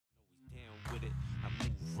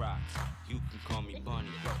rocks. You can call me Barney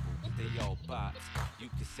Rubble. They all bots. You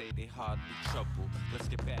can say they hardly trouble. Let's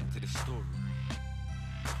get back to the story.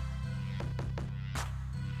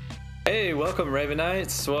 Hey, welcome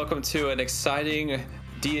Ravenites. Welcome to an exciting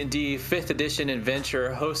D&D 5th edition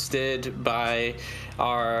adventure hosted by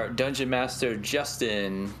our Dungeon Master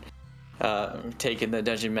Justin, taking the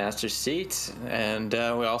Dungeon Master seat. And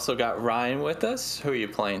we also got Ryan with us. Who are you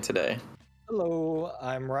playing today? Hello,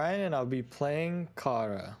 I'm Ryan and I'll be playing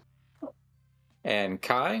Kara. And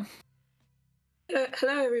Kai?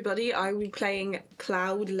 Hello everybody, I will be playing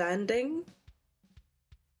Cloud Landing.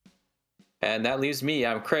 And that leaves me.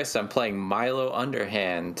 I'm Chris. I'm playing Milo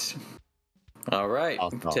Underhand. All right.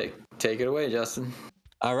 Awesome. Take it away, Justin.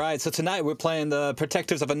 All right, so tonight we're playing the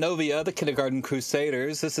Protectors of Annovia, the Kindergarten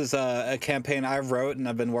Crusaders. This is a campaign I wrote and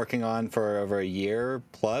I've been working on for over a year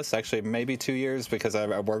plus, actually maybe 2 years, because I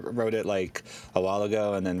wrote it like a while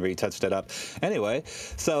ago and then retouched it up. Anyway,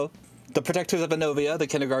 so the Protectors of Annovia, the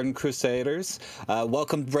Kindergarten Crusaders,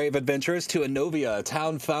 welcome brave adventurers to Annovia, a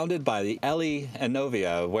town founded by the Ellie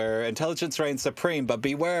Annovia, where intelligence reigns supreme, but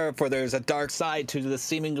beware, for there's a dark side to this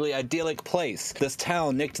seemingly idyllic place. This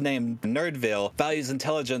town, nicknamed Nerdville, values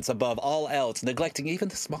intelligence above all else, neglecting even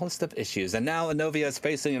the smallest of issues, and now Annovia is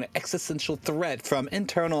facing an existential threat from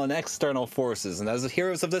internal and external forces, and as the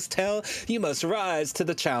heroes of this tale, you must rise to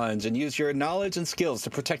the challenge and use your knowledge and skills to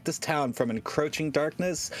protect this town from encroaching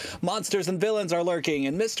darkness. Monsters and villains are lurking,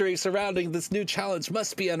 and mystery surrounding this new challenge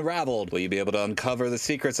must be unraveled. Will you be able to uncover the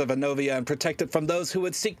secrets of Annovia and protect it from those who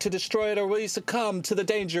would seek to destroy it, or will you succumb to the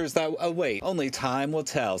dangers that await? Only time will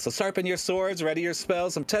tell. So sharpen your swords, ready your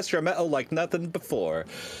spells, and test your metal like nothing before.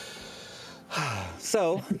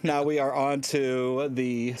 So now we are on to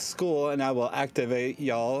the school, and I will activate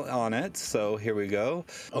y'all on it. So here we go.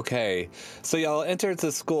 Okay, so y'all enter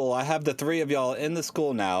the school. I have the three of y'all in the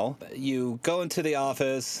school now. You go into the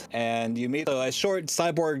office and you meet a short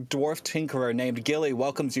cyborg dwarf tinkerer named Gilly.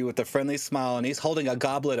 Welcomes you with a friendly smile, and he's holding a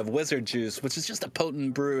goblet of wizard juice, which is just a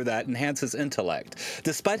potent brew that enhances intellect.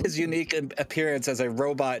 Despite his unique appearance as a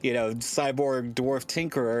robot, cyborg dwarf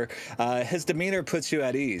tinkerer, his demeanor puts you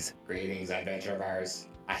at ease. Greetings, adventurers.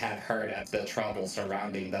 I have heard of the trouble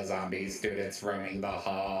surrounding the zombie students roaming the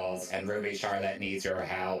halls, and Ruby Charlotte needs your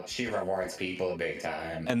help. She rewards people big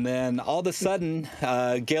time. And then all of a sudden,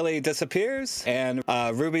 Gilly disappears, and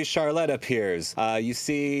Ruby Charlotte appears. You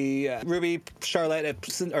see Ruby Charlotte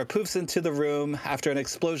poofs into the room after an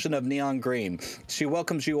explosion of neon green. She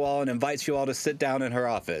welcomes you all and invites you all to sit down in her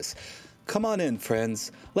office. Come on in,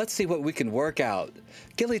 friends. Let's see what we can work out.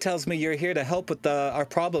 Gilly tells me you're here to help with our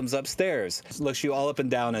problems upstairs. Looks you all up and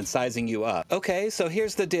down and sizing you up. Okay, so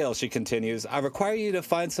here's the deal, she continues. I require you to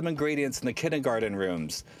find some ingredients in the kindergarten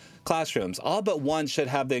classrooms. All but one should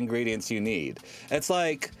have the ingredients you need.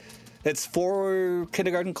 It's 4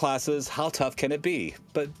 kindergarten classes. How tough can it be?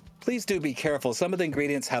 But please do be careful. Some of the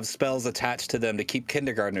ingredients have spells attached to them to keep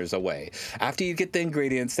kindergartners away. After you get the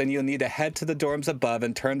ingredients, then you'll need to head to the dorms above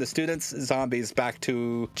and turn the students' zombies back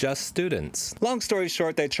to just students. Long story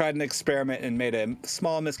short, they tried an experiment and made a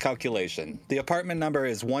small miscalculation. The apartment number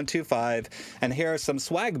is 125, and here are some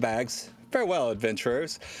swag bags. Farewell,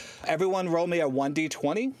 adventurers. Everyone roll me a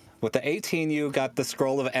 1d20. With the 18, you got the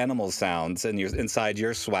scroll of animal sounds inside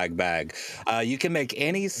your swag bag. You can make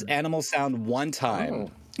any animal sound one time.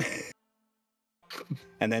 Oh.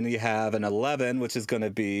 And then you have an 11, which is going to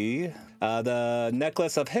be the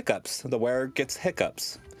necklace of hiccups. The wearer gets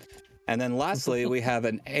hiccups. And then lastly, we have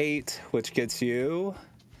an 8, which gets you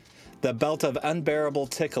the belt of unbearable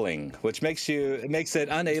tickling, which makes it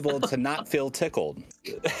unable to not feel tickled.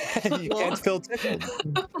 You can't feel tickled.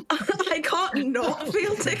 I can't not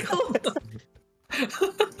feel tickled.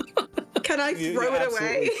 Can I throw it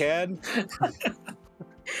away? You can.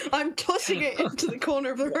 I'm tossing it into the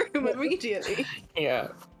corner of the room immediately. Yeah.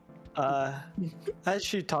 As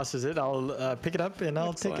she tosses it, I'll pick it up and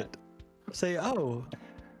I'll take it. Say, oh,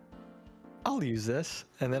 I'll use this,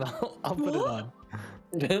 and then I'll put it on.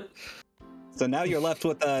 So now you're left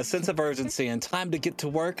with a sense of urgency and time to get to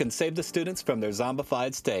work and save the students from their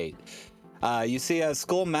zombified state. You see a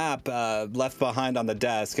school map left behind on the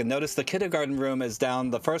desk, and notice the kindergarten room is down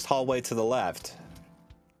the first hallway to the left.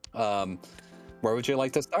 Where would you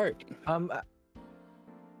like to start?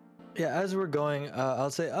 Yeah, as we're going, I'll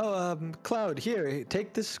say, Cloud, here,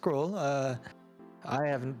 take this scroll.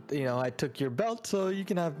 I took your belt, so you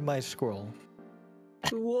can have my scroll.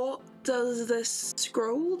 What does this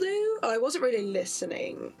scroll do? I wasn't really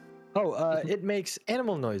listening. It makes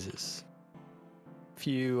animal noises. If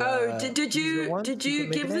you did use it you once, did you you can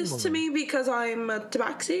make give an this animal to name. me because I'm a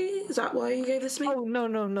tabaxi? Is that why you gave this to me? Oh no.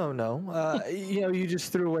 You know, you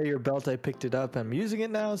just threw away your belt. I picked it up. I'm using it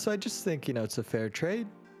now, so I just think it's a fair trade.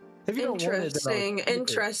 If you don't want it, then I'll Interesting. keep it.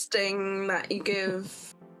 Interesting that you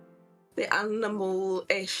give the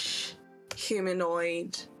animal-ish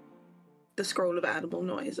humanoid the scroll of animal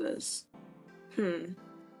noises.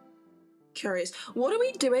 Curious. What are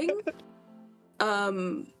we doing?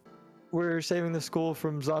 We're saving the school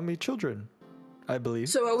from zombie children, I believe.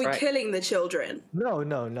 So are we Right. killing the children? No.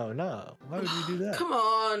 Why would we do that? Come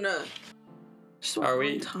on. Just Are one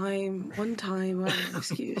we- time. One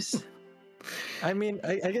excuse. I mean,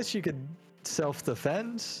 I guess you could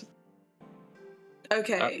self-defense.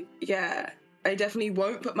 Okay, yeah. I definitely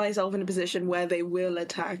won't put myself in a position where they will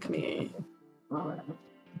attack me.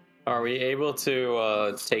 Are we able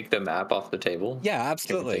to take the map off the table? Yeah, Can we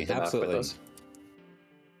absolutely, take the map with absolutely. us?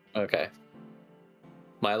 Okay.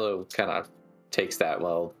 Milo kind of takes that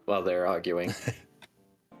while they're arguing.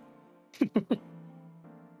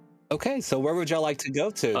 Okay, so where would y'all like to go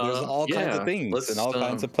to? There's all kinds of Yeah, things let's, and all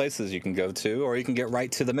kinds of places you can go to, or you can get right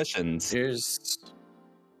to the missions. Here's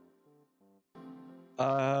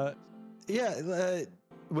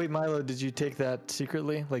Wait, Milo, did you take that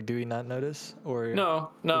secretly? Like, do we not notice? Or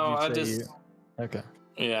no. did you I say just Okay.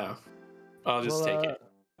 yeah. I'll just take it.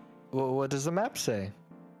 Well, what does the map say?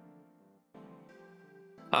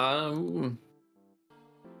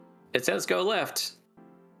 It says go left.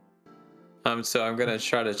 So I'm gonna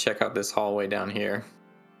try to check out this hallway down here.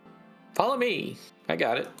 Follow me. I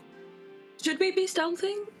got it. Should we be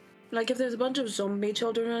stealthing? Like, if there's a bunch of zombie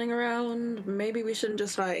children running around, maybe we shouldn't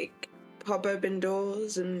just, like, pop open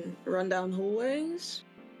doors and run down hallways?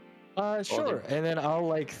 Sure. And then I'll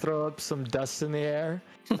like throw up some dust in the air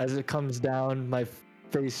as it comes down. My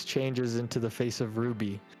face changes into the face of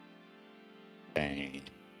Ruby. Bang.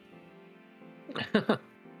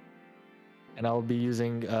 And I'll be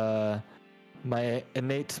using my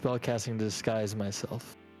innate spellcasting to disguise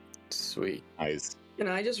myself. Sweet. Nice. Can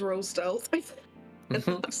I just roll stealth? I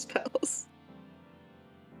love spells.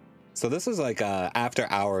 So this is like after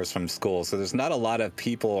hours from school, so there's not a lot of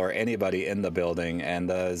people or anybody in the building, and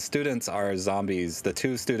the students are zombies. The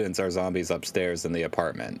two students are zombies upstairs in the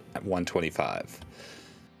apartment at 125.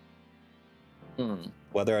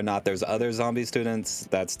 Whether or not there's other zombie students,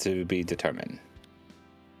 that's to be determined.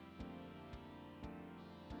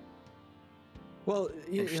 Well,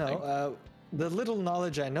 you know, the little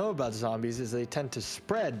knowledge I know about zombies is they tend to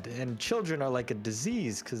spread, and children are like a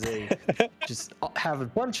disease because they just have a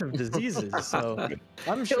bunch of diseases. So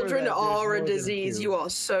I'm sure Children that there's are more a than disease. two. You are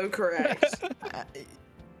so correct.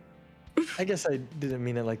 I guess I didn't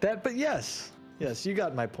mean it like that, but yes, you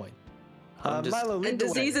got my point. Milo, lead And the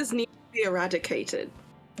way. diseases need to be eradicated.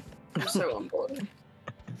 I'm so on board.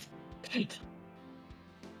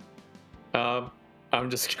 I'm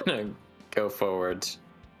just gonna go forward.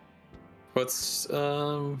 What's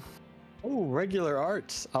Oh, regular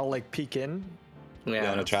arts. I'll like peek in. You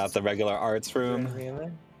want to try out the regular arts room? Anything in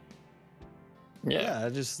there? Yeah. Yeah,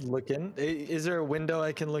 just look in. Is there a window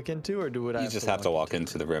I can look into, or do I? You just have to walk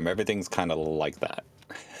into the room. Everything's kind of like that.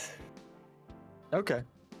 Okay.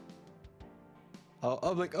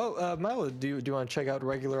 I'll be like, Milo, do you want to check out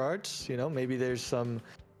regular arts? You know, maybe there's some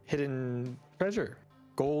hidden treasure,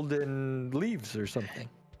 golden leaves or something.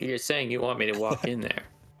 You're saying you want me to walk in there?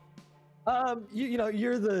 You know,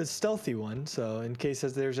 you're the stealthy one, so in case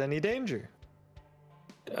there's any danger.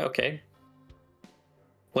 Okay.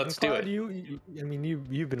 Let's And do Cloud, it. I mean,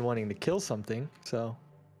 you've been wanting to kill something, so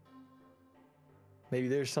maybe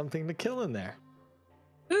there's something to kill in there.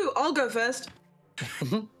 Ooh, I'll go first.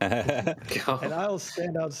 And I'll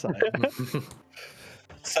stand outside.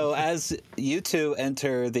 So as you two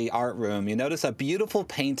enter the art room, you notice a beautiful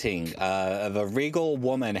painting of a regal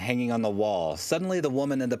woman hanging on the wall. Suddenly the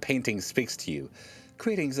woman in the painting speaks to you.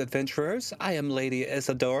 Greetings, adventurers. I am Lady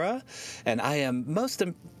Isadora, and I am most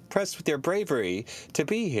impressed with your bravery to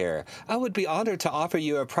be here. I would be honored to offer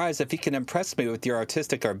you a prize if you can impress me with your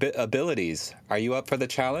artistic abilities. Are you up for the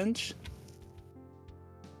challenge?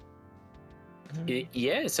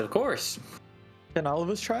 Yes, of course. Can all of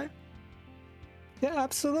us try? Yeah,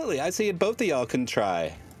 absolutely. I see both of y'all can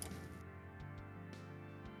try.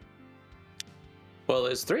 Well,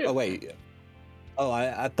 there's three. Oh, wait. Oh,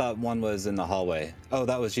 I thought one was in the hallway. Oh,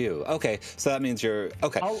 that was you. Okay, so that means you're...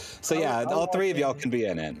 Okay, so yeah, I'll all three walk of y'all in. can be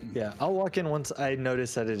in it. Yeah, I'll walk in once I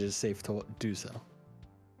notice that it is safe to do so.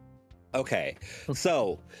 Okay,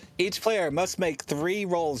 so each player must make 3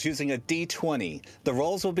 rolls using a d20. The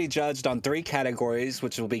rolls will be judged on 3 categories,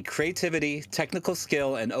 which will be creativity, technical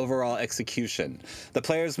skill, and overall execution. The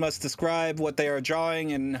players must describe what they are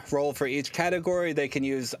drawing and roll for each category. They can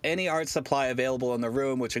use any art supply available in the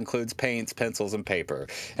room, which includes paints, pencils, and paper.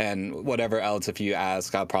 And whatever else, if you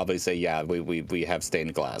ask, I'll probably say, yeah, we have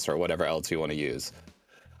stained glass or whatever else you want to use.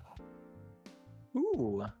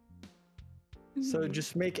 Ooh. So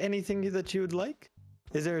just make anything that you would like?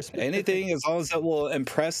 Is there a specific... Anything as long as it will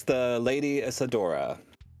impress the Lady Isadora.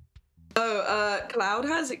 Oh, Cloud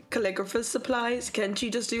has calligrapher's supplies. Can't you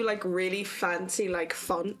just do like really fancy like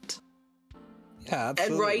font? Yeah,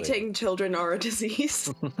 absolutely. And writing children are a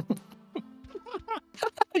disease.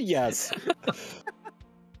 Yes.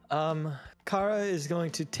 Kara is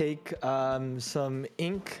going to take some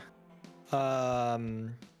ink,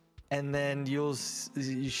 and then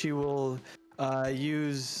she will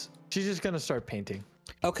use. She's just gonna start painting.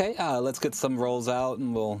 Okay, let's get some rolls out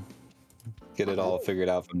and we'll get it all figured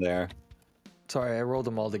out from there. Sorry, I rolled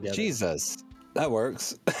them all together. Jesus, that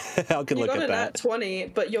works. I can You look got at a nat that.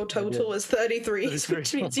 20, but your total is 33,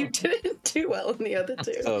 which means you didn't do well in the other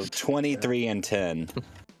two. So 23 and 10.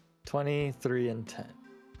 23 and 10.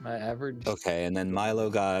 My average. Okay, and then Milo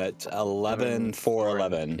got 11 for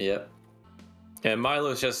 11. Yep. And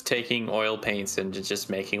Milo's just taking oil paints and just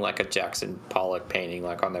making like a Jackson Pollock painting,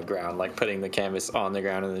 like on the ground, like putting the canvas on the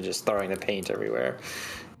ground and then just throwing the paint everywhere.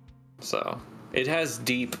 So it has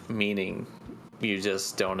deep meaning. You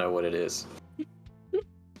just don't know what it is.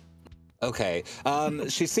 Okay,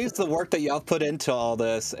 she sees the work that y'all put into all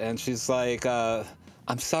this, and she's like,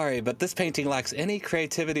 I'm sorry, but this painting lacks any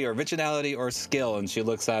creativity, originality, or skill. And she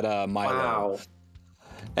looks at Milo. Wow.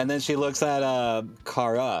 And then she looks at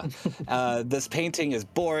Kara. This painting is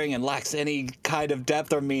boring and lacks any kind of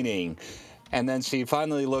depth or meaning. And then she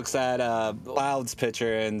finally looks at Cloud's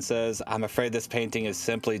picture and says, I'm afraid this painting is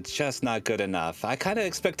simply just not good enough. I kind of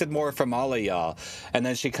expected more from all of y'all. And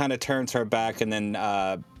then she kind of turns her back and then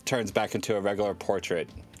turns back into a regular portrait.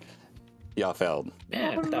 Y'all failed.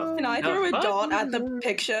 Man, Can I throw a dart at the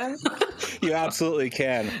picture? You absolutely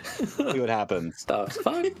can. See what happens. the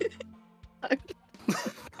fuck?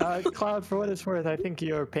 Cloud, for what it's worth, I think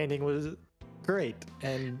your painting was great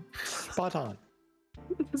and spot on.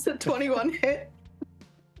 It's a 21 hit.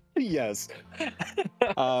 Yes.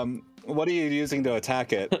 What are you using to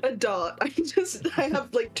attack it? A dart. I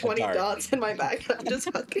have like 20 dart. darts in my bag. I'm just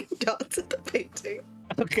hucking darts at the painting.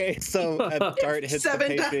 Okay, so a dart hits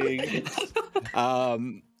 7 the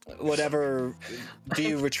painting. Whatever. Do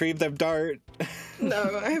you retrieve the dart?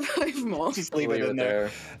 No, I have 5 more. Just leave it in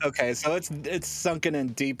there. Okay, so it's sunken in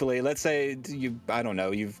deeply. Let's say you've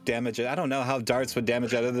damaged it. I don't know how darts would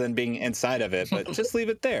damage other than being inside of it, but just leave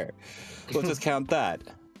it there. We'll just count that.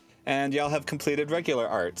 And y'all have completed regular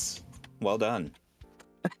arts. Well done.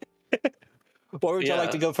 Where would y'all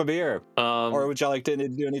like to go from here? Or would y'all like to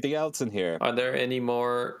do anything else in here? Are there any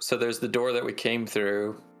more? So there's the door that we came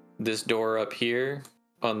through. This door up here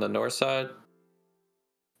on the north side.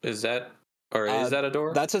 Is that a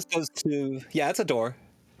door? That just goes to it's a door.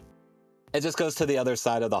 It just goes to the other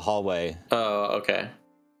side of the hallway. Oh, okay.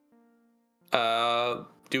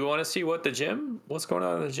 Do we want to see what's going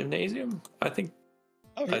on in the gymnasium? I think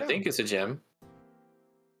it's a gym.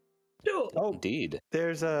 Sure. Oh, Indeed.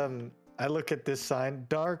 there's I look at this sign,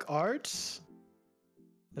 Dark Arts.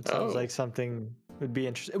 That sounds like something would be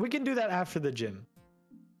interesting. We can do that after the gym.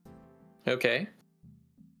 Okay.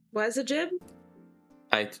 Where's the gym?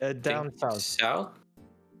 Down think south.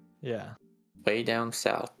 Yeah. Way down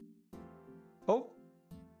south. Oh.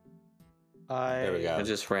 There we go. I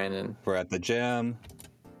just ran in. We're at the gym.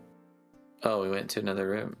 Oh, we went to another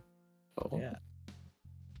room. Oh. Yeah.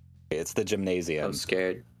 It's the gymnasium. I'm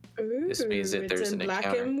scared. Ooh, This means that there's it's in an black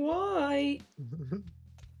encounter. and white.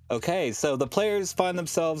 Okay, so the players find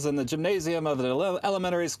themselves in the gymnasium of an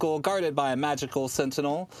elementary school guarded by a magical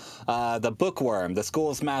sentinel, the Bookworm, the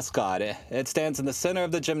school's mascot. It stands in the center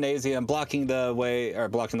of the gymnasium, blocking the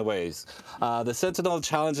ways. The sentinel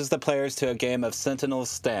challenges the players to a game of Sentinel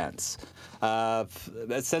Stance.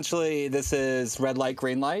 Essentially, this is red light,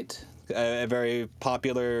 green light, a very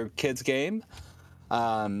popular kids game.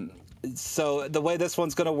 So the way this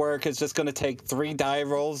one's going to work is just going to take 3 die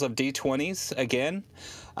rolls of d20s again.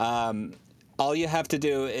 All you have to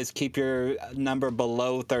do is keep your number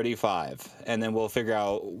below 35, and then we'll figure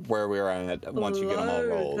out where we're at once you get them all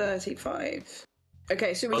rolled. 35.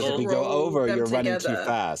 Okay, so we If should we roll go over, them you're running together. too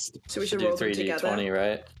fast. So we should Do roll them 3d20, together.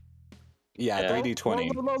 right? Yeah, Yeah.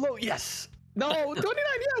 3d20. Low. Yes. No, 29.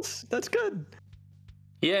 Yes. That's good.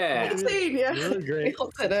 Yeah. 16, yeah. Really great. We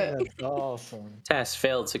all did it. That's awesome. Test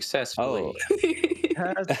failed successfully.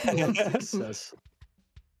 Has been success.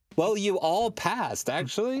 Well, you all passed,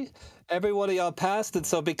 actually. Every one of y'all passed, and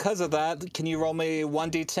so because of that, can you roll me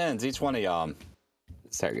 1d10s, each one of y'all?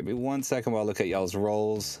 Sorry, give me 1 second while I look at y'all's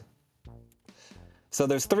rolls. So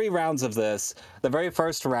there's 3 rounds of this. The very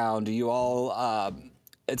first round, you all,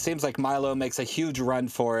 it seems like Milo makes a huge run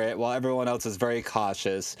for it while everyone else is very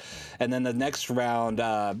cautious. And then the next round,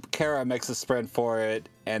 Kara makes a sprint for it,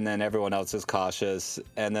 and then everyone else is cautious.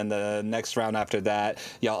 And then the next round after that,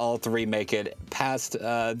 y'all all 3 make it past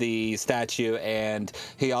the statue, and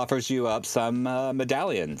he offers you up some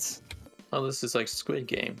medallions. Oh, this is like Squid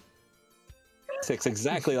Game. It's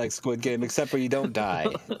exactly like Squid Game, except for you don't die.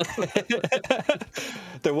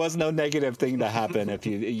 There was no negative thing to happen if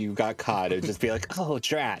you got caught. It would just be like, oh,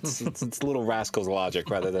 drats. It's Little Rascals logic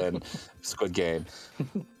rather than Squid Game.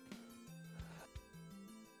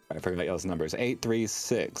 I forgot y'all's numbers. 8, 3,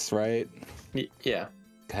 6, right? Yeah.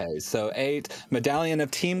 Okay, so 8, Medallion of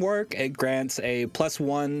Teamwork. It grants a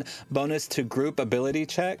 +1 bonus to group ability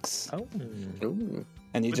checks. Oh. Ooh.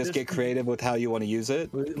 And you Would just this get be- creative with how you want to use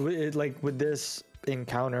it. Would this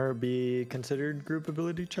encounter be considered group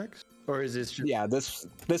ability checks? Or is this just... Yeah, this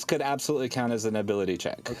could absolutely count as an ability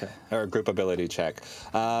check. Okay. Or a group ability check.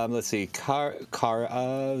 Let's see,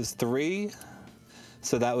 Kara's 3.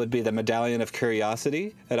 So that would be the Medallion of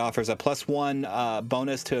Curiosity. It offers a +1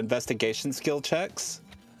 bonus to investigation skill checks.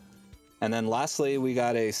 And then lastly, we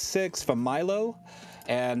got a 6 from Milo.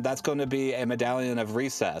 And that's going to be a Medallion of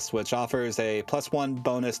Recess, which offers a +1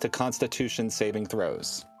 bonus to Constitution saving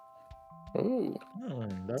throws. Ooh.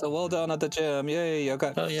 So well done at the gym. Yay, you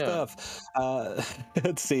got Oh, yeah. stuff.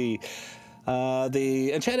 Let's see.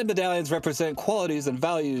 The enchanted medallions represent qualities and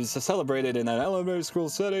values celebrated in an elementary school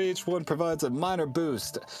setting. Each one provides a minor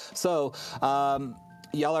boost. So,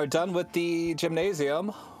 y'all are done with the gymnasium.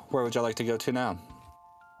 Where would y'all like to go to now?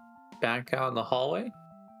 Back out in the hallway?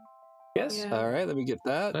 Yes. Yeah. All right, let me get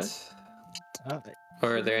that.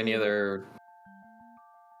 Or are there any other...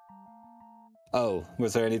 Oh,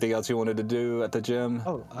 was there anything else you wanted to do at the gym?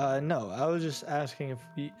 Oh, no. I was just asking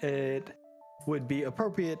if it would be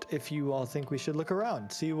appropriate if you all think we should look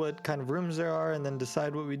around, see what kind of rooms there are, and then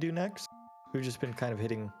decide what we do next. We've just been kind of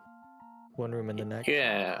hitting one room in the next.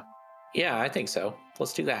 Yeah. Yeah, I think so.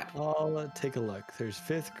 Let's do that. I'll take a look. There's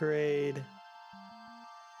 5th grade,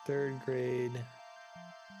 3rd grade.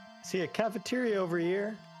 See a cafeteria over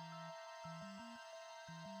here.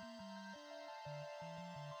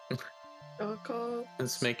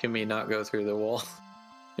 It's making me not go through the wall.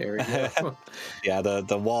 There we go. Yeah,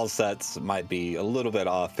 the wall sets might be a little bit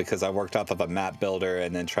off because I worked off of a map builder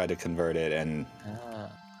and then tried to convert it, and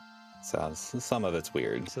so some of it's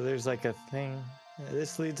weird. So there's like a thing.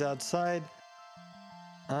 This leads outside.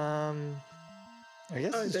 I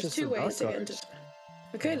guess Oh, it's there's just 2 the ways to dark get into. arts.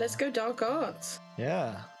 Okay, let's go dark arts.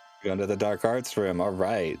 Yeah. Going to the dark arts room. All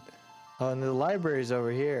right. Oh, and the library's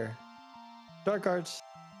over here. Dark arts.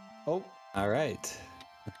 Oh. All right.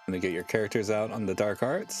 Let me get your characters out on the dark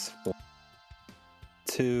arts. 1,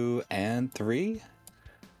 2, and 3.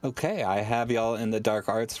 Okay, I have y'all in the dark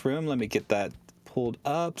arts room. Let me get that pulled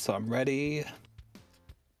up so I'm ready.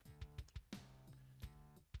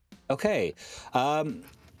 Okay.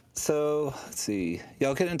 So let's see.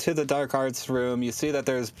 Y'all get into the dark arts room. You see that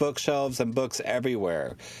there's bookshelves and books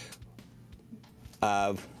everywhere.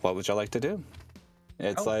 What would y'all like to do?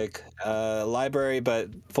 It's like a library, but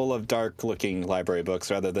full of dark-looking library books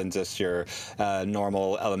rather than just your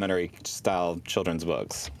normal elementary-style children's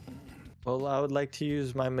books. Well, I would like to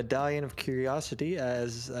use my Medallion of Curiosity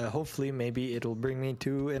as hopefully maybe it'll bring me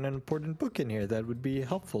to an important book in here that would be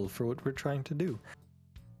helpful for what we're trying to do.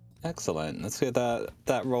 Excellent. Let's get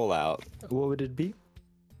that roll out. What would it be?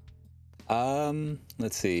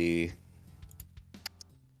 Let's see.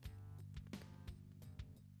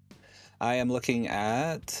 I am looking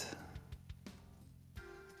at...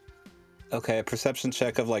 Okay, a perception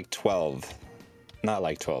check of like 12. Not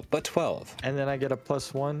like 12, but 12. And then I get a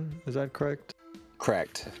 +1. Is that correct?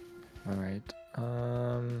 Correct. All right.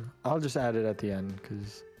 I'll just add it at the end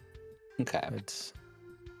because Okay. it's.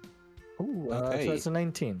 Ooh, Okay. so that's a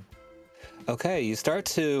 19. Okay, you start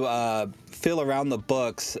to feel around the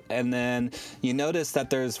books, and then you notice that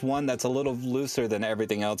there's one that's a little looser than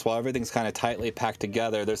everything else. While everything's kind of tightly packed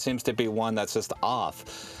together, there seems to be one that's just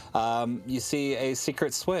off. You see a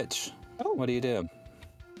secret switch. Oh. What do you do?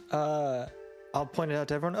 I'll point it out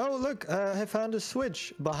to everyone. Oh, look, I found a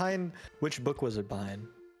switch behind. Which book was it behind?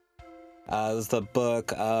 It was the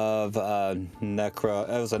book of Necro.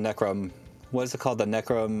 It was a Necro. What is it called? The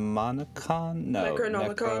Necronomicon? No.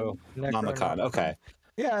 Necronomicon. Necronomicon. Okay.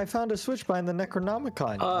 Yeah, I found a switch behind the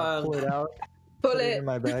Necronomicon. I'll pull it out. Pull Put it it. in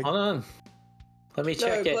my bag. Hold on. Let me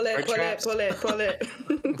check No, pull it. it, pull it, pull it,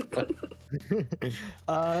 pull it.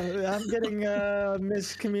 I'm getting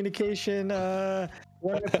miscommunication.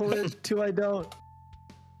 One I pull it, two I don't.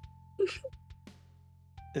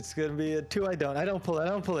 It's gonna be a two I don't. I don't pull it. I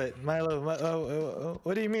don't pull it. Milo. Oh.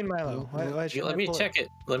 What do you mean, Milo? Why should Let I me pull check it.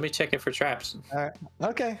 Let me check it for traps. It? All right.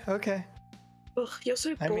 Okay. Ugh, you're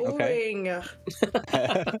so I mean- boring. You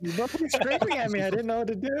both were screaming at me. I didn't know what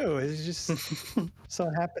to do. It's just so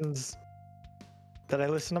it happens that I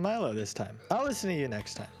listen to Milo this time. I'll listen to you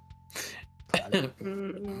next time.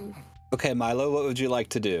 Okay, Milo, what would you like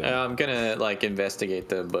to do? I'm gonna like investigate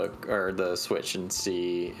the book or the switch and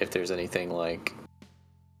see if there's anything like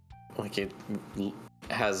it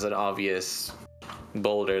has an obvious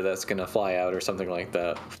boulder that's gonna fly out or something like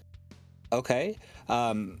that. Okay.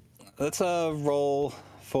 Let's roll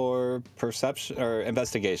for perception or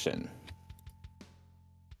investigation.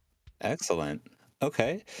 Excellent.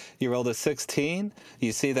 Okay. You rolled a 16.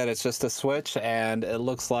 You see that it's just a switch, and it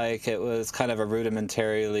looks like it was kind of a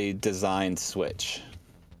rudimentarily designed switch.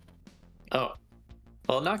 Oh,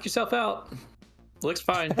 well, knock yourself out. Looks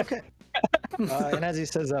fine. Okay. And as he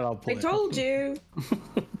says that, I'll pull I it. told you.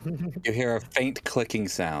 You hear a faint clicking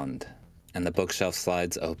sound, and the bookshelf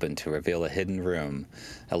slides open to reveal a hidden room.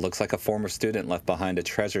 It looks like a former student left behind a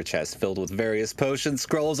treasure chest filled with various potions,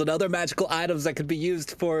 scrolls, and other magical items that could be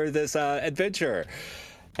used for this adventure.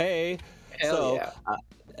 Hey, Hell yeah.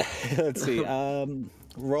 let's see.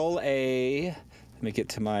 Roll a. Let me get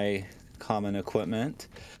to my common equipment.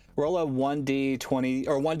 Roll a 1d20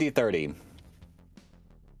 or 1d30.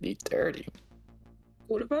 D30.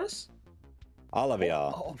 All of us? All of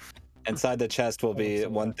y'all. Oh, Inside the chest will be that's a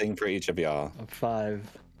one lot. thing for each of y'all.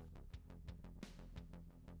 5.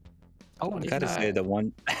 Oh, I gotta say the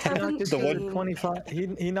one. He knocked it to 17. 25.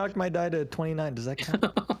 He knocked my die to 29. Does that count?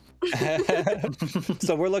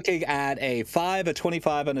 So we're looking at a 5, a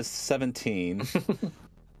 25, and a 17.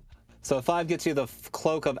 So a 5 gets you the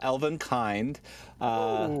cloak of elven kind.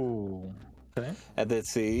 Ooh. Okay. And let's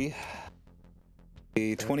see.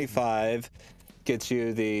 The 25 gets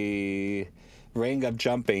you the ring of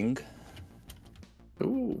jumping.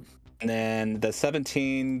 Ooh. And then the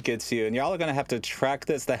 17 gets you, and y'all are going to have to track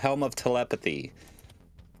this, the helm of telepathy.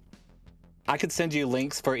 I could send you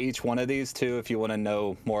links for each one of these too if you want to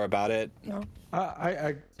know more about it. No.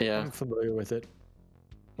 Yeah. I'm familiar with it.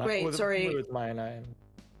 Wait, sorry. Familiar with mine.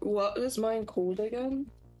 What was mine called again?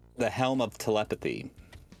 The helm of telepathy.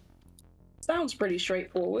 Sounds pretty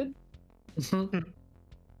straightforward.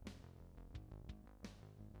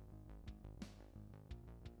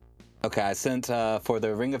 Okay, I sent for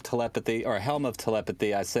the ring of telepathy or helm of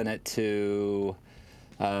telepathy. I sent it to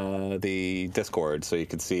the Discord so you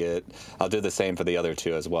can see it. I'll do the same for the other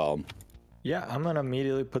two as well. Yeah, I'm gonna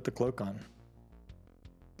immediately put the cloak on.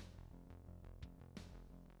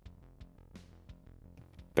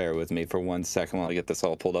 Bear with me for 1 second while I get this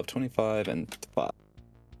all pulled up. 25 and 5.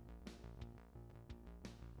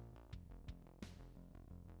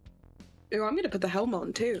 Oh, I'm gonna put the helm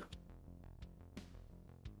on too.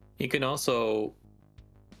 You can also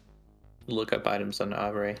look up items on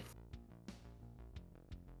Avray.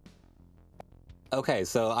 Okay,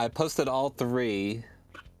 so I posted all 3.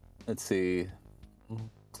 Let's see.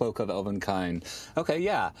 Cloak of Elvenkind. Okay,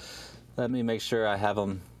 yeah. Let me make sure I have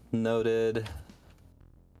them noted.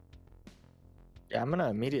 Yeah, I'm gonna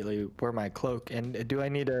immediately wear my cloak. And do I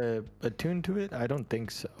need a tune to it? I don't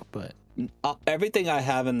think so, but Everything I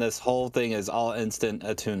have in this whole thing is all instant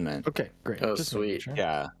attunement. okay, great. Oh, Just making sweet.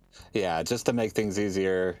 sure. Yeah, just to make things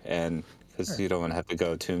easier and because Sure. you don't want to have to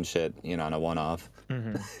go tune shit, on a one-off.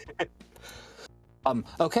 Mhm.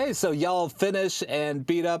 Okay, so y'all finish and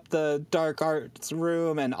beat up the dark arts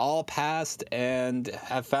room and all passed and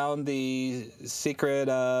have found the secret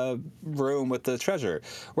room with the treasure.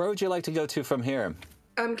 Where would you like to go to from here?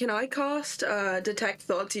 Can I cast detect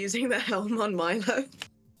thoughts using the helm on Milo?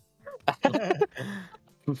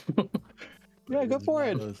 Yeah, go for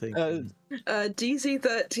it. Milo thinking. DC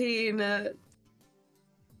 13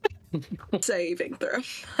 saving throw.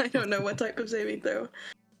 I don't know what type of saving throw.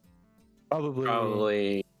 Probably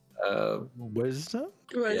Probably. wisdom.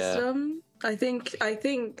 Wisdom. I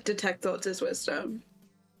think detect thoughts is wisdom.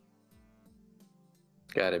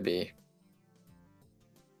 Gotta be.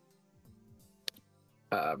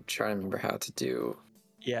 I'm trying to remember how to do.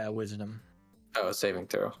 Yeah, wisdom. Oh, saving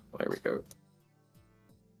throw. There we go.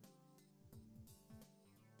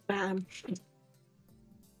 Bam.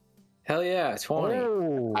 Hell yeah, 20.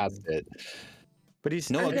 Oh, Passed it. But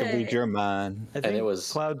he's No one can Okay. read your mind. I And think it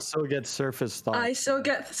was Cloud still gets surface thoughts. I still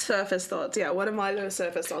get surface thoughts. Yeah, one of my low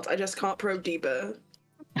surface thoughts. I just can't probe deeper.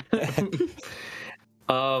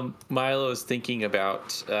 Milo is thinking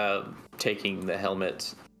about taking the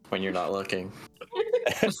helmet when you're not looking.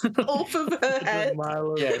 Off of her head.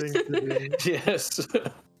 Milo Yes. thing to do. Yes.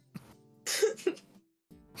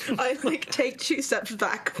 I like take 2 steps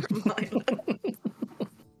back from mine.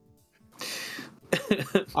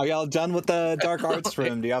 Are y'all done with the dark arts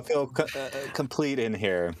room? Do y'all feel complete in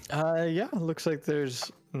here? Yeah, looks like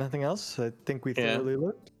there's nothing else. I think we Yeah. thoroughly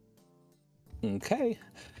looked. Okay.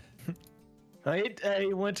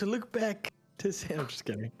 I want to look back to see. I'm just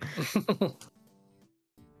kidding.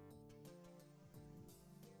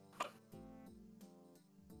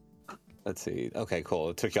 Let's see. Okay,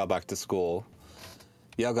 cool. It took y'all back to school.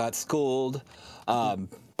 Y'all got schooled.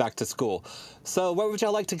 Back to school. So where would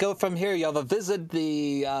y'all like to go from here? Y'all have visited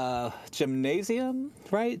the gymnasium,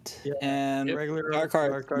 right? Yeah. And Regular dark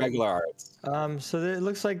arts, arts, dark arts. regular arts. So it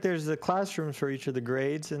looks like there's the classrooms for each of the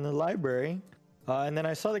grades in the library, and then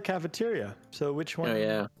I saw the cafeteria. So which one Oh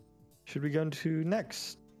yeah. should we go to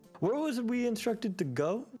next? Where was we instructed to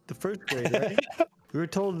go? The first grade, right? We were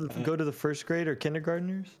told to go to the first grade or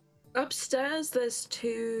kindergartners. Upstairs, there's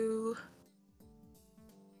 2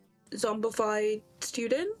 zombified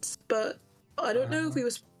students, but I don't know if we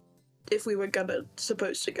were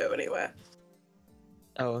supposed to go anywhere.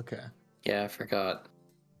 Oh, okay. Yeah, I forgot.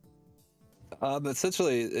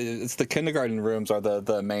 Essentially, it's the kindergarten rooms are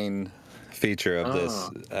the main feature of this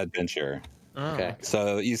Oh. adventure. Okay.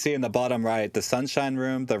 So you see in the bottom right, the Sunshine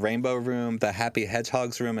Room, the Rainbow Room, the Happy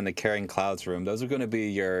Hedgehogs Room, and the Caring Clouds Room. Those are going to be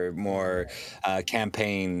your more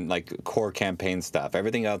campaign, like core campaign stuff.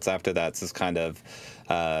 Everything else after that's just kind of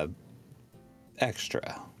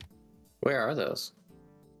extra. Where are those?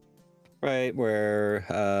 Right, where,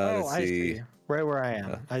 let's I see. see. Right where I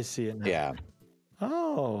am. I see it now. Yeah.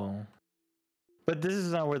 Oh. But this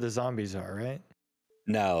is not where the zombies are, right?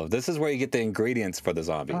 No, this is where you get the ingredients for the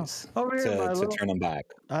zombies Over here, to Milo. turn them back.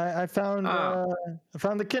 I found Ah. I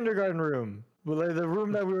found the kindergarten room. Well, the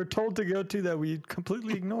room that we were told to go to that we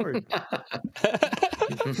completely ignored.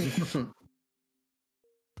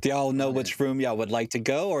 Do y'all know which room y'all would like to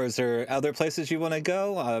go, or is there other places you want to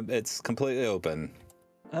go? It's completely open.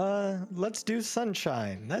 Let's do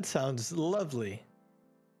sunshine. That sounds lovely.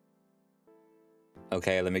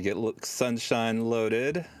 Okay, let me get Sunshine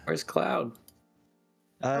loaded. Where's Cloud?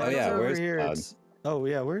 Oh, It's yeah, over where's here. Cloud? Oh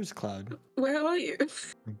yeah, where's Cloud? Where are you?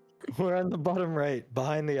 We're on the bottom right,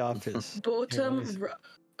 behind the office. Bottom.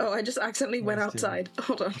 Oh, I just accidentally went Let's do it. outside.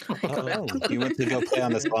 Hold on. I got Oh. out. You went to go play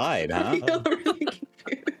on the slide, huh? I got really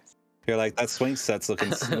confused. You're like, that swing set's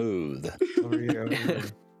looking smooth. Over here, over here.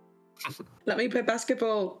 Let me play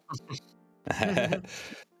basketball.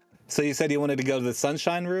 So you said you wanted to go to the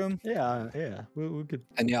Sunshine Room? Yeah. We could.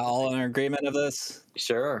 And y'all all in agreement of this?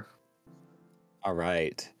 Sure. All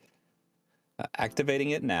right.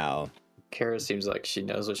 Activating it now. Kara seems like she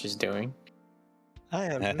knows what she's doing. I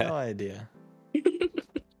have no idea.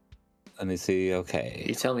 Let me see. You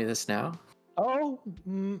Okay. tell me this now? Oh,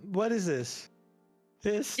 what is this?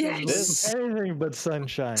 This Yes. is anything but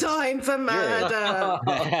sunshine. Time for murder.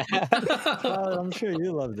 Cloud, I'm sure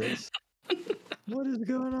you love this. What is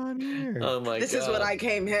going on here? Oh my god. This is what I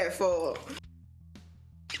came here for.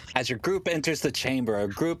 As your group enters the chamber, a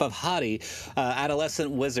group of haughty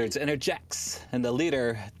adolescent wizards interjects, and the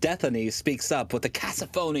leader, Dethany, speaks up with a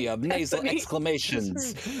cacophony of nasal Dethany.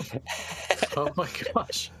 exclamations. Oh my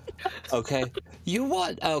gosh. Okay.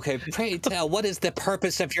 Okay, pray tell, what is the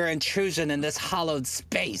purpose of your intrusion in this hallowed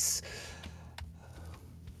space?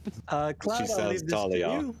 Cloud, She I'll says leave this to all to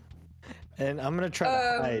y'all. you. And I'm gonna try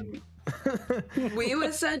to hide. We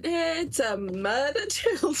were sent here to murder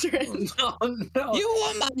children. Oh no. You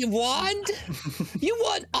want my wand? You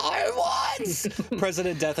want our wands?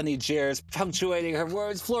 President Dethany jeers, punctuating her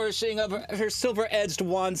words, flourishing of her silver-edged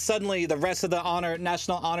wand. Suddenly, the rest of the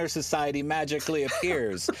National Honor Society magically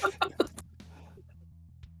appears.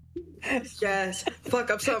 Yes, fuck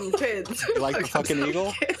up some kids. You like the Fuck up fucking some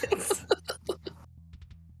eagle? kids.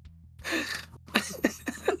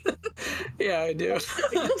 Yeah, I do.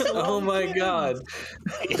 Oh my god.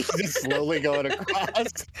 He's just slowly going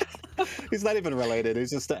across. He's not even related. He's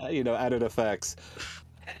just, added effects.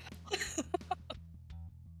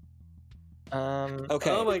 Okay.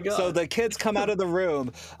 Oh my god. So the kids come out of the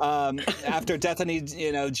room after Dethany,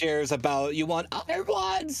 jeers about, you want other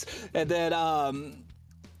ones? And then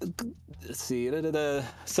let's see.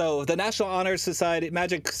 So the National Honor Society,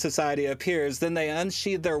 Magic Society appears. Then they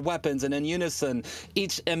unsheathe their weapons and in unison,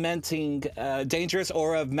 each emitting dangerous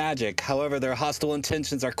aura of magic. However, their hostile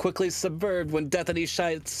intentions are quickly subverted when Deathany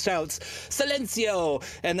shouts "Silencio!"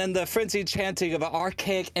 And then the frenzied chanting of an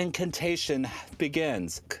archaic incantation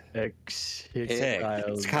begins. X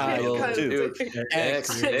Kyle Duke. X Kyle Duke.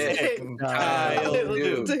 X Kyle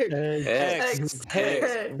Duke.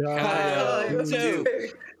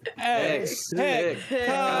 X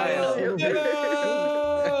Kyle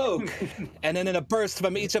Duke. And then in a burst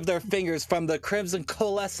from each of their fingers from the crimson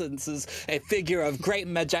coalescences a figure of great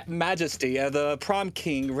majesty, the prom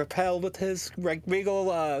king repelled with his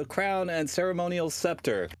regal crown and ceremonial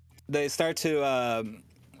scepter. They start to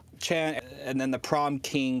chant, and then the prom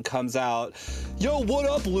king comes out. Yo, what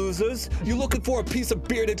up, losers? You looking for a piece of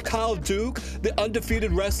bearded Kyle Duke, the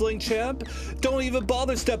undefeated wrestling champ? Don't even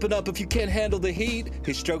bother stepping up if you can't handle the heat.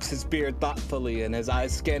 He strokes his beard thoughtfully and his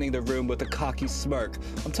eyes scanning the room with a cocky smirk.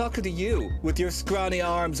 I'm talking to you, with your scrawny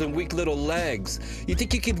arms and weak little legs. You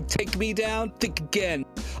think you can take me down? Think again.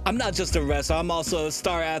 I'm not just a wrestler, I'm also a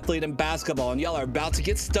star athlete in basketball, and y'all are about to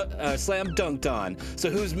get slam dunked on.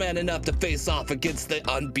 So who's man enough to face off against the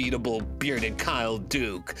unbeatable bearded Kyle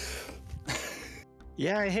Duke?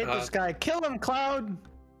 Yeah, I hate this guy. Kill him, Cloud.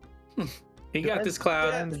 You got this, Do I have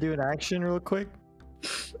Cloud. time to do an action real quick?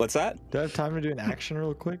 What's that? Do I have time to do an action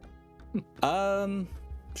real quick?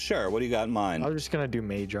 Sure. What do you got in mind? I'm just gonna do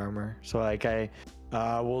mage armor. So like I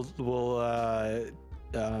will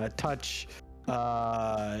touch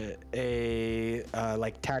a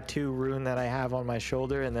like tattoo rune that I have on my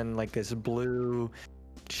shoulder, and then like this blue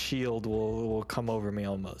shield will come over me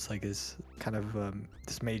almost like this kind of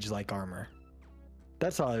this mage like armor.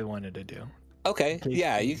 That's all I wanted to do. Okay. In case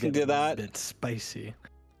Yeah, things you can get do a little that. bit spicy.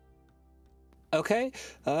 Okay.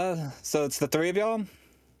 So it's the three of y'all?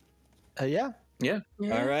 Yeah. Yeah.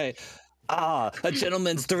 All right. A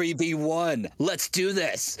gentleman's 3v1. Let's do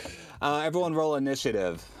this. Everyone roll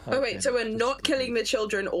initiative. Oh wait, so we're not killing the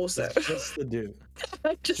children also. Just the dude.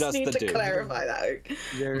 I just Just need the to dude. clarify that.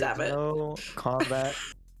 There's Damn it. no combat.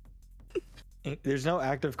 There's no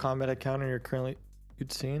active combat encounter you're currently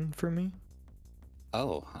seeing for me.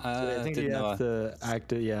 Oh, So I think you didn't know. have to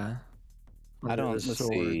active. Yeah. I don't. Under the Let's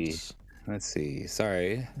see. swords. Let's see.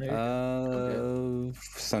 Sorry. There you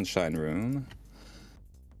Sunshine Room.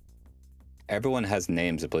 Everyone has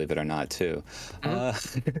names, believe it or not, too.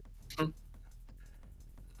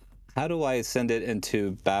 How do I send it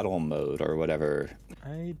into battle mode or whatever?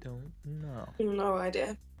 I don't know. No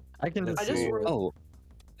idea. I can just. I just do- rolled- Oh,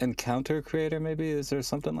 encounter creator, maybe? Is there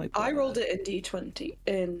something like that? I rolled it in D20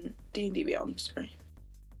 in D&D Beyond. Sorry.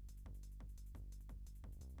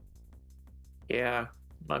 Yeah.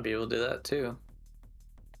 Might be able to do that too.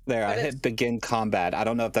 There, I But hit begin combat. I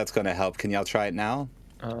don't know if that's going to help. Can y'all try it now?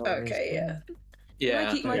 Okay, yeah. Yeah. Can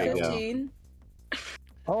I keep my there you go. 15?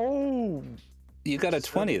 Oh. You got a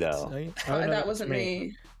 20, though. That wasn't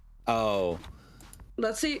me. Oh,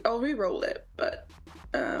 Let's see. I'll re-roll it, but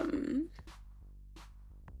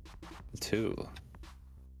 2.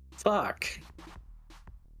 Fuck.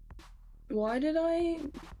 why did I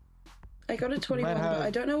got a 21, but I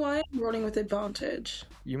have- don't know why I'm rolling with advantage.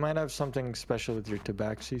 You might have something special with your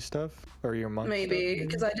tabaxi stuff or your monk. Maybe stuff,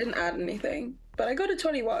 because I didn't add anything, but I got a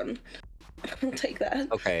 21. I'll take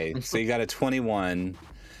that. okay. So you got a 21,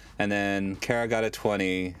 and then Kara got a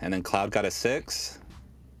 20, and then Cloud got a 6.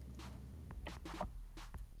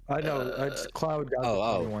 I know. It's Cloud got oh, the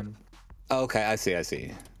oh. 21. Okay, I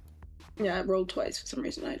see. Yeah, I rolled twice for some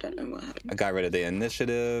reason. I don't know what I happened. got rid of the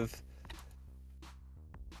initiative.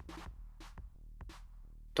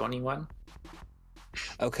 21.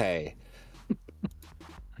 Okay.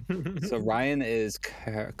 So Ryan is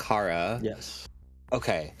Kara. Yes.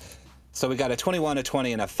 Okay. So we got a 21, a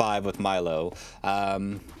 20, and a 5 with Milo.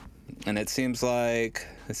 And it seems like,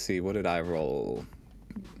 let's see, what did I roll?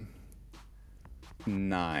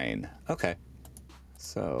 9. Okay.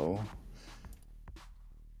 So.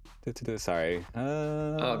 Sorry.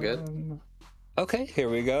 All good. Okay, here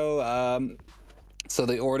we go. So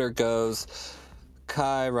the order goes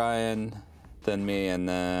Kai, Ryan, then me, and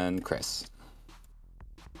then Chris.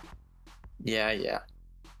 Yeah.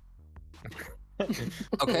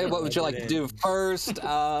 Okay, what would you like to do first?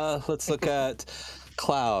 Let's look at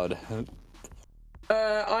Cloud.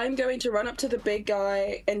 I'm going to run up to the big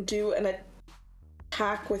guy and do an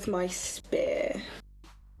attack with my spear.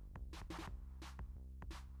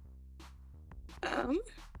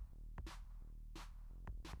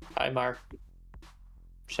 Hi, Mark.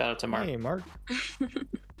 Shout out to Mark. Hey, Mark.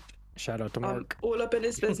 Shout out to I'm Mark. all up in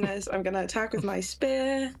his business. I'm gonna attack with my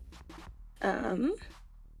spear.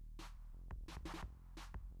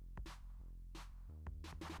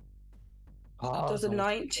 Oh, Does a those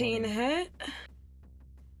 19 20. hit?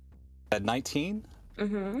 At 19?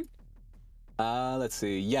 Mm-hmm. Let's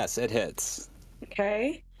see. Yes, it hits.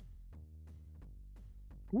 Okay.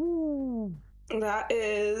 Ooh. That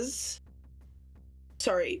is...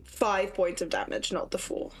 Sorry, 5 points of damage, not the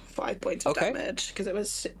 4. 5 points of Okay. damage, because it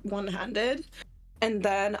was one-handed. And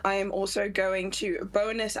then I am also going to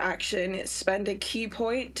bonus action spend a key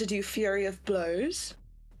point to do Fury of Blows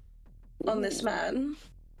on this man,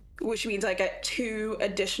 which means I get 2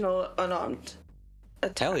 additional unarmed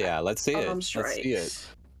attacks. Hell yeah, let's see it. Unarmed Let's see it. strikes.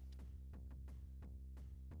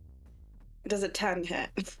 Does a 10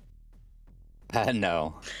 hit?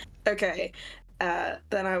 No. Okay.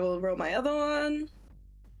 Then I will roll my other one.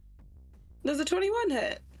 Does a 21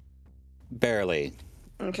 hit? Barely.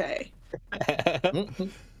 Okay. That's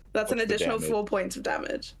That's an the additional damage? 4 points of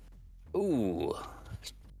damage. Ooh.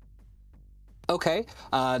 Okay,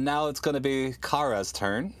 now it's going to be Kara's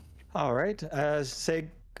turn. All right. Say,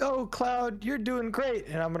 go, Cloud. You're doing great.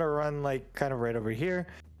 And I'm going to run, like, kind of right over here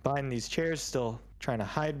behind these chairs, still trying to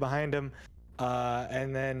hide behind them.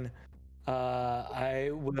 And then I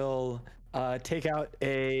will take out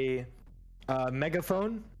a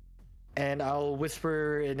megaphone and I'll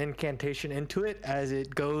whisper an incantation into it as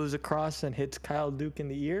it goes across and hits Kyle Duke in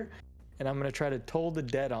the ear. And I'm going to try to toll the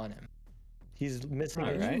dead on him. He's missing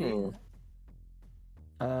a Alright. chain.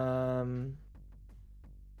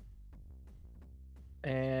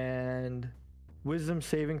 And wisdom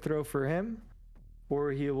saving throw for him,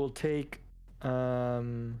 or he will take a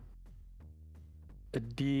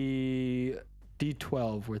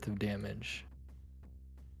d12 worth of damage.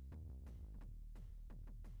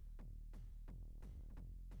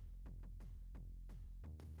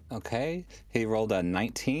 Okay, he rolled a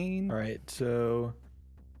 19. All right, so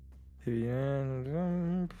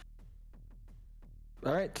all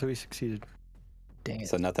right, so he succeeded. Dang it.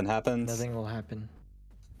 So nothing happens? Nothing will happen.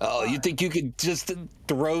 Oh, you think you could just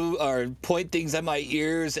throw or point things at my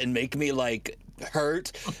ears and make me, like,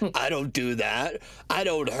 hurt? I don't do that. I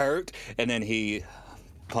don't hurt. And then he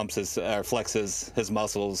pumps his, flexes his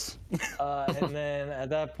muscles. And then at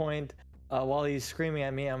that point, while he's screaming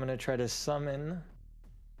at me, I'm gonna try to summon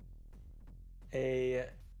a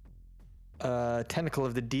tentacle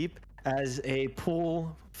of the deep as a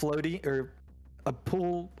pool floaty or a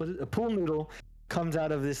pool noodle comes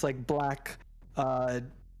out of this like black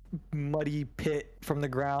muddy pit from the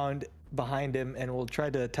ground behind him and will try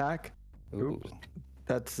to attack. Ooh. Oops.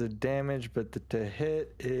 That's the damage, but to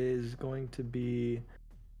hit is going to be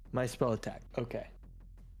my spell attack. Okay.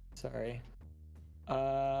 Sorry.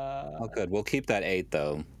 Oh, good. We'll keep that 8,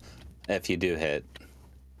 though, if you do hit.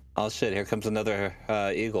 Oh, shit. Here comes another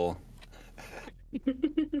eagle.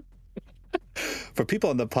 For people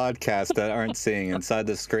on the podcast that aren't seeing, inside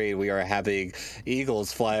the screen, we are having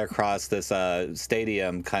eagles fly across this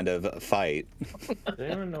stadium kind of fight. Does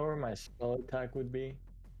anyone know where my spell attack would be?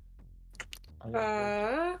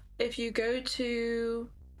 If you go to...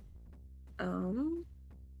 Oh,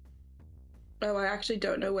 I actually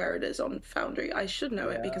don't know where it is on Foundry. I should know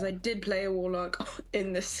it because I did play a Warlock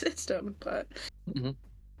in this system, but...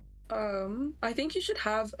 I think you should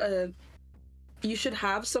have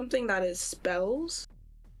something that is spells.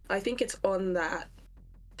 I think it's on that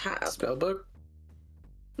tab. Spellbook?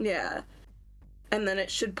 Yeah. And then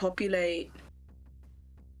it should populate.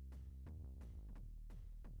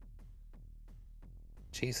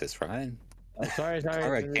 Jesus, Ryan. Oh, sorry.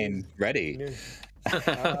 Kara came ready. New-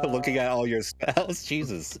 Looking at all your spells.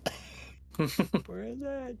 Jesus. Where is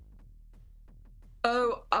it?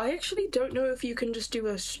 Oh, I actually don't know if you can just do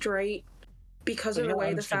a straight, because of the way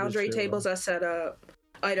I'm the sure that's Foundry true. tables are set up.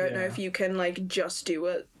 I don't know Yeah. if you can like just do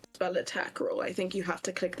a spell attack roll. I think you have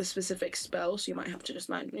to click the specific spell, so you might have to just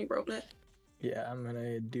manually roll it. Yeah, I'm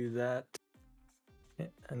gonna do that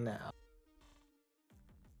now.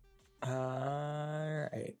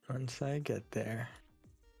 Alright, once I get there.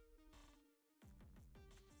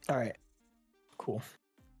 Alright, cool.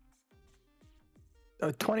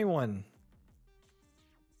 21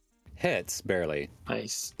 Hits, barely.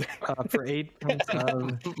 Nice. for 8 points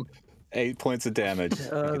of 8 points of damage. Get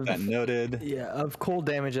that noted. of cold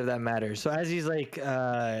damage if that matters. So as he's like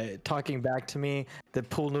talking back to me, the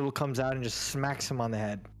pool noodle comes out and just smacks him on the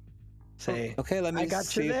head. Say, Okay, let me I got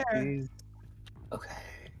see you if there. he's... Okay.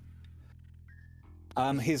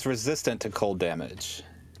 He's resistant to cold damage,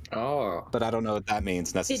 Oh. but I don't know what that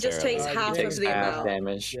means He necessarily. just takes he half takes of the Half amount.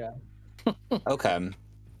 damage. Yeah. Okay.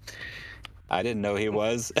 I didn't know he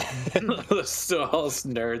was. So all us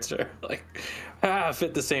nerds are like, half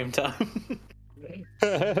at the same time.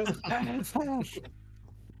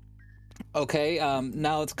 Okay,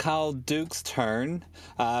 now it's Kyle Duke's turn.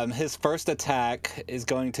 His first attack is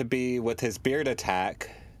going to be with his beard attack.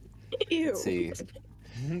 Ew. Let's see.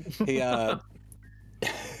 He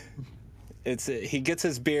he gets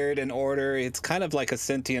his beard in order. It's kind of like a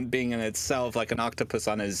sentient being in itself, like an octopus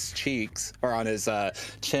on his cheeks or on his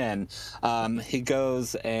chin. He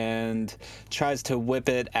goes and tries to whip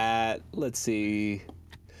it at, let's see,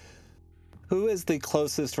 who is the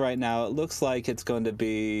closest right now? It looks like it's going to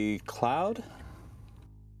be Cloud.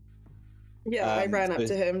 Yeah, I ran up so-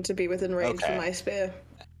 to him to be within range Okay. for my spear.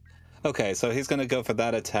 Okay, so he's going to go for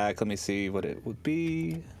that attack. Let me see what it would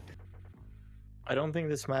be. I don't think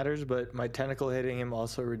this matters, but my tentacle hitting him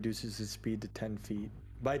also reduces his speed to 10 feet.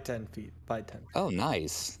 By 10 feet. By 10 feet. Oh,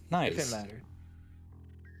 nice. If Nice. it matters.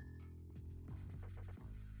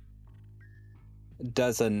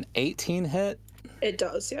 Does an 18 hit? It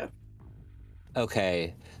does, yeah.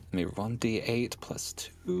 Okay, let me 1d8 plus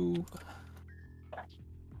 2.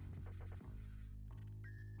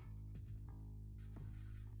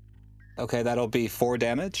 Okay, that'll be 4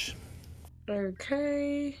 damage.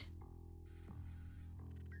 Okay.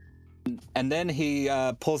 And then he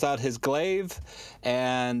pulls out his glaive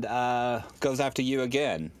and goes after you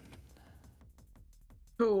again.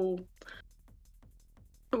 Cool.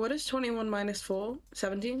 What is 21 minus 4?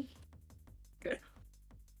 17? Okay.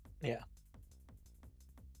 Yeah.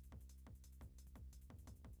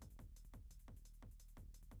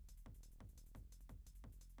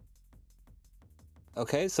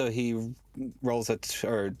 Okay, so he rolls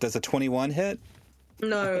or does a 21 hit?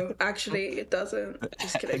 No, actually, it doesn't.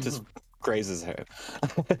 Just kidding. It just grazes her.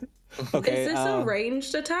 Okay, Is this a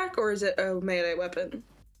ranged attack or is it a melee weapon?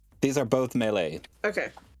 these are both melee.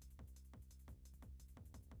 Okay.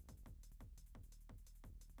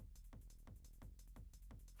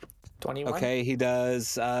 Okay, he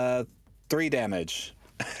does 3 damage.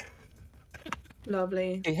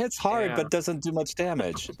 Lovely. He hits hard, Yeah. but doesn't do much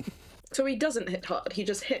damage. So he doesn't hit hard, he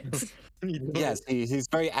just hits. Yes, he's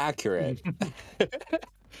very accurate.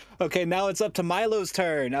 Okay, now it's up to Milo's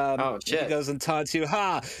turn. Oh, shit. He goes and taunts you.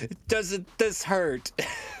 Ha! Doesn't this hurt?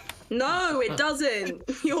 No, it doesn't.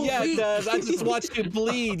 You're Yeah, weak. it does. I just watched you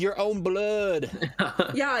bleed your own blood.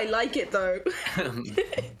 Yeah, I like it though.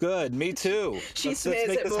 Good, me too. She Let's smears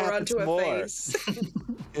make it this more happen onto some her more. face.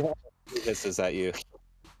 This is at you.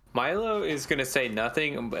 Milo is gonna say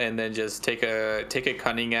nothing and then just take a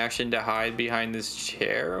cunning action to hide behind this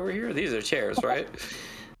chair over here. These are chairs, right?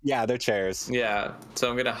 Yeah, they're chairs. Yeah. So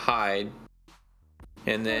I'm gonna hide,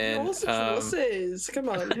 and then Horses. Come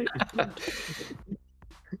on.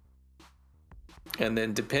 and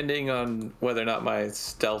then depending on whether or not my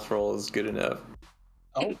stealth roll is good enough.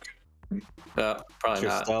 Oh. Probably Your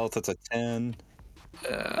not. stealth, it's a 10.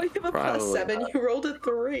 I have a plus Probably 7. You rolled a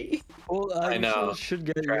 3. Well, I know. You should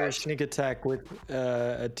get your Trash. sneak attack with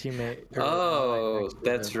a teammate. or Oh, ally next to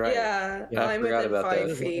that's them. right. Yeah, Yeah, I I'm forgot within about 5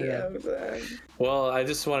 that. feet Yeah. of them. Well, I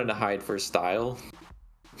just wanted to hide for style.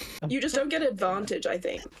 You just don't get advantage, I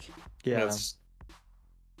think. Yeah. That's,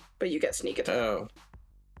 But you get sneak attack. oh.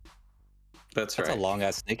 That's That's right. a long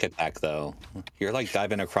ass sneak attack, though. You're like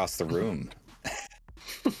diving across the room.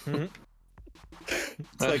 Mhm.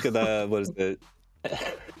 It's like the what is it?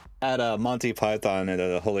 At Monty Python and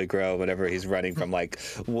the Holy Grail, whenever he's running from like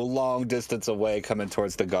long distance away, coming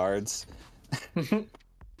towards the guards.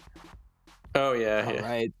 Oh yeah, All yeah.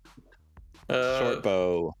 right, Uh, short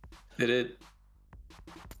bow. Did it?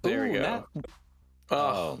 There we Ooh, go. that- Oh,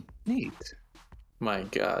 Oh, neat. my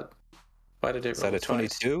god. Why did it Is roll that a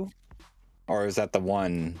twice? 22? Or is that the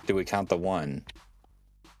 1? Do we count the 1?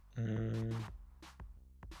 Mm,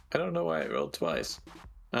 I don't know why it rolled twice.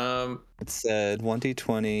 It said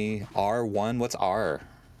 1d20 R1. What's R?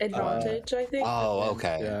 Advantage, I think. Oh,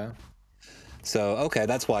 okay. Yeah. So, okay,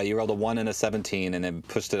 that's why you rolled a 1 and a 17 and then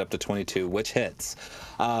pushed it up to 22, which hits.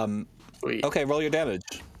 Sweet. Okay, roll your damage.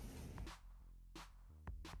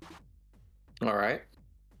 All right.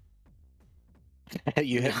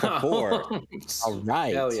 You hit for 4. All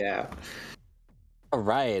right. Hell yeah. All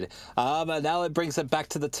right. Now it brings it back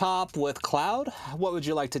to the top with Cloud. What would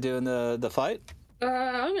you like to do in the fight?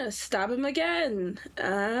 I'm gonna stab him again.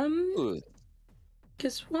 Ooh.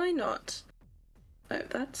 Because why not? Oh,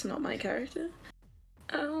 that's not my character.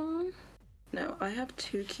 No, I have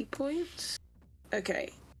 2 key points. Okay.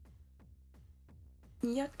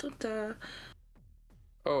 Yatata.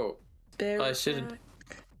 Oh, Bear I should attack.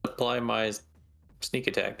 apply my sneak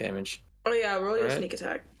attack damage. Oh yeah, roll your Alright. sneak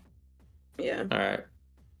attack. Yeah. All right.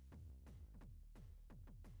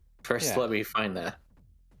 First, Yeah. let me find that.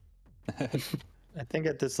 I think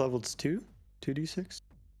at this level it's 2d6.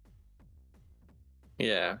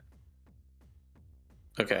 Yeah.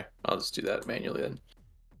 Okay, I'll just do that manually then.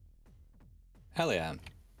 Hell yeah.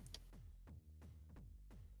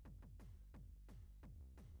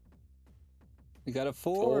 You got a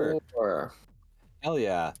 4. 4. Hell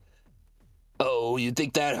yeah. Oh, you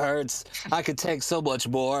think that hurts? I could take so much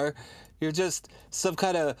more. You're just some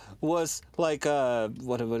kind of wuss, like,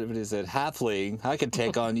 what is it? Halfling. I could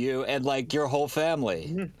take on you and, like, your whole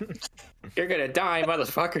family. You're gonna die,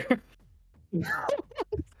 motherfucker.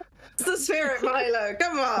 It's the spirit, Milo.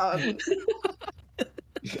 Come on.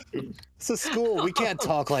 It's a school. We can't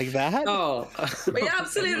talk like that. Oh. We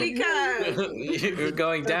absolutely can. You're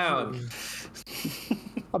going down.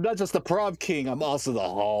 I'm not just the prom king. I'm also the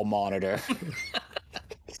hall monitor.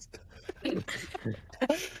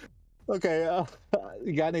 Okay.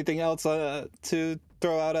 You got anything else to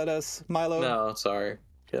throw out at us, Milo? No, sorry.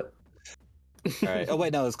 Yep. All right. Oh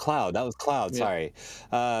wait, no, it was Cloud. That was Cloud. Yeah. Sorry.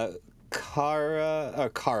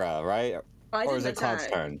 Kara, right? I Or is didn't it Cloud's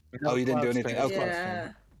attack. turn? Oh, you didn't do Cloud's anything. turn. Oh, Cloud's turn.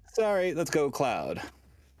 Yeah. Sorry. Let's go, Cloud.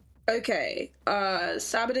 Okay.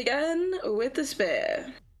 Stab it again with the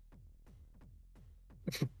spear.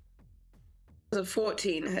 It's a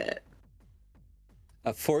 14 hit.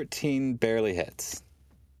 A 14 barely hits.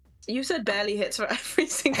 You said barely hits for every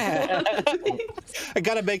single one of these. I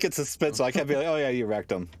gotta make it suspenseful. I can't be like, oh yeah, you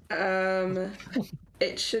wrecked him.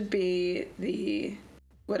 It should be the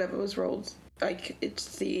whatever was rolled. Like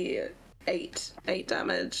it's the 8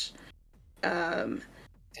 damage. And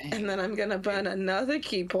then I'm gonna burn another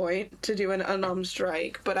key point to do an unarmed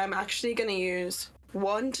strike, but I'm actually gonna use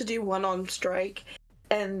one to do one armed strike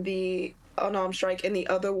and the unarmed strike and the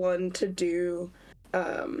other one to do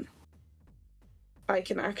I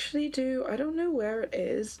can actually do, I don't know where it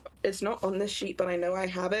is. It's not on this sheet, but I know I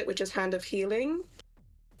have it, which is Hand of Healing.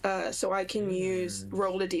 So I can use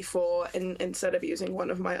roll a d4 and instead of using one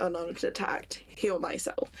of my unarmed attack, heal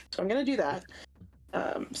myself. So I'm gonna do that.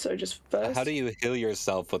 So just first, How do you heal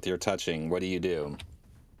yourself with your touching? What do you do?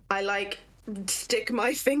 I like stick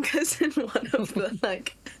my fingers in one of the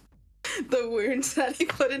like the wounds that he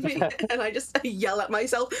put in me, and I just yell at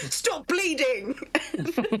myself, "Stop bleeding!" and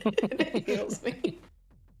it heals me.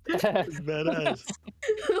 That's badass.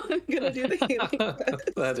 I'm gonna do the healing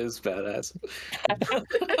first. That is badass.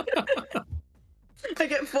 I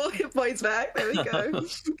get 4 hit points back. There we go.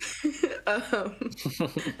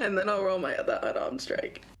 And then I'll roll my other unarmed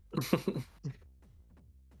strike.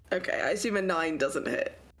 Okay, I assume a 9 doesn't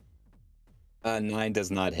hit. 9 does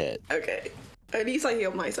not hit. Okay, at least I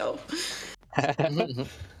healed myself.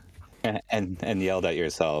 and yelled at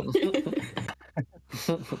yourself.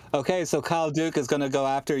 Okay, so Kyle Duke is gonna go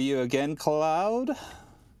after you again, Cloud.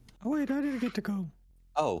 Oh wait, I didn't get to go.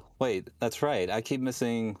 Oh, wait, that's right. I keep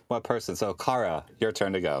missing what person. So Kara, your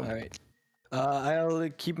turn to go. All right. I'll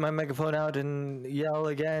keep my megaphone out and yell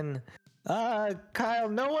again. Kyle,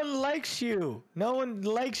 no one likes you. No one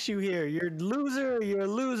likes you here. You're a loser. You're a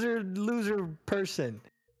loser person.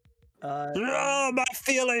 Oh, my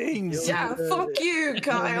feelings! Yeah, fuck you,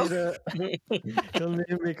 Kyle. You'll need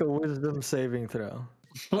to make a wisdom saving throw.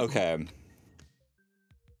 Okay.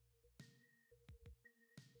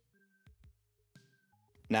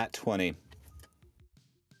 Nat 20.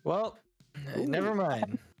 Well, never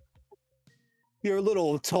mind. Your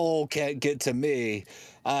little toll can't get to me.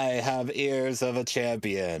 I have ears of a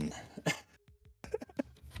champion.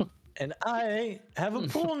 And I have a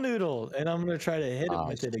pool noodle, and I'm gonna try to hit him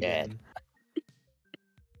with it again.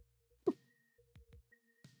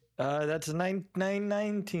 That's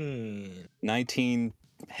 19. 19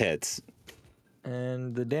 hits.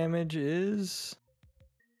 And the damage is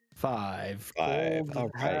 5. 5. Gold All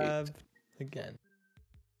right. have again.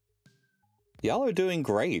 Y'all are doing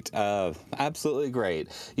great. Absolutely great.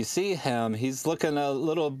 You see him, he's looking a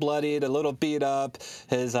little bloodied, a little beat up.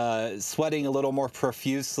 His sweating a little more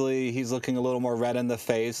profusely. He's looking a little more red in the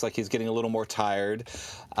face, like he's getting a little more tired.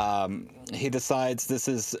 He decides this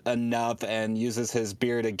is enough and uses his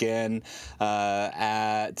beard again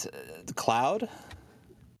at Cloud.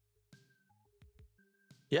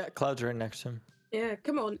 Yeah, Cloud's right next to him. Yeah,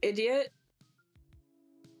 come on, idiot.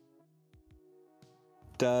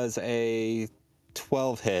 Does a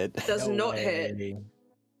 12 hit. Does No not way. hit.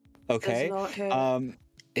 Okay. Does not hit.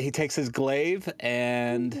 He takes his glaive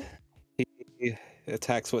and he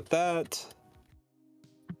attacks with that.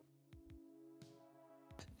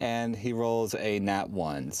 And he rolls a nat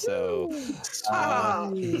 1. So he's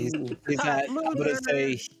at, I'm gonna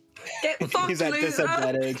say Get fucked, he's at loser.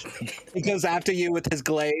 disadvantage. He goes after you with his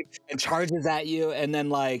glaive and charges at you, and then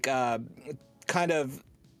like kind of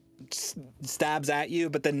stabs at you,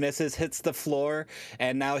 but then misses, hits the floor,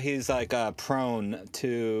 and now he's like prone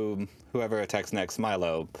to whoever attacks next,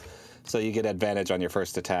 Milo. so you get advantage on your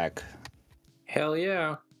first attack. Hell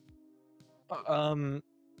yeah.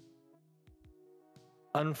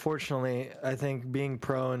 Unfortunately, I think being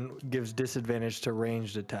prone gives disadvantage to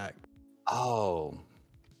ranged attack. Oh.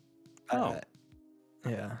 Oh.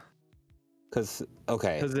 Yeah. Because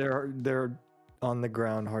Because they're on the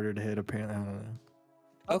ground, harder to hit. Apparently, I don't know.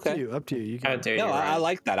 Up to you. You I can. dare No, you, I Ryan.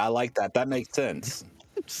 like that. I like that. That makes sense.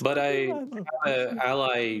 But I have an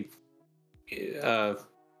ally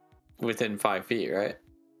within 5 feet, right?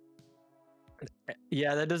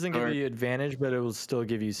 Yeah, that doesn't give Or- you advantage, but it will still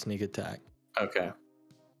give you sneak attack. Okay.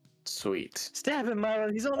 Sweet. Stab him,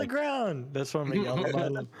 Milo. He's on the ground. That's what I'm yelling,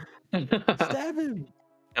 Milo. Stab him.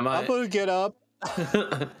 Am I'm I? gonna get up.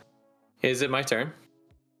 Is it my turn?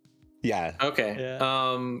 Yeah. Okay.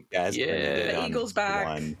 Yeah. Yeah. It's Yeah. The eagle's back.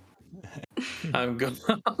 One. I'm going.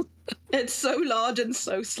 It's so large and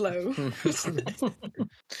so slow.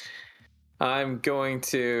 I'm going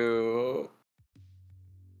to.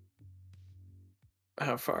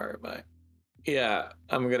 How far am I? Yeah,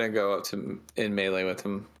 I'm gonna go up to in melee with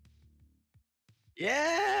him.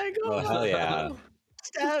 Yeah, go. Oh hell yeah!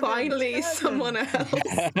 Stab him, Finally, stab someone him. else.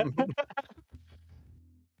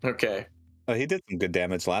 Okay. Oh, he did some good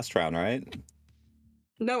damage last round, right?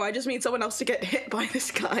 No, I just mean someone else to get hit by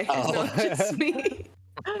this guy. Oh. Not just me.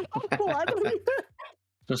 Oh,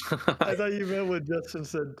 I thought you meant what Justin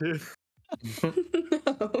said too.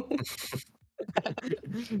 No.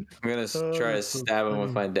 I'm gonna Oh, try to that's so stab him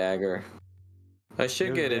with funny. my dagger. I should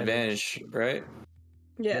You get have advantage, right?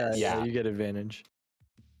 Yes. Yeah. You get advantage.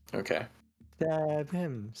 Okay. Stab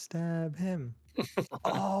him. Stab him.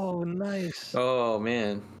 Oh, nice. Oh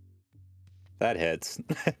man, That hits.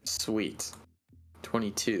 sweet.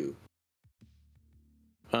 22.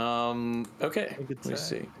 Okay. Make it Let me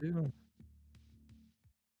see. too.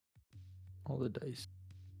 All the dice.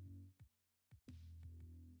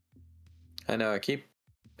 I know I keep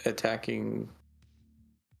attacking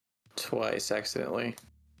twice accidentally.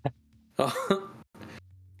 Oh,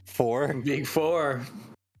 4. big 4.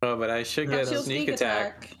 Oh, but I should That's get your sneak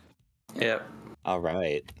attack. Yep. All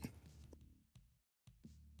right.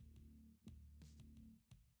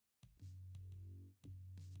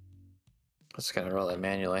 I was gonna roll that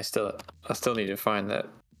manually. I still need to find that.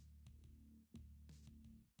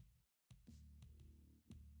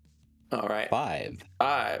 All right. 5.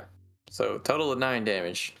 5. So total of 9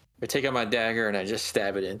 damage. I take out my dagger and I just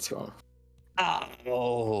stab it into him.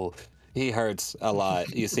 Oh, he hurts a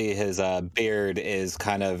lot. You see his beard is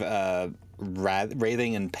kind of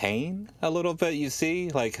writhing in pain a little bit. You see,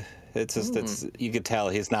 like it's just it's you could tell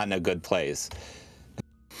he's not in a good place.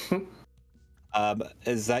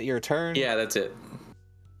 Is that your turn? Yeah, that's it.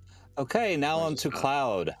 Okay, now on to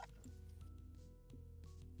Cloud.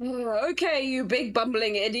 Okay, you big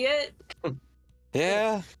bumbling idiot.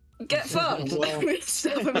 Yeah. Get fucked.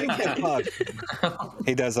 Stab him again. Fuck.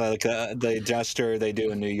 He does like the gesture they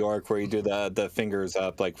do in New York where you do the fingers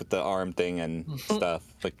up like with the arm thing and stuff.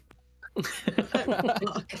 Like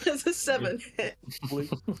There's a 7 hit.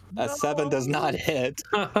 a 7 does not hit.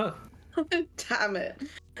 Damn it.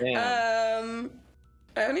 Damn.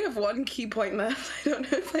 I only have 1 key point left. I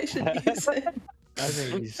don't know if I should use it. I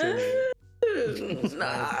think you said.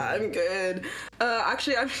 Nah, I'm good.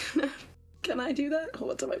 Actually, I'm. Can I do that? Oh,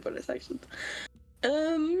 what's on my bonus actions? I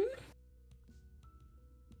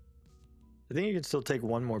think you can still take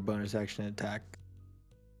one more bonus action attack.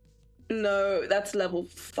 No, that's level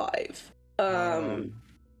 5.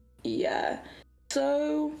 Yeah.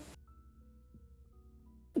 So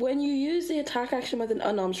when you use the attack action with an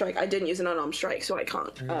unarmed strike, I didn't use an unarmed strike, so I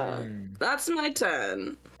can't. That's my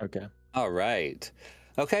turn. Okay. All right.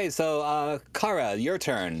 Okay, so Kara, your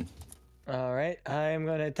turn. All right. I'm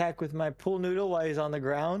going to attack with my pool noodle while he's on the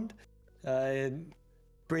ground.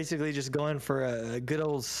 Basically just going for a good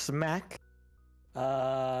old smack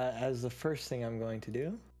as the first thing I'm going to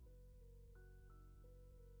do.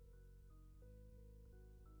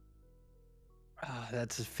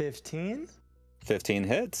 That's a 15. 15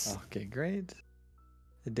 hits. Okay, great.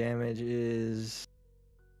 The damage is.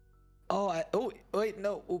 Oh, wait,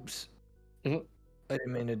 no. Oops. Mhm. I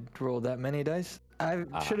didn't mean to roll that many dice. I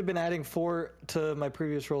should have been adding 4 to my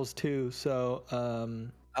previous rolls too. So,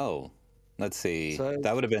 Oh, let's see. So-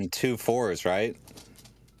 That would have been 2 4s, right?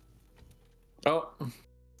 Oh,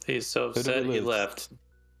 he's so Who did we upset he lose? left.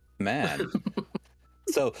 Man.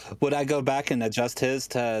 So would I go back and adjust his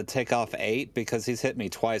to take off 8 because he's hit me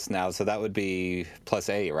twice now? So that would be plus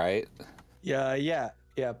 8, right? yeah.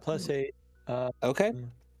 Plus 8. Okay.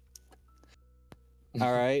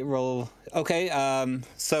 All right. Roll. Okay.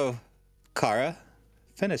 So, Kara,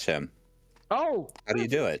 finish him. Oh, How do you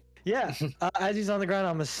do it? Yeah, as he's on the ground,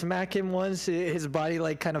 I'm gonna smack him once. His body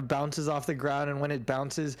like kind of bounces off the ground, and when it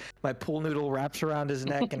bounces, my pool noodle wraps around his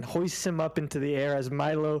neck and hoists him up into the air as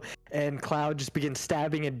Milo and Cloud just begin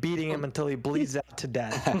stabbing and beating him until he bleeds out to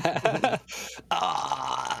death.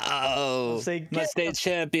 Oh, Say, my "Get state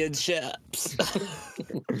championships.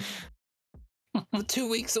 2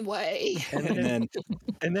 weeks away. And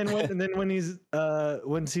then when he's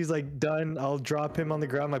once he's like done, I'll drop him on the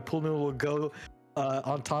ground. My pool noodle will go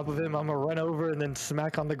on top of him. I'm gonna run over and then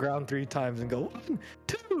smack on the ground 3 times and go 1,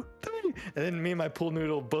 2, 3, and then me and my pool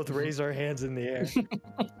noodle both raise our hands in the air.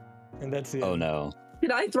 And that's it. Oh no.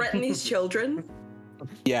 Did I threaten these children?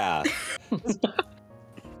 Yeah.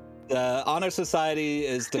 The Honor Society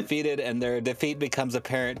is defeated, and their defeat becomes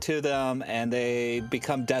apparent to them, and they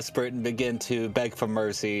become desperate and begin to beg for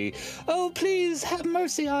mercy. Oh, please have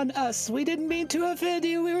mercy on us. We didn't mean to offend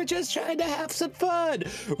you. We were just trying to have some fun.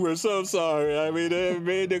 We're so sorry. We didn't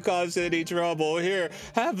mean to cause any trouble. Here,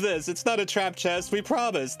 have this. It's not a trap chest. We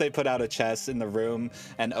promise. They put out a chest in the room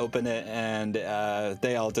and open it, and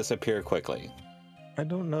they all disappear quickly. I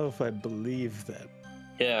don't know if I believe that.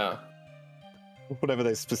 Yeah. Whenever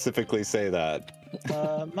they specifically say that.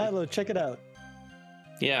 Milo, check it out.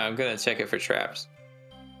 Yeah, I'm gonna check it for traps.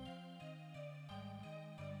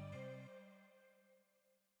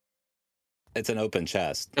 It's an open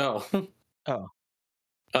chest. Oh. Oh.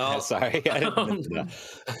 Oh, Sorry, I didn't mention that.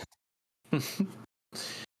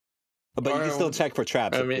 But you can still check for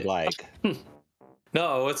traps if you'd like.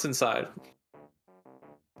 No, what's inside?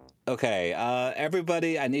 Okay,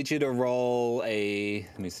 everybody, I need you to roll a.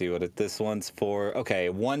 Let me see what this one's for. Okay,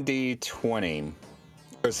 1d20.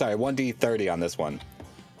 Or sorry, 1d30 on this one.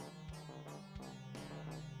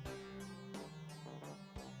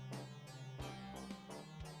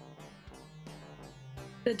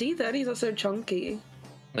 The D30s are so chunky.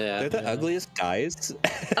 Yeah. They're the ugliest guys.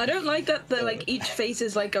 I don't like that the like each face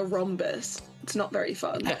is like a rhombus. It's not very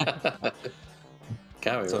fun.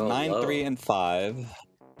 God, we So rolled 9, low. 3, and 5.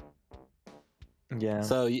 Yeah.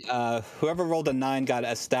 So whoever rolled a 9 got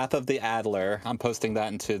a Staff of the Adler. I'm posting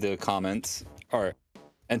that into the comments or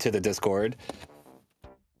into the Discord.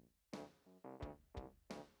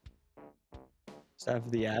 Staff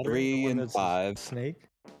of the Adder. 3 the one and that's a 5. Snake.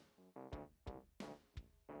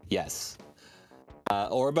 Yes.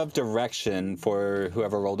 Orb of Direction for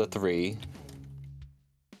whoever rolled a 3.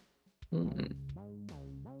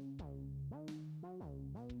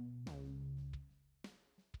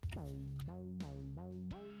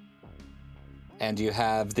 And you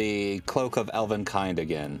have the Cloak of Elvenkind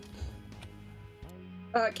again.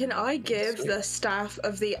 Can I give the staff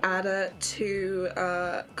of the adder to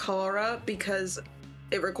Kara because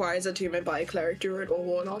it requires attunement by a cleric, druid, or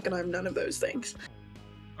warlock, and I'm none of those things.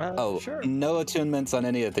 Sure. No attunements on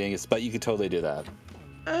any of the things, but you could totally do that.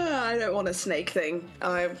 I don't want a snake thing.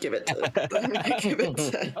 I give it to. Give it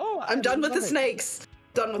to I'm done with the snakes.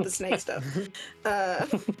 Done with the snake stuff. Give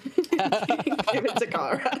it to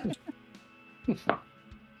Kara.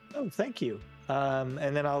 Oh, thank you.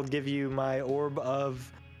 And then I'll give you my orb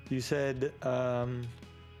of. You said, what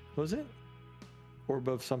was it? Orb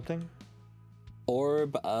of something.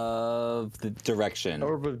 Orb of the Direction.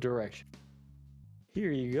 Orb of Direction.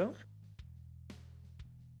 Here you go.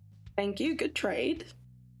 Thank you. Good trade.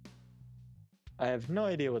 I have no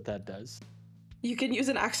idea what that does. You can use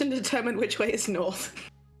an action to determine which way is north.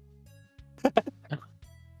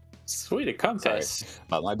 Sweet, a compass.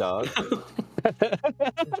 About my dog.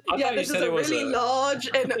 Yeah, this is a really large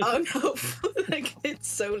and unhelpful. Like, it's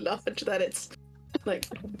so large that it's like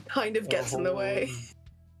kind of gets in the way.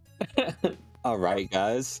 All right,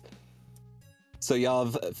 guys. So y'all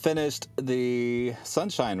have finished the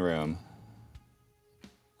Sunshine Room.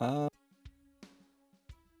 I'm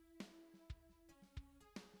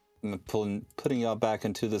putting y'all back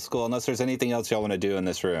into the school, unless there's anything else y'all want to do in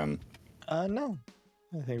this room. No.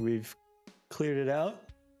 I think we've cleared it out.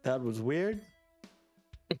 That was weird.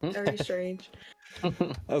 Very strange.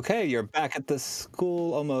 Okay, you're back at the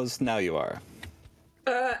school almost. Now you are.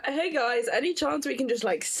 Hey guys, any chance we can just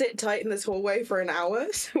like sit tight in this hallway for an hour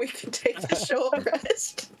so we can take a short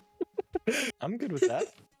rest? I'm good with that.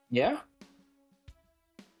 Yeah.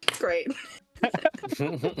 Great.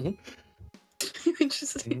 you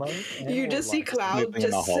just see Cloud Moving in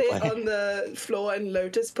the just sit hallway. on the floor in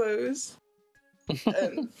lotus pose.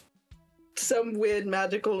 Some weird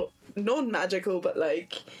magical, non-magical, but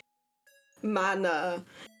like mana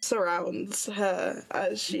surrounds her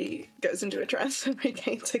as she goes into a trance and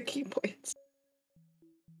regains her key points.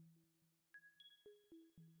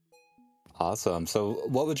 Awesome. So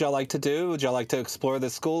what would y'all like to do? Would y'all like to explore the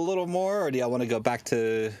school a little more, or do y'all want to go back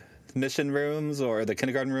to mission rooms or the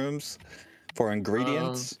kindergarten rooms for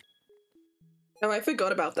ingredients? Oh, I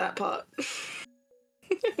forgot about that part.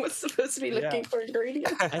 I was supposed to be looking for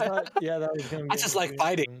ingredients. I thought, that was going to be. I just like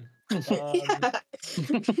fighting. Yeah.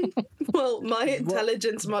 Well, my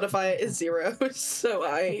intelligence modifier is 0, so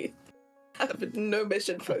I have no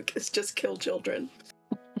mission focus, just kill children.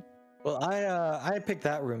 Well, I picked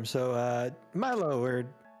that room, so Milo or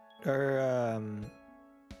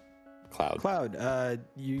Cloud,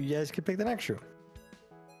 you guys could pick the next room.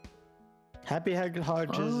 Happy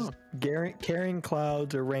Hedgehogs, Carrying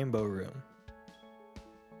Clouds, or Rainbow Room.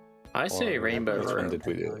 I say Rainbow Which one Room. did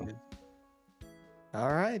we do?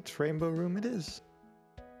 All right, Rainbow Room it is.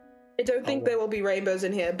 I don't think there will be rainbows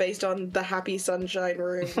in here based on the Happy Sunshine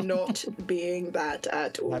Room not being that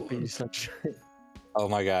at all. Happy Sunshine. Oh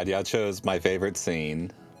my god, y'all chose my favorite scene.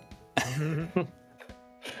 You're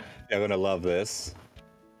gonna love this.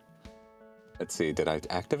 Let's see, did I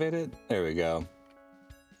activate it? There we go.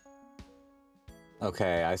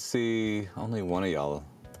 Okay, I see only one of y'all.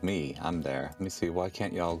 Me, I'm there. Let me see, why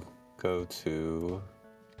can't y'all go to...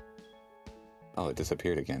 Oh, it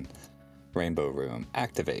disappeared again. Rainbow Room,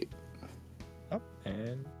 activate. Up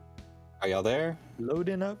and Are y'all there?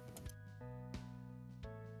 loading up.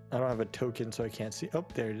 I don't have a token, so I can't see. Oh,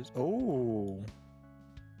 there it is. Oh,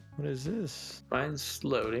 what is this? Mine's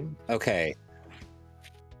loading. Okay.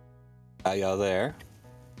 Are y'all there?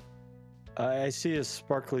 I see a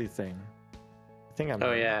sparkly thing. I think I'm.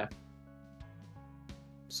 Oh yeah.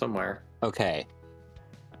 Somewhere. Okay.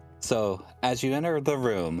 So, as you enter the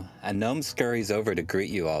room, a gnome scurries over to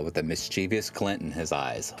greet you all with a mischievous glint in his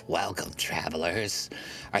eyes. Welcome, travelers.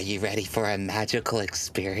 Are you ready for a magical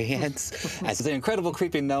experience? As the incredible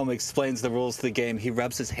creepy gnome explains the rules of the game, he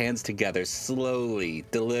rubs his hands together, slowly,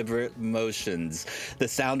 deliberate motions. The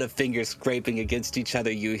sound of fingers scraping against each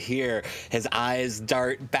other you hear. His eyes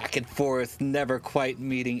dart back and forth, never quite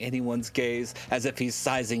meeting anyone's gaze, as if he's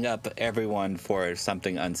sizing up everyone for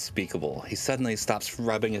something unspeakable. He suddenly stops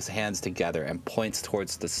rubbing his hands together and points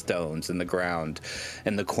towards the stones in the ground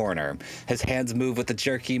in the corner. His hands move with a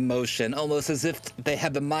jerky motion, almost as if they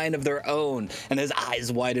have a mind of their own, and his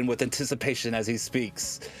eyes widen with anticipation as he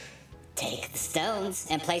speaks. Take the stones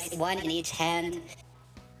and place one in each hand.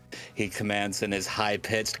 He commands in his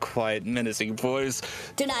high-pitched, quiet, menacing voice.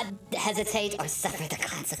 Do not hesitate or suffer the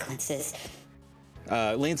consequences.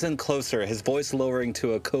 Leans in closer, his voice lowering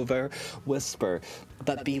to a covert whisper.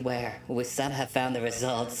 But beware, we some have found the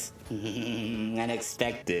results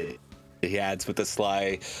unexpected. He adds with a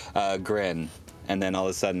sly grin, and then all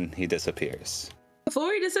of a sudden he disappears.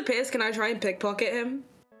 Before he disappears, can I try and pickpocket him?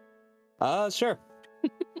 Sure.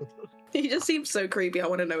 He just seems so creepy. I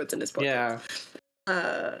want to know what's in his pocket.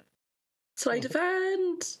 Yeah. Sleight of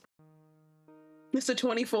hand. Mr.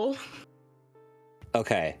 24.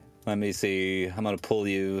 Okay, let me see. I'm gonna pull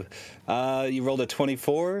you. You rolled a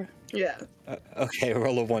 24? Yeah. Okay,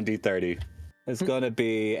 roll a 1d30. It's gonna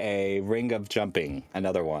be a ring of jumping,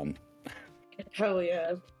 another one. Hell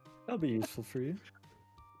yeah. That'll be useful for you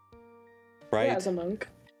Right? Yeah, as a monk.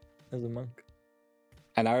 as a monk.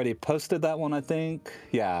 And I already posted that one, I think.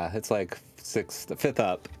 Yeah, it's like fifth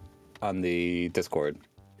up on the Discord.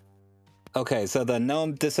 Okay, so the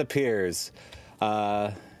gnome disappears.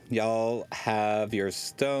 Y'all have your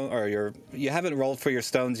stone, or you haven't rolled for your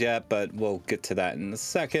stones yet, but we'll get to that in a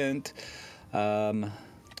second. Can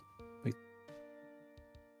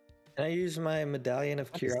I use my medallion of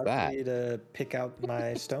What is curiosity to pick out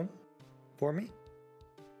my stone for me?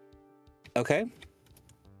 Okay.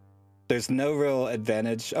 There's no real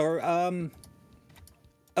advantage, or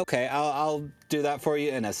okay, I'll do that for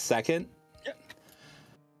you in a second.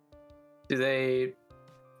 Do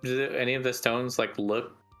any of the stones like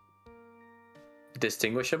look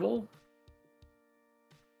distinguishable?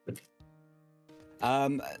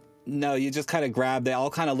 No, you just kind of grab. They all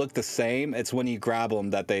kind of look the same. It's when you grab them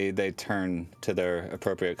that they turn to their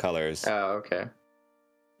appropriate colors. Oh, okay.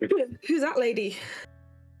 Who's that lady?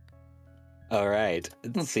 All right,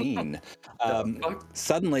 scene. fuck?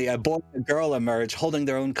 Suddenly, a boy and a girl emerge, holding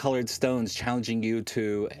their own colored stones, challenging you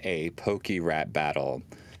to a pokey rat battle.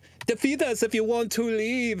 Defeat us if you want to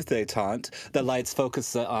leave, they taunt. The lights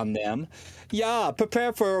focus on them. Yeah,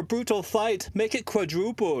 prepare for a brutal fight. Make it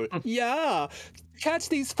quadruple. Yeah, catch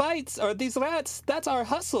these fights or these rats. That's our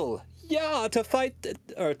hustle. Yeah, to fight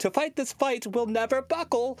this fight, we'll never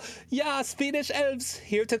buckle. Yeah, Swedish elves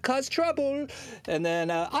here to cause trouble. And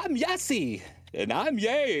then I'm Yassi. And I'm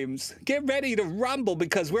James. Get ready to rumble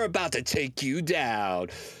because we're about to take you down.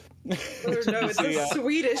 Oh no, it's a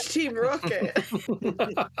Swedish Team Rocket.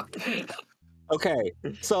 Okay,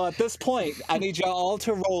 so at this point, I need you all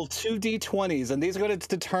to roll 2d20s, and these are going to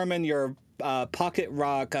determine your pocket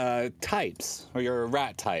rock types, or your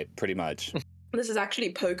rat type, pretty much. This is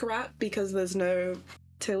actually poke rat because there's no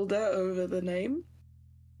tilde over the name.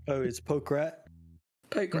 Oh, it's poke rat.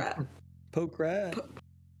 Poke rat. Poke rat.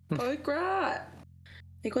 Poke rat.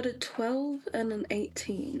 I got a 12 and an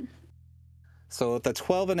 18. So with the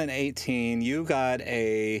 12 and an 18, you got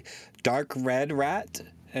a dark red rat,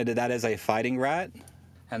 and that is a fighting rat.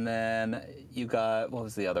 And then you got, what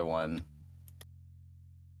was the other one?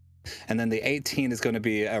 And then the 18 is going to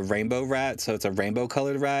be a rainbow rat, so it's a rainbow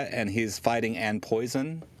colored rat, and he's fighting and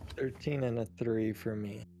poison. 13 and a 3 for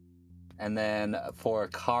me. And then for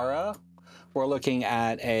Kara, we're looking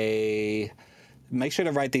at a... Make sure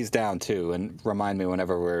to write these down too, and remind me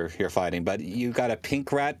whenever you're fighting. But you got a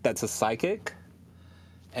pink rat that's a psychic,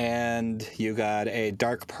 and you got a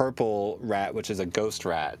dark purple rat, which is a ghost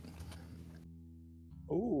rat.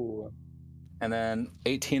 Ooh. And then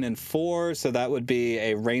 18 and 4, so that would be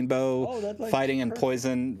a rainbow fighting and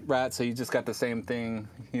poison rat. So you just got the same thing.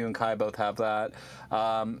 You and Kai both have that.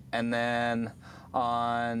 And then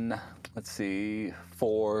on, let's see,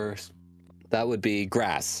 4, that would be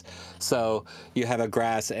grass. So you have a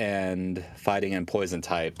grass and fighting and poison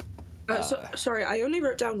type. Sorry, I only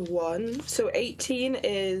wrote down 1. So 18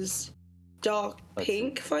 is dark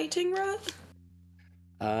pink fighting rat?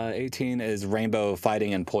 18 is rainbow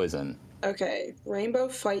fighting and poison. Okay, rainbow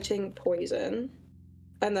fighting poison.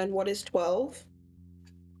 And then what is 12?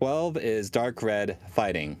 12 is dark red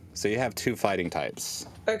fighting. So you have 2 fighting types.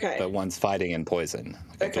 Okay. But one's fighting and poison.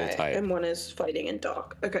 Like a dual type. And one is fighting in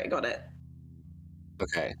dark. Okay, got it.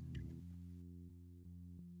 Okay.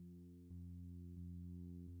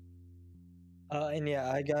 And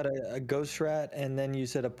yeah, I got a ghost rat, and then you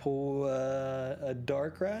said a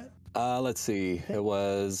dark rat? Let's see. It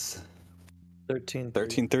was 13.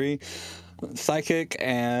 13-3. Psychic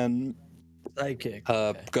and Psychic.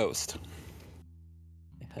 ghost.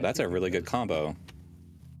 That's a really good combo.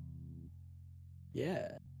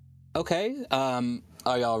 Yeah. Okay.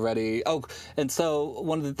 Are y'all ready? Oh, and so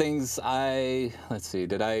one of the things let's see,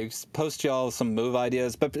 did I post y'all some move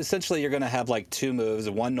ideas? But essentially you're going to have like 2 moves,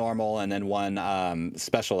 one normal and then one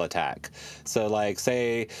special attack. So like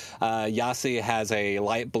say Yasi has a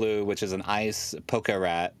light blue, which is an ice poke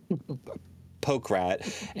rat,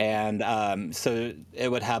 and so it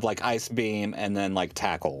would have like ice beam and then like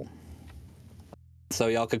tackle. So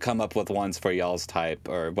y'all could come up with ones for y'all's type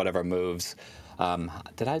or whatever moves.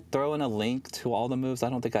 Did I throw in a link to all the moves? I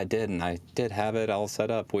don't think I did, and I did have it all set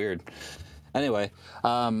up. Weird. Anyway,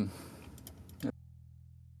 okay,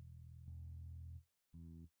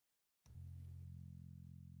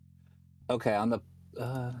 on the,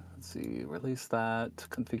 let's see, release that,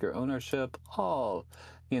 configure ownership. Oh,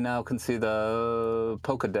 you now can see the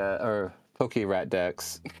Poke Rat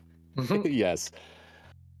decks. Yes.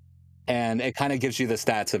 And it kind of gives you the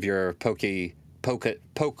stats of your Poke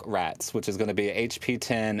Rats, which is going to be HP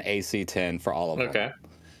 10, AC 10 for all of them. Okay.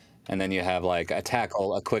 And then you have like a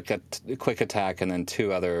tackle, a quick attack, and then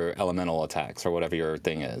 2 other elemental attacks or whatever your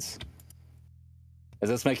thing is. Is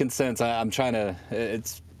this making sense? I'm trying to.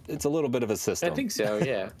 It's a little bit of a system. I think so.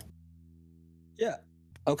 Yeah. Yeah.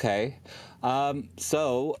 Okay.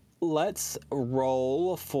 So let's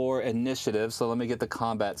roll for initiative. So let me get the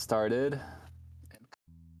combat started.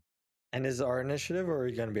 And is it our initiative, or are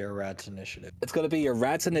you going to be our rat's initiative? It's going to be your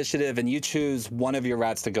rat's initiative, and you choose one of your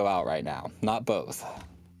rats to go out right now, not both.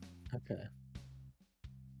 Okay.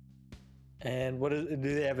 And do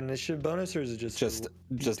they have initiative bonus, or is it just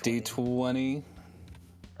D20?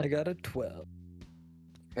 I got a 12.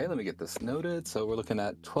 Okay, let me get this noted. So we're looking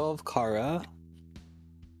at 12 Kara,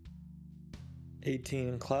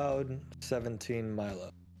 18 Cloud, 17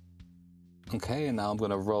 Milo. Okay, and now I'm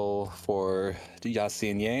going to roll for Yasi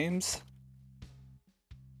and Yames.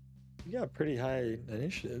 You got pretty high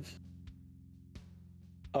initiatives.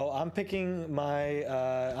 Oh, I'm picking my,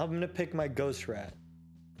 I'm going to pick my ghost rat.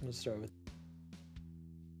 I'm going to start with.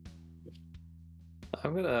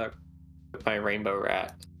 I'm going to pick my rainbow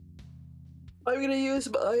rat. I'm going to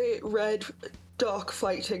use my red dark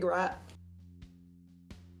fighting rat.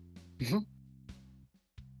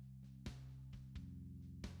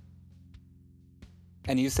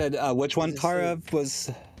 And you said which one, Kara, was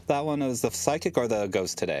that one? Was the psychic or the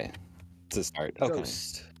ghost today? To start. Okay.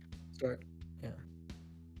 Ghost. Start. Yeah.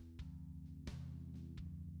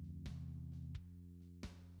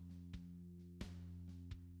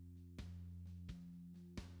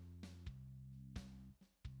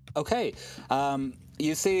 Okay.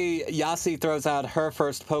 You see Yasi throws out her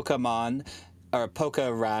first Pokemon, or Poke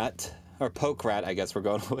Rat, I guess we're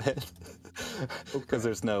going with. because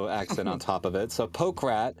there's no accent on top of it. So poke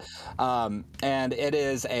rat, and it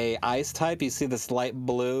is a ice type. You see this light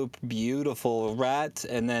blue, beautiful rat,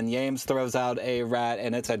 and then Yames throws out a rat,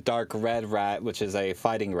 and it's a dark red rat, which is a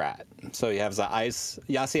fighting rat. So he has the ice.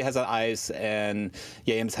 Yasi has an ice, and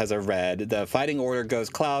Yames has a red. The fighting order goes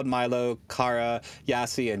Cloud, Milo, Kara,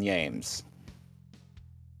 Yasi, and Yames.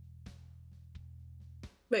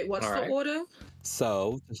 Wait, what's All the right. order?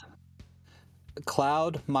 So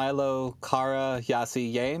Cloud, Milo, Kara,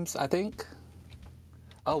 Yasi, Yames, I think.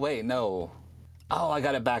 Oh wait, no. Oh, I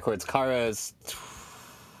got it backwards. Kara's.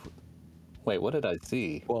 Wait, what did I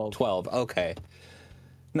see? 12. 12. Okay.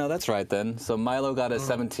 No, that's right then. So Milo got a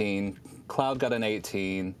 17. Cloud got an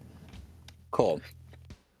 18. Cool.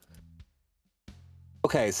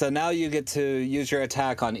 Okay, so now you get to use your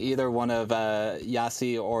attack on either one of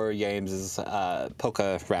Yasi or Yames's Poke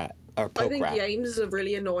Rat. Or I Poke think Rat. James is a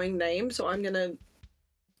really annoying name, so I'm gonna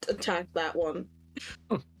attack that one.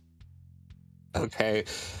 Okay.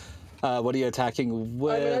 What are you attacking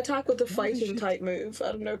with? I'm gonna attack with the fighting type move.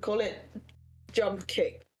 I don't know, call it jump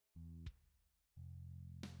kick.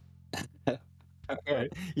 Okay.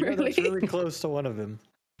 Yeah, that's really close to one of them.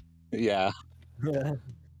 Yeah. Yeah.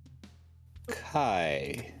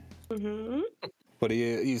 Kai. Mm-hmm. What do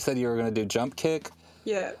you said you were going to do jump kick?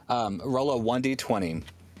 Yeah. Roll a 1d20.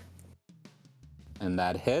 And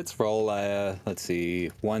that hits. Roll a, let's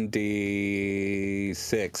see,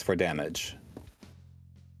 1d6 for damage.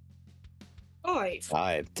 5.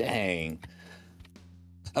 5. Dang.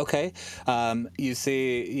 Okay. You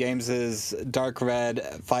see Yames's dark red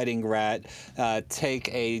fighting rat take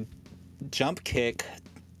a jump kick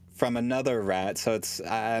from another rat. So it's,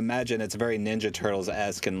 I imagine it's very Ninja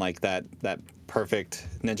Turtles-esque and like that perfect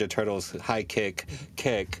Ninja Turtles high kick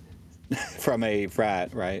from a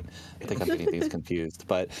rat, right? I think I'm getting these confused.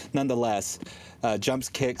 But nonetheless, jumps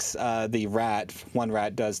kicks the rat, one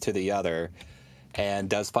rat does to the other, and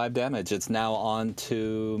does 5 damage. It's now on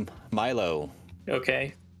to Milo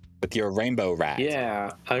Okay. with your rainbow rat.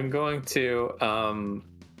 Yeah, I'm going to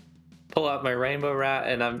pull out my rainbow rat,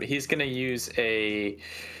 and he's going to use a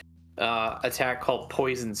attack called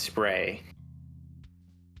Poison Spray.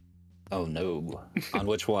 Oh no. On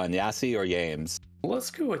which one? Yasi or Yames? Let's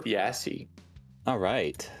go with Yasi. All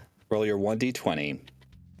right. Roll your 1d20.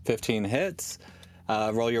 15 hits.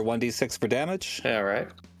 Roll your 1d6 for damage. All right.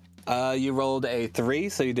 You rolled a 3,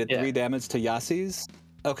 so you did Yeah. 3 damage to Yasi's.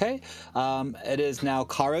 Okay. It is now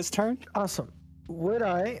Kara's turn. Awesome. Would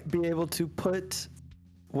I be able to put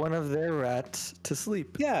one of their rats to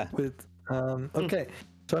sleep? Yeah. With okay.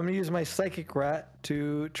 So I'm gonna use my psychic rat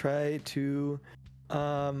to try to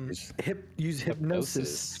use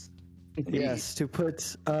hypnosis. Yes, to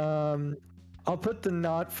put I'll put the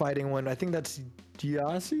not fighting one. I think that's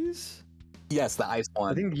Yasi's. Yes, the ice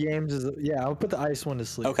one. I think James is. Yeah, I'll put the ice one to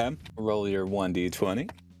sleep. Okay. Roll your 1d20.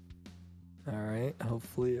 All right.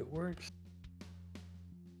 Hopefully it works.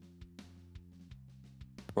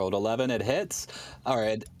 Rolled 11. It hits. All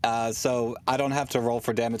right. So I don't have to roll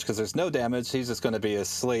for damage because there's no damage. He's just going to be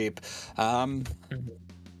asleep.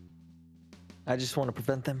 I just want to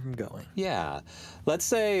prevent them from going. Yeah. Let's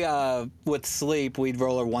say with sleep, we'd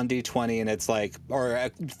roll a 1d20 and it's like, or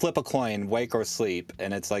flip a coin, wake or sleep,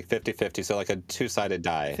 and it's like 50-50. So like a 2-sided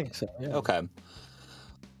die. I think so. Yeah. Okay.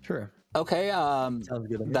 Sure. Okay, Sounds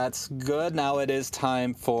good to me. that's good. Now it is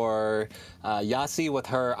time for Yasi with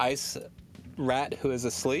her ice rat who is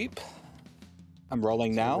asleep. I'm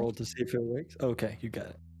rolling now. Roll to see if it works. Okay, you got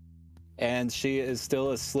it. And she is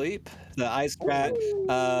still asleep. The ice rat,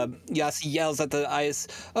 Yasi yells at the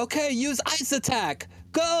ice, okay, use ice attack,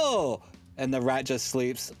 go! And the rat just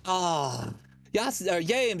sleeps.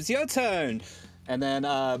 James, your turn! And then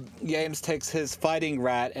James takes his fighting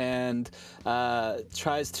rat and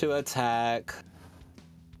tries to attack.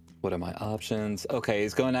 What are my options? Okay,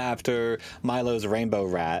 he's going after Milo's rainbow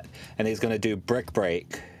rat, and he's going to do brick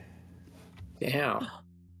break. Damn.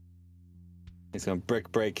 He's going to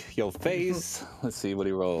brick break your face. Let's see what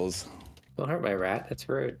he rolls. Don't hurt my rat. That's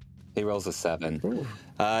rude. He rolls a 7.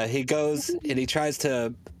 He goes and he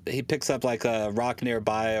picks up like a rock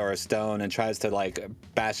nearby or a stone and tries to like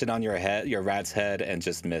bash it on your head, your rat's head, and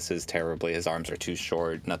just misses terribly. His arms are too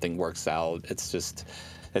short. Nothing works out.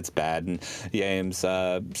 It's bad. And James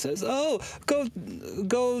says, "Oh,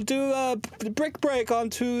 go do a brick break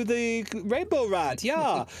onto the rainbow rat,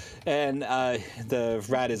 yeah." And the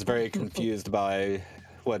rat is very confused by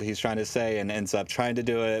what he's trying to say and ends up trying to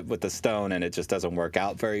do it with the stone, and it just doesn't work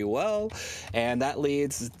out very well. And that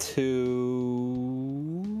leads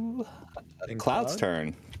to Cloud's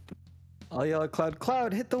turn. I'll yell at Cloud.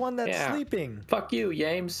 Cloud, hit the one that's Yeah. sleeping. Fuck you,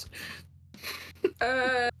 James.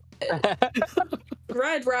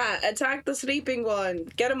 Red rat, attack the sleeping one.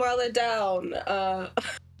 Get him while they're down.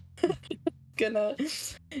 Gonna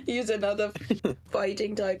use another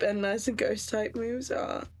fighting type unless ghost type moves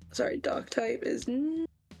are. Sorry, dark type is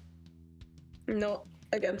not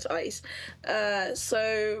against ice.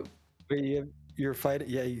 So Wait, you're fighting?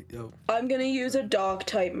 Yeah. I'm gonna use a dark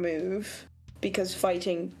type move because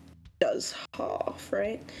fighting does half,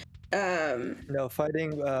 right? No,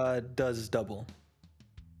 fighting does double.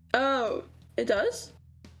 Oh, it does?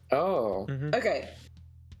 Oh. Mhm. Okay.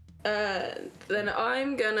 Then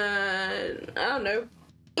I'm gonna, I don't know,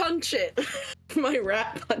 punch it. My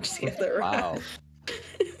rat punch the other rat. Wow.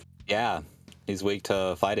 Yeah, he's weak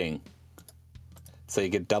to fighting. So you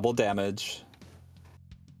get double damage.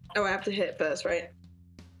 Oh, I have to hit first, right?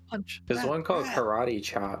 Punch. There's one called Karate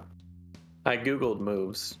Chop. I googled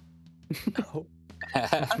moves. Oh.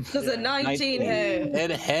 Does a 19 hit?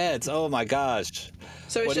 It hits. Oh my gosh.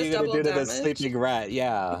 So it's What are just you gonna double do to damage? the sleeping rat?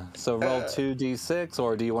 Yeah. So roll 2d6,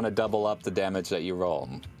 or do you want to double up the damage that you roll?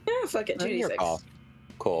 Yeah, fuck it, Your 2d6. call.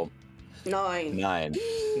 Cool. 9. 9.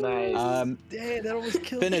 Nice. Damn, that almost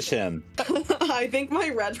killed Finish him. I think my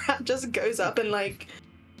red rat just goes up and like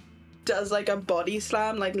does like a body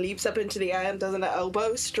slam, like leaps up into the air and does an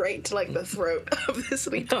elbow straight to like the throat of the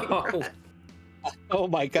sleeping rat. Oh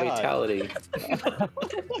my god. Fatality.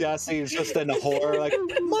 Yeah, see, he's just in a horror, like,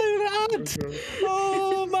 my rat!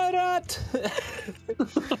 Oh, my rat!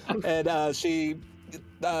 And she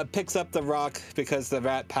picks up the rock because the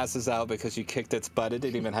rat passes out because you kicked its butt. It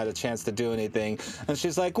didn't even have a chance to do anything. And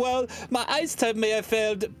she's like, well, my ice type may have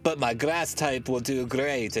failed, but my grass type will do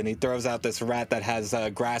great. And he throws out this rat that has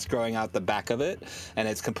grass growing out the back of it, and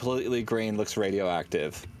it's completely green, looks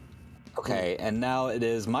radioactive. Okay, and now it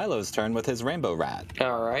is Milo's turn with his rainbow rat.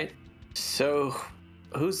 All right. So,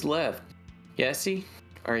 who's left? Yessie?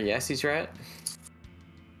 Or Yessie's rat?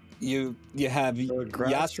 You have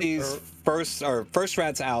grass Yassi's or- first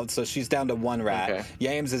rat's out, so she's down to 1 rat. Okay.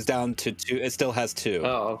 James is down to 2. It still has 2.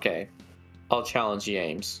 Oh, okay. I'll challenge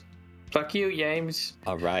James. Fuck you, James.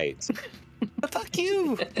 All right. Fuck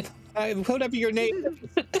you. Whatever your name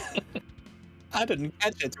is. I didn't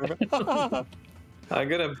catch it. I'm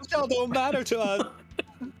gonna. Y'all don't matter to us.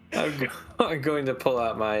 I'm going to pull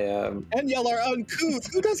out my. And y'all are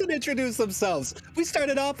uncouth. Who doesn't introduce themselves? We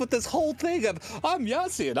started off with this whole thing of I'm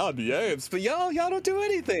Yassi and I'm James, but y'all don't do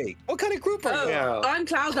anything. What kind of group are Oh, you? Yeah. I'm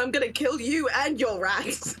Cloud, I'm gonna kill you and your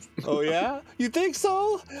rat. Oh yeah? You think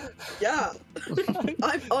so? Yeah.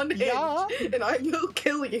 I'm unhinged Yeah. and I will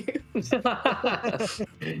kill you.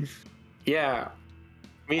 Yeah.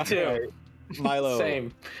 Me too. Alright. Milo.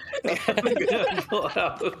 Same. I'm gonna pull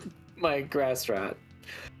out my grass rat.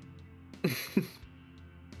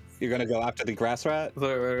 You're gonna go after the grass rat?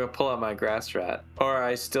 We're gonna pull out my grass rat, or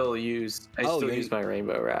I still use my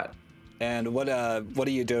rainbow rat. And what are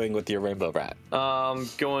you doing with your rainbow rat?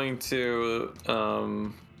 Going to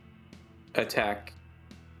attack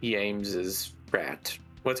James's rat.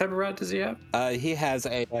 What type of rat does he have? He has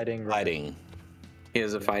a Fighting rat. fighting. He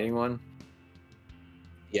has a fighting one.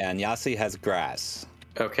 Yeah, and Yassi has grass.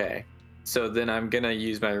 Okay, so then I'm gonna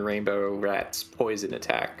use my rainbow rat's poison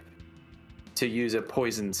attack to use a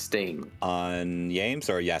poison sting On James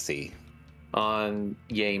or Yassi? on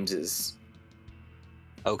James's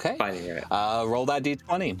Okay. fighting rat. Roll that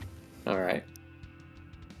d20. All right.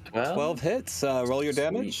 Well, 12 hits. Roll your sweet.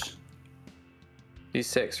 damage.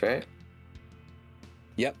 D6, right?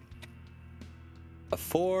 Yep. A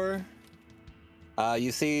 4.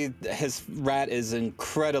 You see his rat is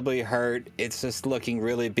incredibly hurt. It's just looking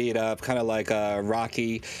really beat up, kind of like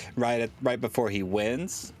Rocky right before he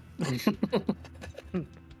wins.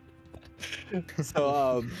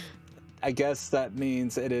 So I guess that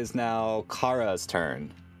means it is now Kara's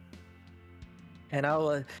turn. And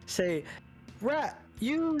I'll say, rat,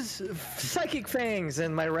 use psychic fangs,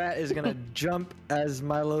 and my rat is gonna jump as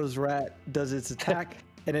Milo's rat does its attack,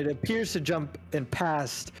 and it appears to jump and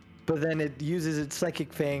past, but then it uses its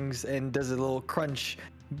psychic fangs and does a little crunch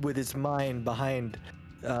with its mind behind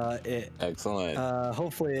it. Excellent.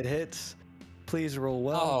 Hopefully it hits. Please roll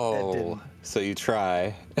well. It Oh, didn't, so you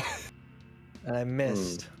try. and I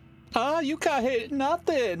missed. You can't hit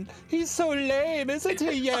nothing. He's so lame, isn't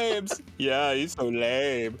he, James? Yeah, he's so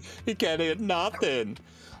lame. He can't hit nothing.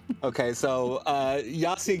 Okay, so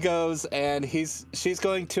Yassi goes and she's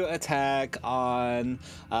going to attack on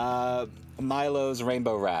Milo's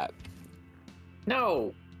rainbow rat.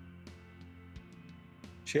 No.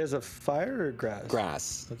 She has a fire or grass?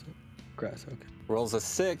 Grass. Grass, okay. Rolls a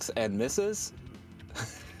 6 and misses.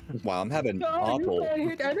 Wow, I'm having No, awful.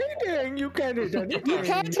 you can't hit anything. You can't hit anything. You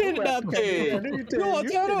can't hit nothing. You're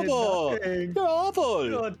terrible. You're awful.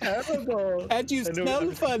 You're terrible. And you I know, smell I'm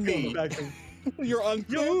just gonna funny. come back and- You're Your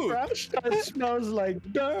uncouth. grass type smells like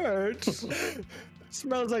dirt.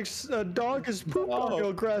 Smells like a dog is poop on Oh.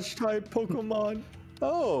 your grass type Pokemon.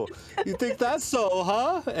 Oh, you think that's so,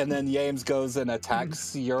 huh? And then Yames goes and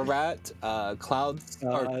attacks your rat, Clouds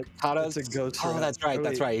or Kata's. it's a ghost Oh, rat. that's right. Oh,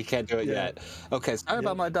 That's wait. right. He can't do it Yeah. yet. Okay, sorry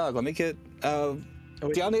about my dog. Let me get. wait.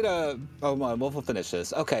 Do y'all need a? Oh, we'll finish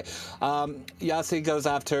this. Okay. Yasi goes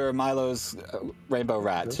after Milo's rainbow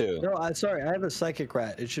rat too. No, sorry. I have a psychic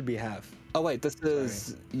rat. It should be half. Oh wait, this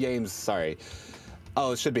is Yames. Sorry.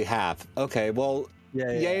 Oh, it should be half. Okay, well. Yeah.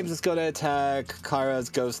 Yames is going to attack Kara's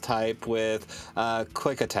ghost type with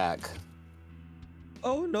quick attack.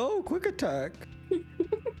 Oh no! Quick attack.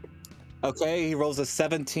 Okay, he rolls a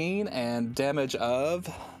 17 and damage of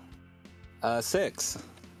 6.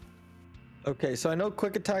 Okay, so I know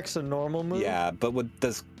quick attack's a normal move. Yeah, but what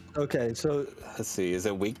does? Okay, so Let's see. Is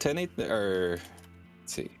it weak to anything? Or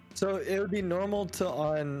let's see. so it would be normal to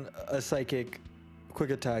on a psychic.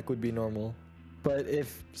 Quick attack would be normal, but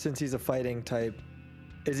since he's a fighting type,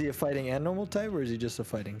 is he a fighting and normal type, or is he just a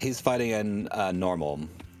fighting? He's fighting in normal.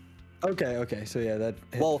 Okay, so yeah, that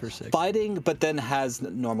hits Well, for 6. fighting, but then has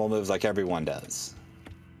normal moves like everyone does.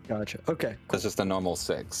 Gotcha. Okay. It's just a normal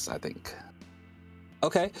 6, I think.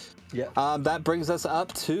 Okay. Yeah. That brings us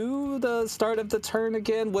up to the start of the turn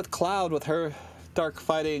again with Cloud with her dark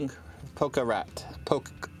fighting Poke rat.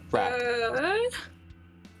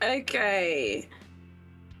 Okay.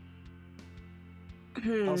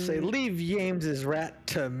 I'll say Hmm. leave James's rat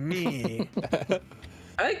to me.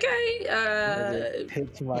 Okay.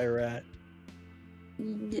 Hits my rat.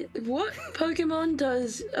 What Pokemon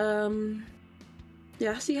does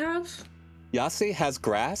Yassi have? Yasi has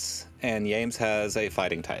grass, and Yames has a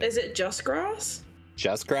fighting type. Is it just grass?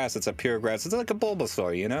 Just grass. It's a pure grass. It's like a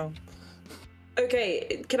Bulbasaur, you know?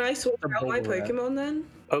 Okay, can I sort A out my Bulbasaur. Pokemon then?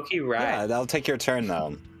 Pokey Yeah, rat. that'll take your turn,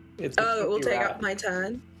 though. It's a Oh, it will pokey take rat. up my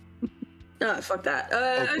turn. No, fuck that.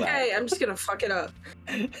 that. Okay, I'm just gonna fuck it up.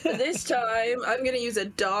 This time, I'm gonna use a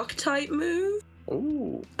dark type move.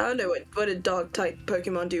 Ooh. I don't know what a dog type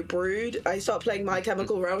Pokemon do. Brood. I start playing My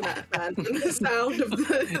Chemical Romance, man. And the sound of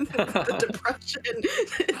the depression.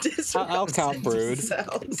 I'll count Brood.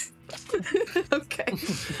 Cells. Okay.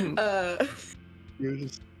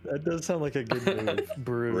 That does sound like a good move.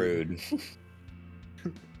 Brood. Rude.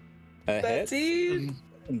 A hit. 13.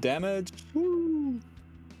 Damage. Woo.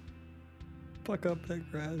 Fuck up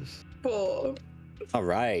that grass. 4. All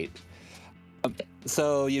right.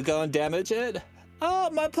 So you go and damage it.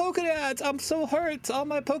 Oh, my Pokédex! I'm so hurt. All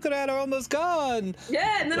my Pokédex are almost gone.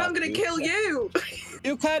 Yeah, and then I'm gonna kill you.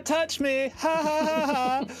 You can't touch me. Ha ha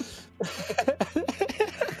ha ha.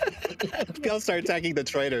 I'll start attacking the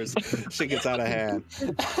traitors. She gets out of hand.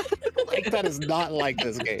 Like that is not like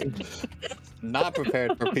this game. Not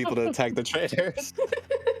prepared for people to attack the traitors.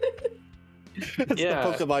 It's Yeah.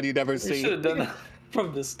 the Pokemon you never We see. should have done that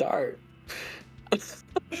from the start. Just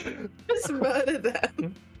murder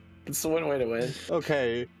them. It's one way to win.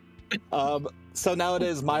 Okay. So now it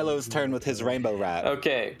is Milo's turn with his rainbow rat.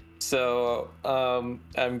 Okay, so I'm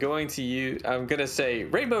gonna say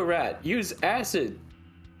Rainbow Rat, use acid.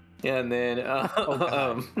 And then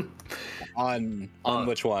On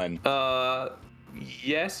which one?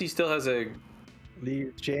 yes, he still has a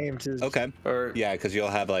Leave James's. Okay. or Yeah, because you'll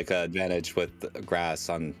have like an advantage with grass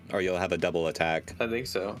on, or you'll have a double attack I think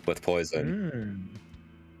so. with poison.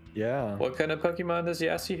 Yeah. What kind of Pokemon does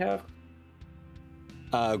Yassi have?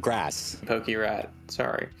 Grass. Pokey Rat.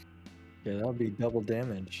 Sorry. Yeah, that'll be double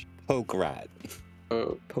damage. Poke rat.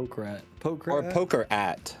 Oh, Poke rat. Poke Or rat. poker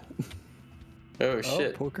at. oh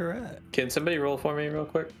shit. Poker rat. Can somebody roll for me real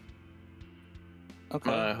quick? Okay.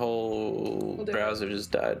 My whole Hold it. browser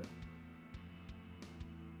just died.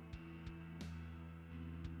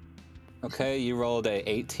 Okay, you rolled a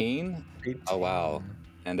 18 Oh, wow. 18.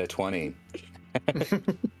 and a 20.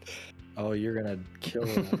 Oh, you're gonna kill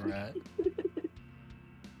that rat.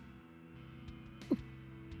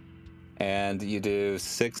 And you do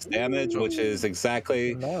 6 damage, which is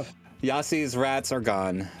exactly... Enough. Yassi's rats are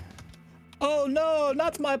gone. Oh no,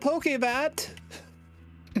 not my Pokebat!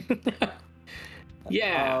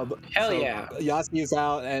 Yeah. Hell so yeah. Yassi's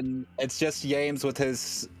out, and it's just Yames with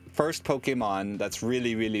his first Pokemon that's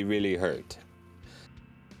really, really, really hurt.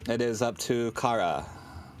 It is up to Kara.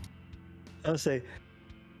 I'll say,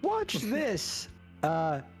 watch this.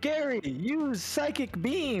 Gary, use Psychic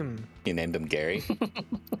Beam. You named him Gary.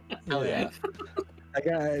 Hell yeah. I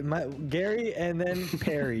got my Gary and then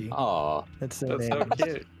Perry. Aw. That's their That's so name.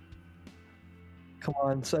 cute. Come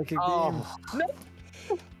on, psychic beam. Oh. No.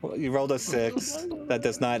 Well, you rolled a 6. That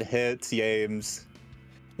does not hit Yames.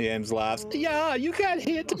 Yames laughs. Yeah, you can't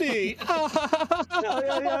hit me.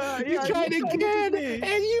 yeah, You tried you again, me.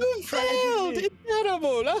 and you failed. me. It's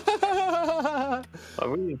terrible. Are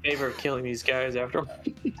we in favor of killing these guys after all?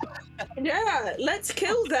 Yeah, let's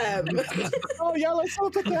kill them. Oh, y'all are so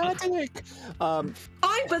pathetic. I'm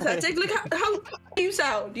pathetic. Look how you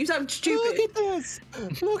sound. You sound Look stupid. at this.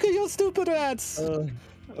 Look at your stupid rats.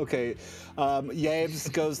 Okay,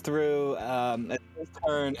 Yames goes through it's his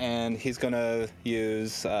turn, and he's gonna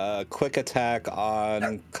use quick attack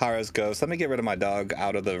on Kara's ghost. Let me get rid of my dog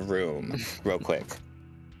out of the room real quick.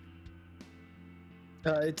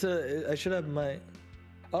 I should have my.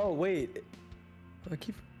 Oh wait.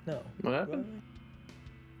 No. What happened?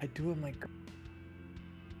 I do have my.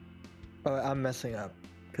 Oh, I'm messing up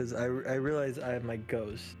because I realized I have my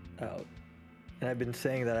ghost out, and I've been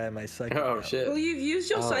saying that I have my psychic. Oh out shit. Well, you've used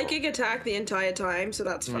your Oh. psychic attack the entire time, so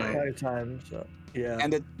that's the fine. entire time. So yeah.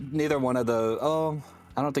 And neither one of the. Oh,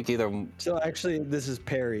 I don't think either. So actually, this is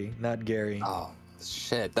Perry, not Gary. Oh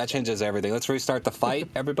shit! That changes everything. Let's restart the fight,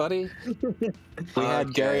 everybody. We had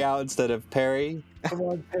Okay. Gary out instead of Perry. Come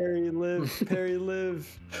on, Perry, live. Perry, live.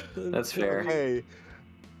 That's fair. Hey,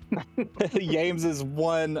 Yames's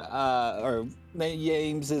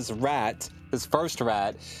Yames's rat, his first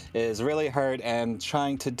rat, is really hurt and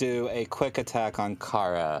trying to do a quick attack on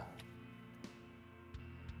Kara.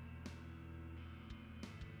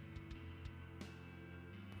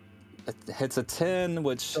 It hits a 10,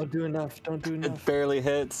 which Don't do enough. Don't do it enough. barely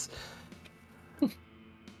hits.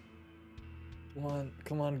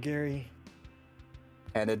 Come on, Gary.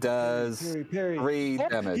 And it does Perry. 3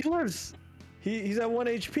 damage. He lives. He's at 1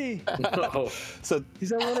 HP. Oh. So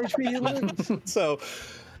He's at 1 HP. He lives. So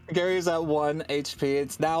Gary's at 1 HP.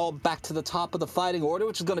 It's now back to the top of the fighting order,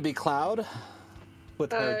 which is going to be Cloud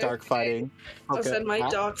with her dark Okay. fighting. I'll send my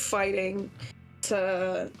dark fighting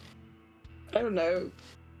to, I don't know,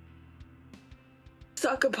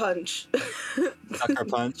 Sucker Punch. Sucker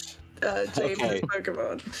Punch. James' Okay.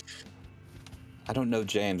 Pokemon. I don't know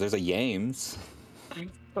James. There's a Yames.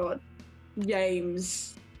 God.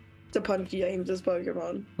 James. To punch James's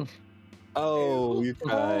Pokemon. Oh, you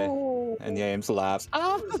try. Oh. And James laughs.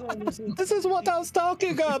 Ah, this is what I was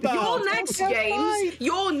talking about. You're next, That's James. right.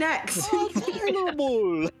 You're next. Oh,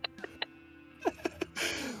 terrible.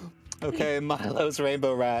 Okay, Milo's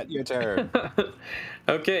Rainbow Rat, your turn.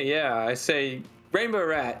 Okay, yeah, I say Rainbow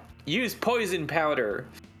Rat, use poison powder.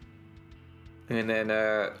 And then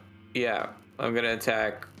yeah, I'm gonna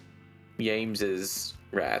attack Yames's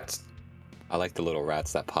rat. I like the little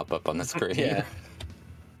rats that pop up on the screen. Yeah.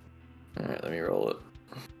 Alright, let me roll it.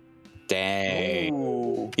 Dang.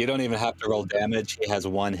 Ooh. You don't even have to roll damage. He has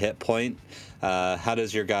 1 hit point. How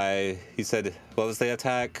does your guy... He said... What was the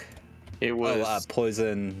attack? It was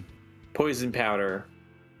Poison... poison powder.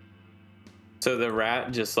 So the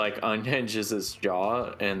rat just like unhinges his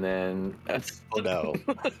jaw and then Oh no.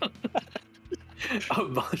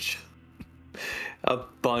 a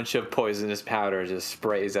bunch of poisonous powder just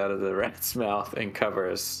sprays out of the rat's mouth and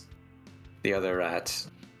covers the other rats.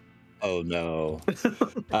 Oh no.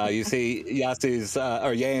 You see Yassi's...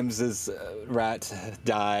 or Yames's rat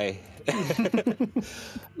die.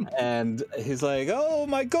 And he's like, oh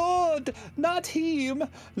my god, not him.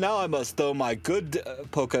 Now I must throw my good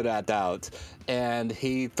polka rat out. And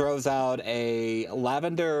he throws out a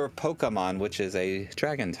lavender Pokemon, which is a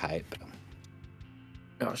dragon type.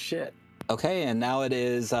 Oh shit. Okay, and now it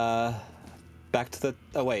is back to the...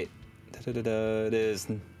 Oh wait. It is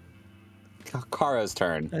Kara's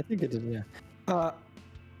turn. I think it did, yeah.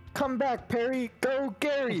 Come back, Perry. Go,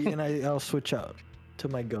 Gary. And I'll switch out to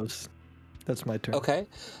my ghost. That's my turn. Okay.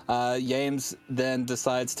 Yames then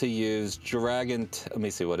decides to use Dragon... Let me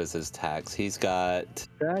see, what is his tags? He's got...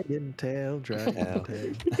 Dragon tail, dragon tail.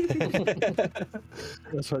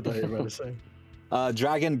 That's what I thought you were about to say.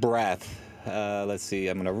 Dragon Breath. Let's see,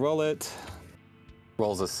 I'm going to roll it.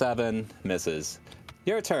 Rolls a 7, misses.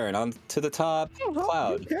 Your turn, on to the top,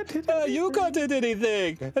 Cloud. You can't hit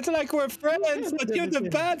anything. It's like we're friends, but you're the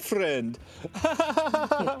bad friend.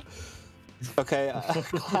 Okay,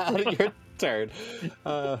 Cloud, your turn.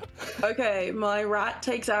 Okay, my rat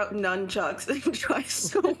takes out nunchucks and tries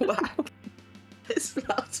to whack his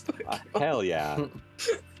last Pokemon. Hell yeah.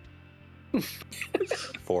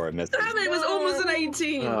 4 misses. Damn it, it was almost an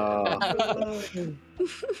 18. Oh.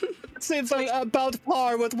 Seems like about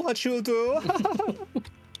par with what you do.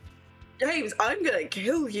 James, I'm gonna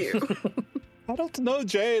kill you. I don't know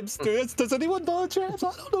James. Does anyone know James?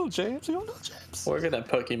 I don't know James. You don't know James. We're gonna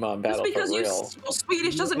Pokemon Just battle because for you're real.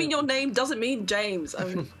 Swedish doesn't mean your name doesn't mean James.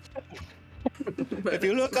 If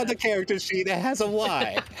you look on the character sheet, it has a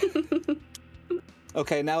Y.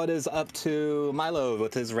 Okay, now it is up to Milo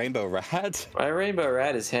with his rainbow rat. My rainbow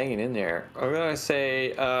rat is hanging in there. I'm gonna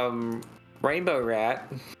say, rainbow rat.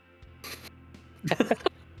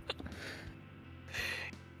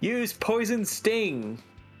 Use poison sting.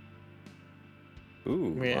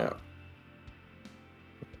 Ooh, Yeah.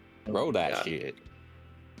 roll that Yeah. shit.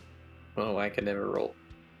 Oh, I can never roll.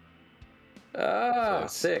 Ah,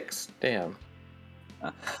 6. Damn.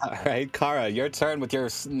 All right, Kara, your turn with your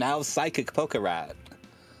now psychic poker rat.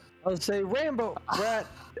 I'll say, Rainbow Rat,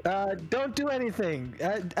 don't do anything.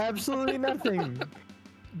 Absolutely nothing.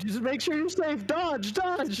 Just make sure you're safe. Dodge,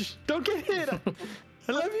 dodge. Don't get hit.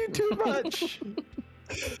 I love you too much.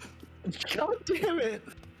 God damn it.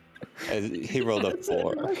 He rolled a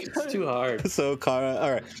 4. It's too hard. So Kara,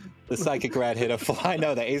 all right, the psychic rat hit a 4. I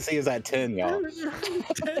know the AC is at 10, y'all.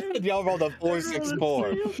 Y'all rolled a 4, 6,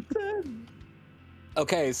 4.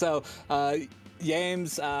 Okay, so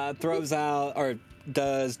Yames throws out or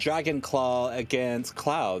does Dragon Claw against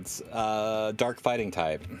Clouds, dark fighting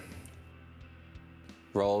type.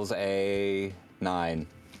 Rolls a 9.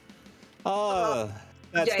 Oh,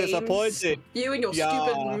 that's James, disappointing. You and your Yeah.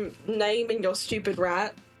 stupid name and your stupid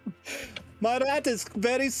rat. My rat is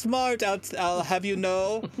very smart. I'll have you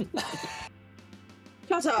know.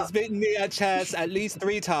 Shut He's up. beaten me at chess at least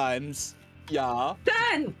 3 times. Yeah.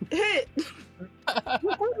 10! Hit!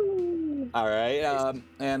 All right.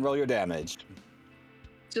 And roll your damage.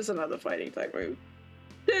 Just another fighting type move.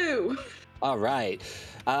 2! All right.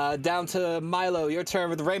 Down to Milo. Your turn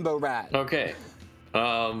with Rainbow Rat. Okay.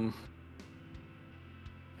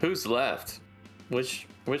 Who's left? Which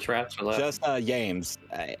rats are left? Just Yames.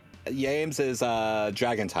 Yames is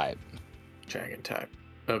dragon type. Dragon type.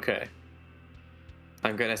 Okay.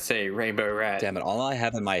 I'm gonna say rainbow rat. Damn it! All I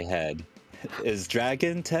have in my head is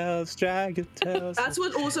dragon tails, dragon tails. That's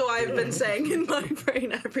what also I've been saying in my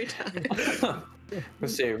brain every time.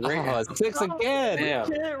 Let's say Oh, 6 again.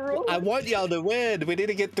 Damn. Can't roll. I want y'all to win. We need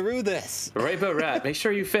to get through this. Rainbow rat. Make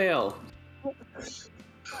sure you fail.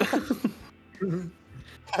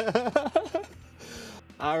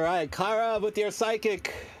 All right, Kara with your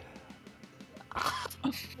psychic.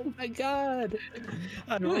 Oh my god.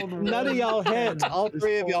 I rolled None of y'all hit. All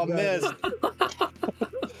 3 of y'all missed.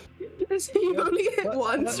 You only hit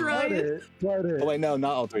once, right? Oh wait, no,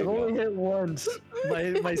 not all 3 I've of only y'all. hit once.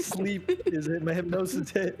 My sleep is hit. My hypnosis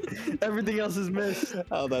hit. Everything else is missed.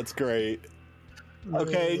 Oh, that's great.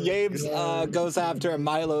 Okay, Yames goes after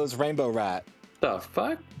Milo's rainbow rat. The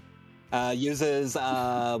fuck? Uses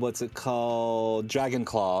what's it called? Dragon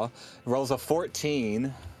Claw. Rolls a 14.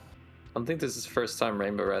 I don't think this is the first time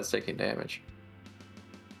rainbow rat's taking damage.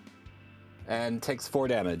 And takes 4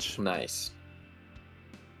 damage. Nice.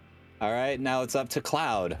 All right, now it's up to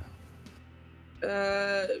Cloud.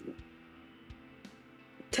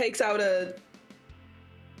 Takes out a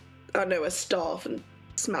staff and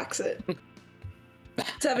smacks it.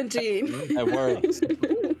 17. It works.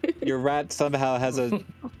 Your rat somehow has a.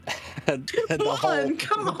 Come on,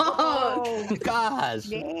 come on! Gosh!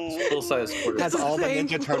 Full size quarter. Has all the Ninja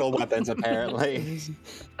Painful. Turtle weapons apparently.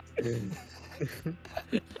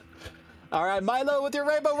 All right, Milo with your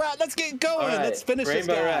rainbow rat. Let's get going. All right, Let's finish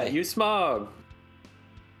rainbow this guy. rat. You smog.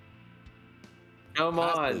 Come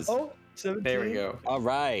on. Passes. Oh, 17. There we go. All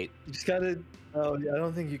right. You just gotta. Oh, I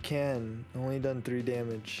don't think you can. Only done 3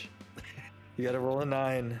 damage. You gotta roll a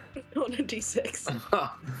 9. On a d6. I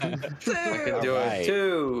can do Alright. it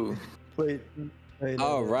too. Wait. No.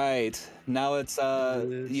 All right. Now it's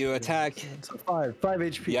you attack. So 5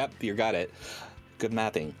 HP. Yep, you got it. Good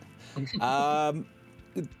mathing.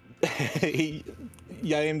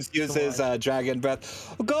 James uses dragon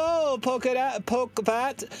breath. Go, poke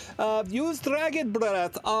bat. Use dragon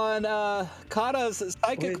breath on Kara's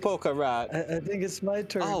psychic Wait. poker rat. I think it's my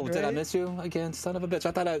turn. Oh, did I right? miss you again? Son of a bitch.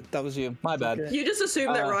 I thought that was you. My bad. Okay. You just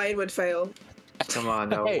assumed that Uh, Ryan would fail. Come on,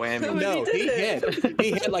 no Hey, whammy. no, He he did hit.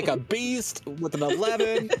 He hit like a beast with an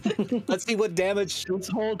 11. Let's see what damage This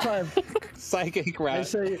whole time, psychic I rat.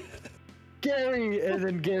 say, Gary, and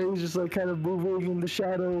then Gary's just like kind of moving in the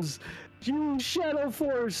shadows. Use Shadow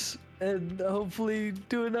Force, and hopefully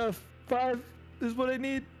do enough. 5 is what I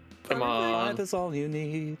need. Come on. That is all you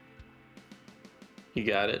need. You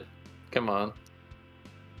got it. Come on.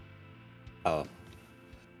 Oh.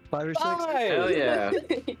 5 or 6. Hell yeah.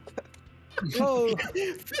 Oh. Fuck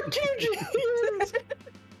you, James!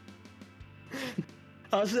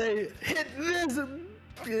 I'll say, hit this!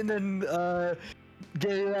 And then,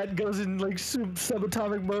 Gary Rat goes in like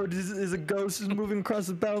subatomic mode, is a ghost, is moving across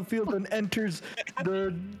the battlefield and enters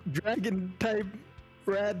the dragon type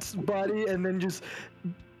rat's body and then just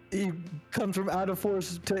he comes from out of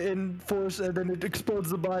force to in force, and then it explodes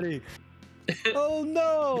the body Oh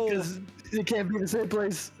no! because it can't be the same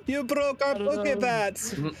place. You broke our I don't know.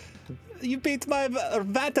 Pokebats! You beat my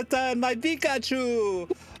Rattata and my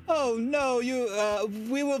Pikachu! Oh no,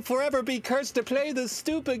 we will forever be cursed to play this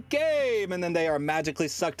stupid game! And then they are magically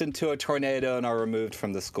sucked into a tornado and are removed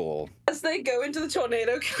from the school. As they go into the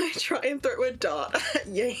tornado, can I try and throw a dart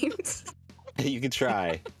at James? You can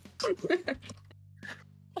try.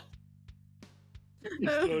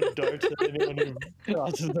 Throw darts at anyone who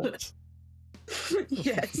crosses us.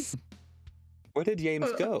 Yes. Where did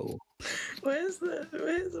James go? Where's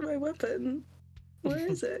my weapon? Where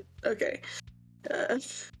is it? Okay.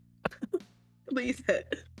 Please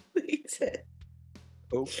hit. Please hit.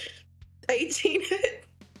 Oh. 18 hit.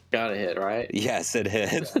 Got a hit, right? Yes, it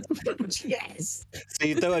hit. Yes. So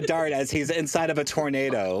you throw a dart as he's inside of a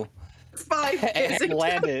tornado 5 and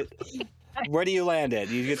land it. Where do you land it?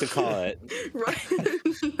 You get to call it. Right,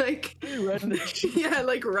 like, yeah,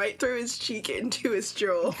 like right through his cheek into his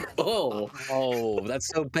jaw. Oh, that's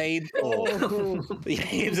so painful.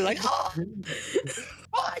 James is like, oh,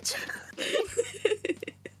 what?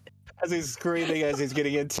 As he's screaming as he's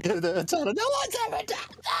getting into the tunnel. No one's ever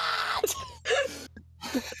done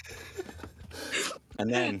that!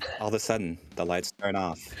 And then, all of a sudden, the lights turn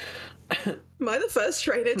off. Am I the first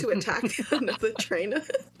trainer to attack another trainer?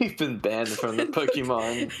 You've been banned from the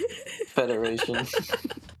Pokemon Federation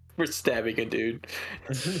for stabbing a dude.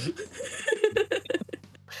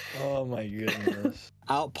 Oh my goodness.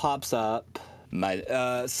 Out pops up.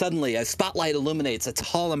 Suddenly, a spotlight illuminates a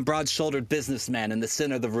tall and broad-shouldered businessman in the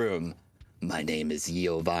center of the room. My name is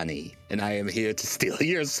Giovanni, and I am here to steal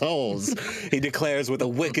your souls, he declares with a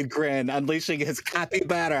wicked grin, unleashing his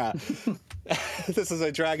capybara. This is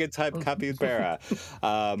a dragon-type capybara.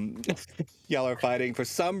 Y'all are fighting. For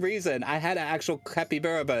some reason, I had an actual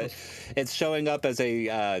capybara, but it's showing up as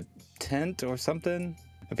a tent or something.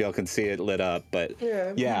 If y'all can see it lit up, but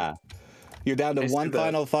yeah. You're down to one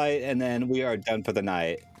final fight, and then we are done for the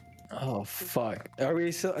night. Oh fuck! Are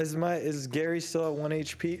we still? Is Gary still at 1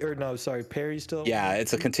 HP? Or no, sorry, Perry still? Yeah,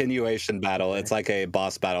 it's a continuation battle. It's like a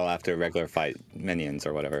boss battle after regular fight minions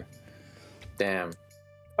or whatever. Damn.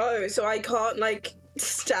 Oh, so I can't like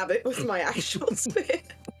stab it with my actual spear.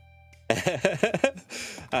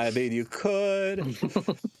 I mean, you could.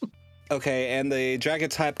 Okay, and the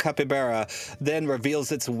dragon-type capybara then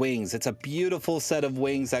reveals its wings. It's a beautiful set of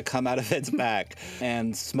wings that come out of its back,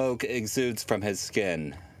 and smoke exudes from his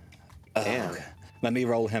skin. Damn. Let me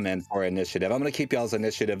roll him in for initiative. I'm going to keep y'all's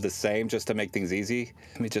initiative the same just to make things easy.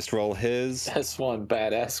 Let me just roll his. That's one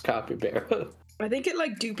badass capybara. I think it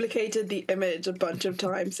like duplicated the image a bunch of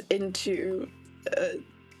times into a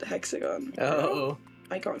hexagon. Oh.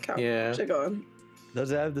 I can't count. Yeah. Hexagon.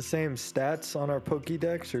 Does it have the same stats on our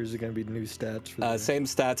Pokédex, or is it going to be new stats for the Same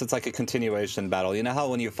stats. It's like a continuation battle. You know how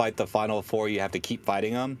when you fight the final 4, you have to keep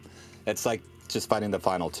fighting them? It's like just fighting the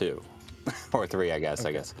final 2. Or 3, I guess.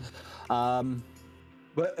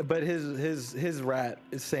 But his rat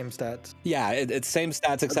is same stats. Yeah, it's same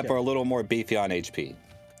stats except for a little more beefy on HP.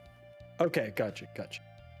 Okay, gotcha.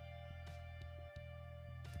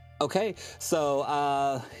 Okay,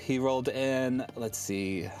 so he rolled in, let's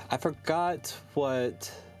see, I forgot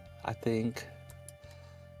what, I think,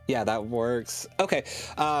 yeah, that works. Okay,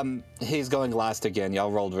 he's going last again.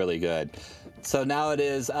 Y'all rolled really good. So now it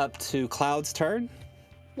is up to Cloud's turn.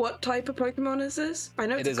 What type of Pokemon is this? I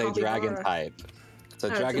know It is a dragon type. It's a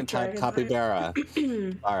dragon type capybara.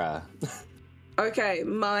 Ara. Okay,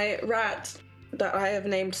 my rat that I have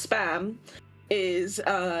named Spam is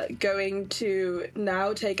going to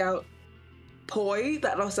now take out Poi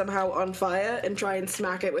that are somehow on fire and try and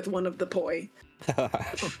smack it with one of the Poi.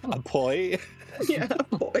 A Poi? Yeah, a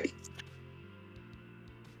Poi.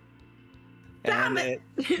 And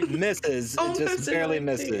it misses. It just barely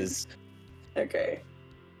misses. Okay.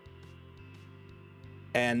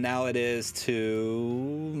 And now it is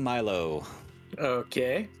to Milo.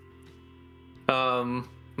 Okay.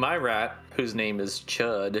 My rat, whose name is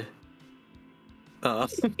Chud.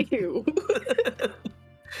 Ew.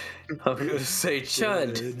 I'm gonna say,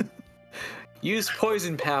 Chud, use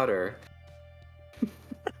poison powder.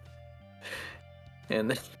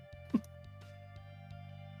 And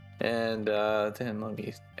then let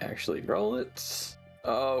me actually roll it.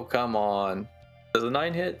 Oh, come on. Does a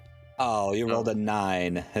 9 hit? Oh, you rolled a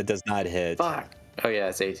 9. It does not hit. Fuck. Oh yeah,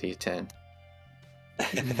 it's 18, 10.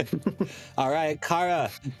 All right, Kara,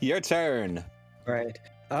 your turn. All right.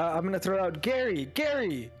 I'm gonna throw out Gary.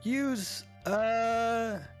 Gary, use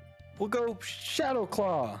we'll go Shadow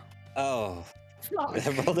Claw. Oh,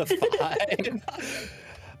 I rolled a 5.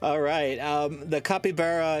 All right. The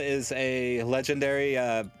capybara is a legendary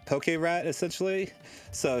poke rat, essentially.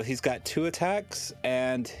 So he's got 2 attacks,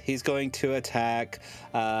 and he's going to attack.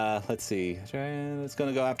 Let's see. It's going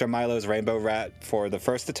to go after Milo's rainbow rat for the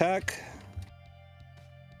first attack.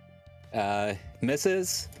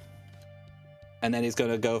 Misses. And then he's going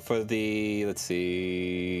to go for the, let's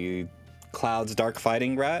see, Cloud's dark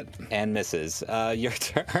fighting rat, and misses. Your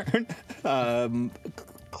turn.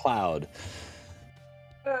 Cloud.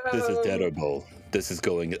 This is terrible. This is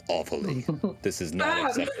going awfully. This is not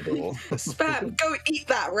acceptable. Spam, go eat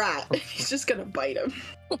that rat. He's just gonna bite him.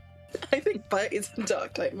 I think bite is a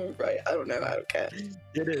dark type move, right? I don't know. I don't care.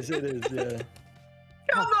 It is, yeah.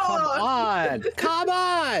 Come on! Come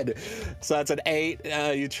on! So that's an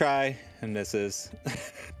 8. You try and misses.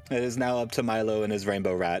 It is now up to Milo and his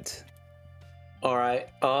rainbow rat. All right.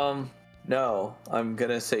 No, I'm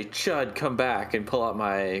gonna say, Chud, come back and pull out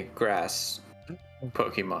my grass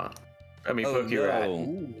Pokemon. I mean, Pokerat.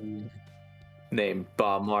 Ooh, Named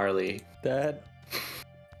Bob Marley. that.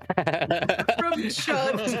 From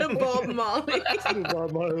Chud to Bob Marley.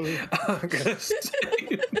 Bob Marley. I'm gonna say,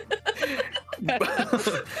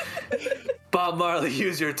 Bob Marley,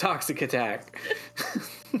 use your toxic attack.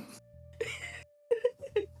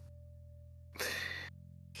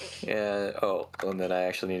 Yeah. Oh, and then I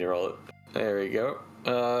actually need to roll it. There we go.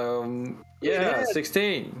 Yeah,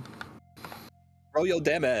 16. Roll your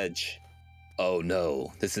damage. Oh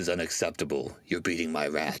no, this is unacceptable. You're beating my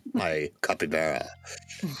rat, my capybara.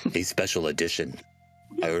 A special edition.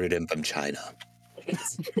 I ordered him from China.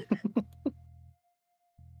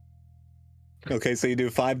 Okay, so you do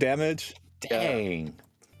 5 damage? Dang.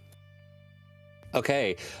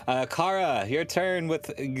 Okay, Kara, your turn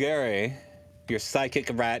with Gary. Your psychic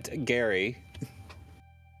rat, Gary.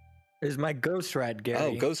 Is my ghost rat Gary?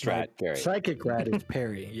 Oh, ghost rat, My Gary. Psychic rat is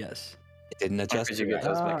Perry. Yes. Didn't adjust did you your get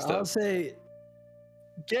those mixed I'll up? say,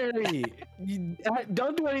 Gary,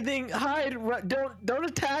 don't do anything. Hide. Don't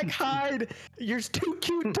attack. Hide. You're too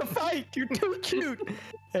cute to fight. You're too cute.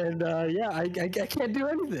 And yeah, I can't do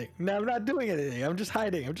anything. No, I'm not doing anything. I'm just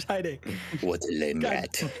hiding. What a lame God.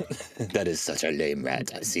 rat. That is such a lame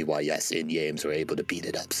rat. I see why Yes and Yames were able to beat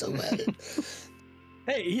it up so well.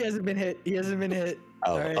 Hey, he hasn't been hit.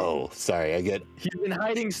 Oh, All right. oh, sorry. I get. He's been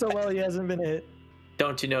hiding so well. He hasn't been hit.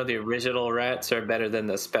 Don't you know the original rats are better than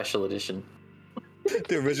the special edition?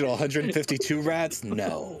 The original 152 rats?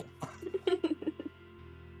 No.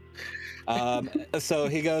 So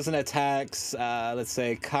he goes and attacks, let's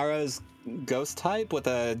say, Kara's ghost type with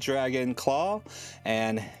a dragon claw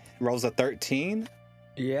and rolls a 13.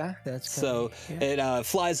 Yeah, that's So yeah. it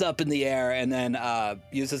flies up in the air and then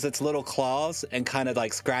uses its little claws and kind of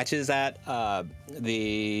like scratches at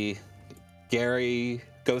the Gary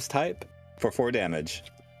ghost type for 4 damage.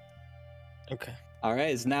 Okay. All right,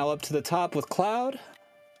 it's now up to the top with Cloud.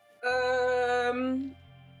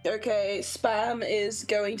 Okay, Spam is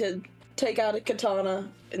going to take out a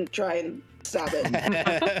katana and try and stab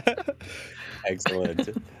it. Excellent.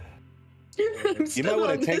 You might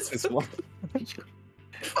want to take this one.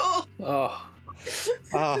 Oh, Oh,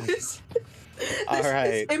 Oh, this all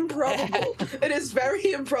right. is improbable. It is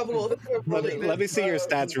very improbable that we're rolling Let me this see your low.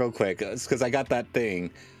 stats real quick, because I got that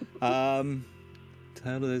thing.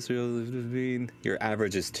 Title is real. Your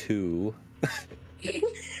average is 2.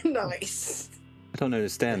 Nice. I don't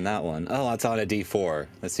understand that one. Oh, it's on a D4.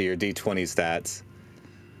 Let's see your D20 stats.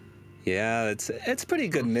 Yeah, it's a pretty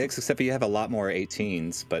good mix, except you have a lot more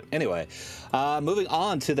 18s. But anyway, moving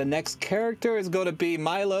on to the next character is going to be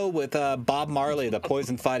Milo with Bob Marley, the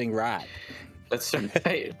poison fighting rat. that's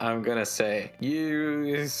right. I'm gonna say,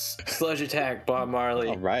 use sludge attack, Bob Marley.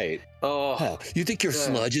 All right. Oh, You think your Yeah.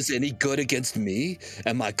 sludge is any good against me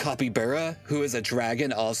and my capybara, who is a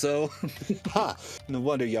dragon also? Ha! No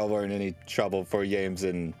wonder y'all weren't any trouble for Yames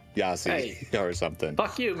and Yasi or something.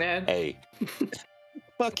 fuck you, man. Hey.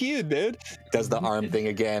 Fuck you, dude. Does the arm thing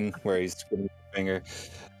again where he's screaming the finger.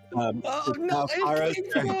 Oh now no! Kara's It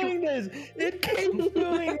keeps turn. doing this. It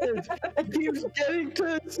keeps getting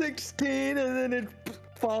to 16, and then it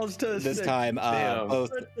falls to This 6. time, Damn.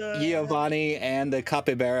 both Giovanni and the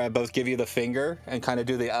capybara both give you the finger and kind of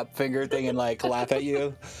do the up finger thing and like laugh at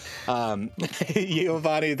you.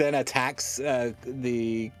 Giovanni then attacks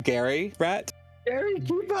the Gary rat. Gary,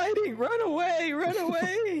 keep hiding! Run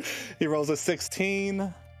away! He rolls a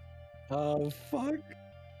 16. Oh fuck!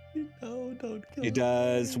 No, don't kill He me.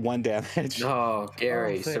 does 1 damage. Oh,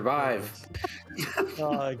 Gary, Oh, thank survive.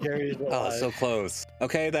 Oh, Gary's Oh, alive. so close.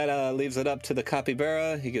 Okay, that leaves it up to the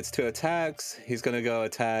Capybara. He gets 2 attacks. He's gonna go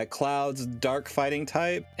attack Cloud's dark fighting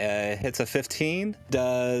type. Hits a 15,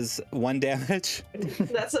 does 1 damage.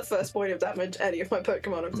 That's the first point of damage any of my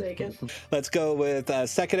Pokemon have taken. Let's go with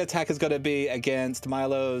second attack is gonna be against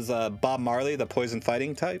Milo's Bob Marley, the poison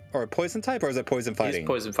fighting type. Or poison type, or is it poison fighting? He's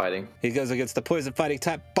poison fighting. He goes against the poison fighting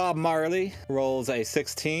type Bob Marley, rolls a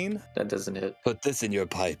 16. That doesn't hit. Put this in your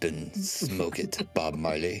pipe and smoke it, Bob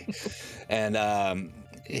Marley. And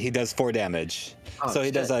he does 4 damage. Oh, So he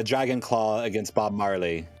does shit. a Dragon Claw against Bob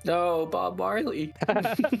Marley. No, Bob Marley.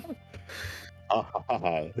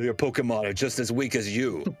 Your Pokemon are just as weak as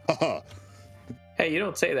you. Hey, you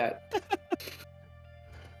don't say that.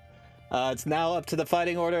 It's now up to the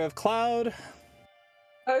fighting order of Cloud.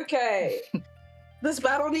 Okay. This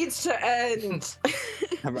battle needs to end.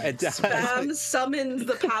 It does. Spam summons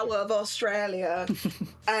the power of Australia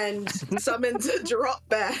and summons a drop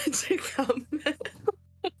bear to come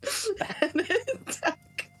and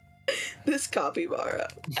attack this capybara.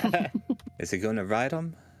 Is he going to ride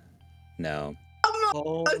him? No.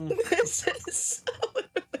 Oh, This is so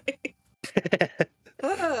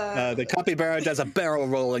annoying. The capybara does a barrel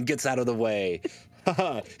roll and gets out of the way.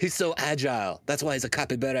 He's so agile. That's why he's a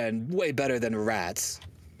capybara and way better than rats.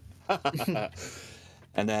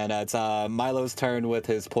 And then it's Milo's turn with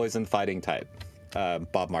his poison fighting type,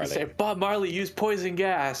 Bob Marley. Say, Bob Marley used poison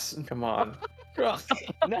gas. Come on.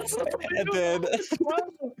 And then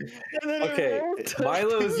Okay,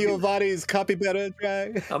 Milo's. Giovanni's capybara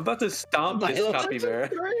drag. I'm about to stomp this Milo. capybara.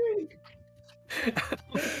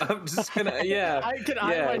 I'm just gonna, yeah. Can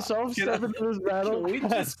Yeah. I myself step into this battle? Can we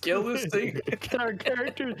just kill this thing? Can our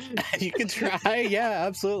characters? You can try, yeah,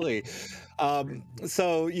 absolutely.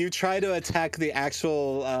 So you try to attack the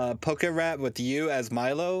actual Poké-Rat with you as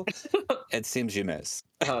Milo. It seems you miss.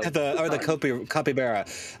 The capybara.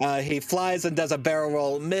 He flies and does a barrel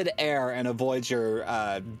roll mid-air and avoids your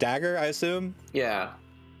dagger, I assume. Yeah.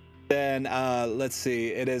 Then let's see.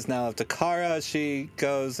 It is now up to Kara. She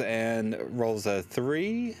goes and rolls a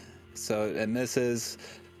 3. So it misses.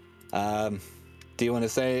 Do you want to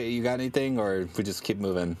say you got anything, or we just keep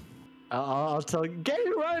moving? I'll tell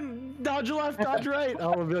Gary, run, dodge left, dodge right.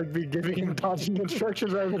 I'll be giving him dodging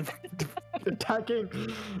instructions rather than attacking.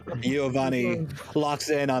 Giovanni locks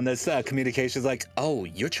in on this communications like, oh,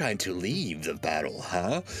 you're trying to leave the battle,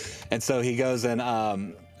 huh? And so he goes and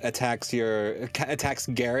attacks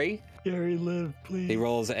Gary. Gary, live, please. He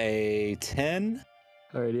rolls a 10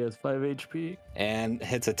 Alright, he has 5 HP. and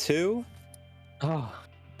hits a 2. Oh,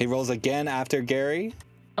 He rolls again after Gary,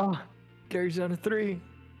 Gary's down to 3.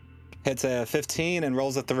 hits a 15 and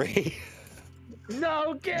rolls a 3.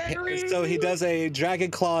 No, Gary. So he does a Dragon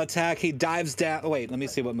Claw attack. He dives down. Wait, let me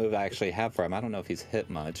see what move I actually have for him. I don't know if he's hit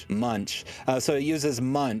much. Munch. So he uses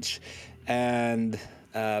Munch and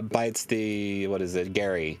bites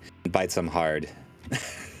Gary. Bites him hard.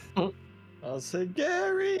 I'll say,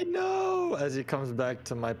 Gary, no, as he comes back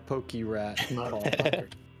to my Poké-Rat. God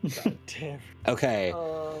damn. Okay.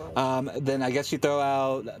 Then I guess you throw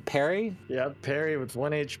out Parry. Yeah, Parry with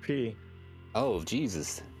 1 HP. Oh,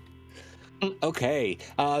 Jesus. Okay.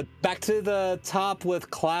 Back to the top with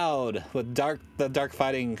Cloud, with the dark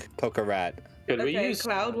fighting Poké-Rat. Could we Okay, use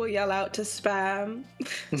Cloud will yell out to Spam.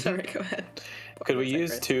 Sorry, go ahead. Could we What was that, use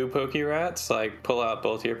Chris? 2 Poké-Rats? Like pull out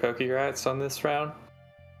both your Poké-Rats on this round?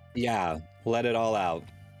 Yeah, let it all out.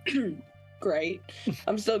 Great.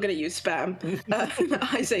 I'm still gonna use Spam.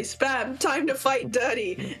 I say, Spam, time to fight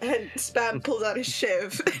dirty. And Spam pulls out his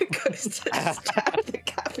shiv and goes to stab the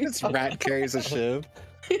This capybara. rat carries a shiv.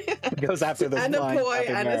 Goes after this And a blind boy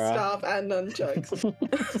and a capybara. staff and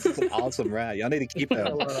nunchucks. This is an awesome rat. Y'all need to keep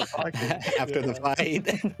him after the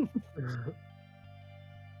fight.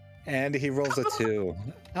 And he rolls a 2.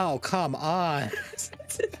 Oh, come on. It's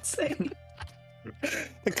insane.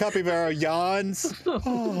 The capybara yawns.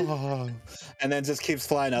 Oh. And then just keeps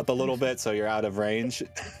flying up a little bit so you're out of range.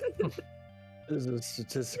 This is a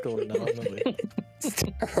statistical anomaly. It's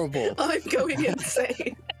terrible. I'm going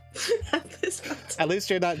insane at this point. At least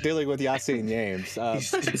you're not dealing with Yasi and Yames.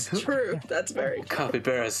 That's true. That's very true.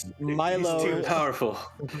 Capybara's Milo. he's too powerful.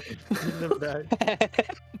 In the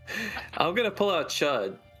back. I'm gonna pull out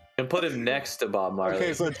Chud and put him next to Bob Marley.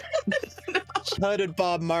 Okay, so Chud and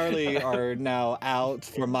Bob Marley are now out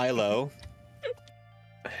for Milo.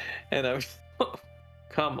 And I'm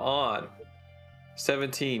come on.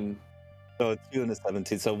 17 So 2 and a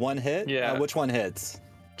 17. So 1 hit? Yeah. Which one hits?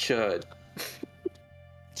 Chud.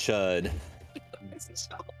 Chud.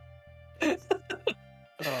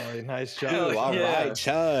 Oh, Hey, nice job. Hell Ooh, all yeah. right,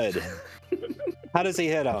 Chud. How does he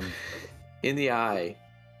hit him? In the eye.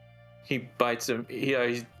 He bites him. He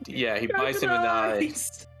bites him in the eye.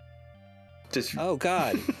 Nice. Just Oh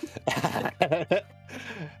God.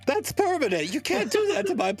 That's permanent. You can't do that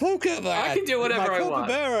to my Pokemon. I can do whatever my I want.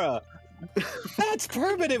 Capybara. That's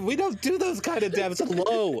permanent. We don't do those kind of damage.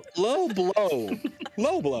 Low blow.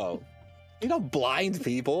 Low blow. You don't blind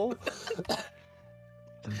people.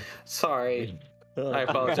 sorry. I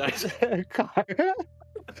apologize.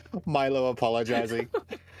 Milo apologizing.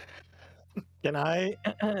 Can I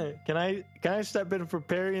step in for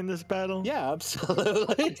Perry in this battle? Yeah,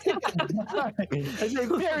 absolutely. I say,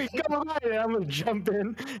 Perry, come on! And I'm gonna jump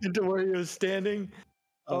into where he was standing.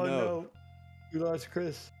 Oh, Oh, no. no. We lost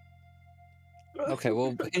Chris. Okay,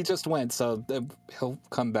 well, he just went, so he'll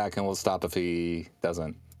come back and we'll stop if he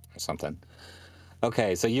doesn't or something.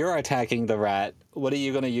 Okay, so you're attacking the rat. What are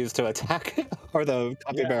you going to use to attack or the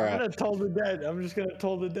capybara? I'm gonna toll the dead. I'm just gonna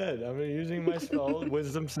toll the dead. I'm using my spell,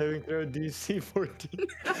 Wisdom Saving Throw DC 14.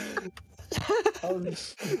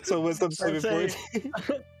 So wisdom I'll saving say, 14.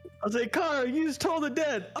 I'll say, Kara, use toll the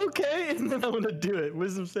dead. Okay, and then I'm gonna do it.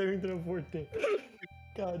 Wisdom Saving Throw 14.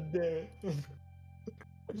 God damn it.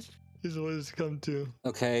 This is what it's come to.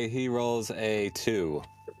 Okay, he rolls a 2.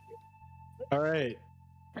 All right.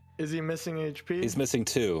 Is he missing HP? He's missing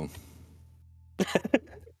 2.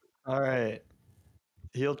 All right.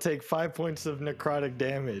 He'll take 5 points of necrotic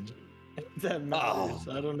damage. That matters.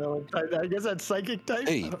 I don't know. I guess that's psychic type.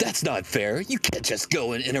 Hey, that's not fair. You can't just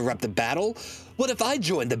go and interrupt the battle. What if I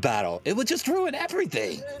joined the battle? It would just ruin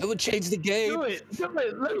everything. It would change the game. Do it. Let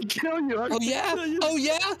me kill you. Oh yeah? Oh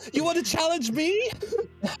yeah? You want to challenge me?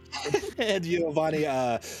 And Giovanni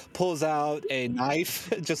pulls out a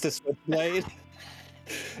knife, just a switchblade,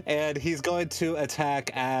 and he's going to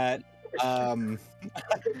attack at. You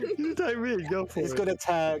type me. Go for He's it. going to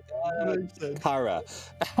attack Kara.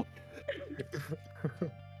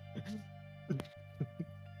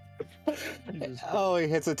 Oh, he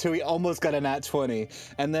hits a 2. He almost got a nat 20.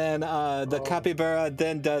 And then the capybara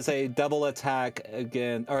then does a double attack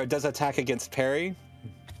again, or does attack against Perry.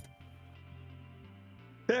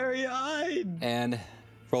 Perry, hide. And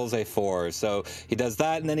rolls a 4. So he does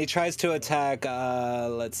that, and then he tries to attack,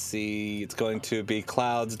 let's see, it's going to be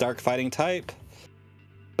Cloud's dark fighting type,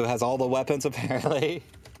 who has all the weapons apparently.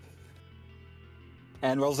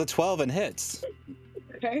 And rolls a 12 and hits.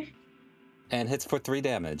 Okay. And hits for 3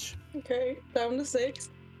 damage. Okay. Down to 6.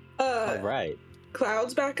 All right.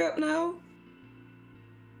 Cloud's back up now.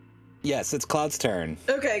 Yes, it's Cloud's turn.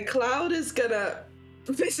 Okay, Cloud is gonna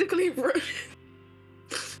basically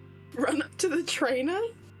run up to the trainer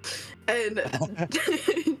and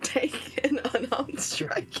take an unarmed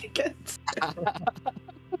strike against him.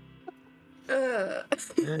 Oh,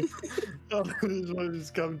 this is what it's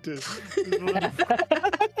come to.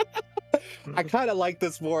 I kind of like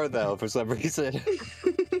this more, though, for some reason.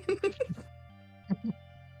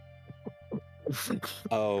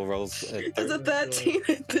 Oh, rolls. It's a 13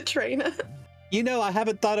 at the trainer. You know, I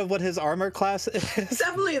haven't thought of what his armor class is.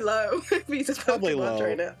 Definitely low. If he's a Probably Pokemon low.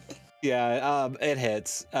 trainer. Yeah, it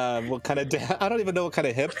hits. What kind of? I don't even know what kind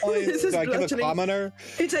of hit points. This is Do I give a bludgeoning. commoner?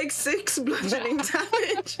 He takes 6 bludgeoning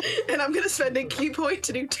damage, and I'm gonna spend a key point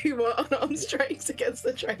to do 2 more unarmed strikes against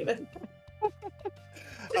the trainer.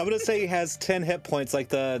 I'm gonna say he has 10 hit points, like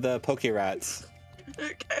the Pokérats.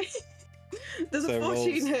 Okay. There's So a 14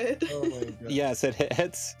 rolls. hit. Oh my god. Yes, it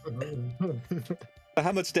hits.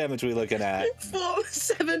 How much damage are we looking at?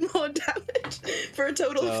 7 more damage for a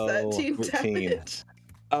total So, of 13 13. damage.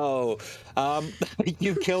 Oh,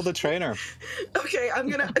 you killed the trainer. Okay, I'm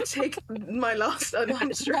gonna take my last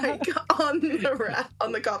unarmed strike on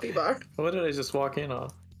the capybara. What did I just walk in on?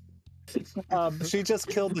 She just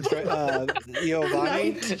killed the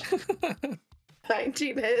Giovanni,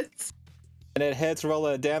 19 hits. and it hits. Roll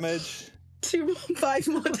a damage, 5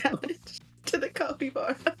 more damage to the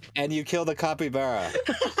capybara. and you kill the capybara.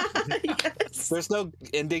 Yes. There's no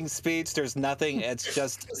ending speech. There's nothing. It's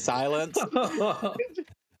just silence.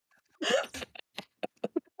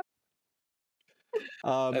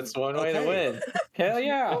 That's one way to win. Hell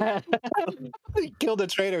yeah. You killed the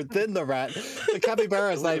trainer, then the rat. The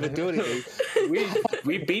capybara is not even doing anything.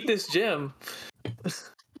 We beat this gym.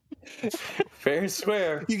 Fair and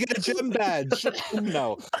square. You get a gym badge.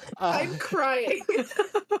 No. I'm crying.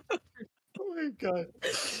 Oh my god.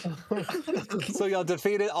 So y'all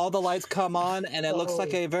defeat it, all the lights come on, and it looks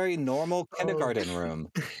like a very normal kindergarten room.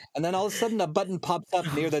 And then all of a sudden a button pops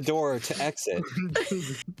up near the door to exit.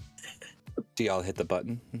 Do y'all hit the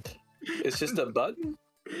button? It's just a button?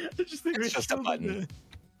 I just think we It's just a killed button. it.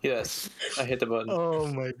 Yes, I hit the button. Oh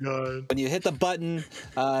my god. When you hit the button,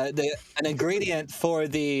 an ingredient for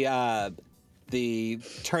the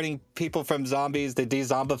turning people from zombies, the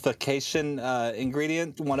dezombification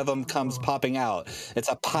ingredient, one of them comes popping out. It's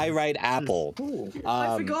a pyrite apple.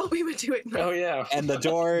 I forgot we were doing that. Oh yeah. And the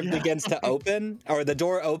door begins to open, or the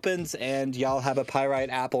door opens, and y'all have a pyrite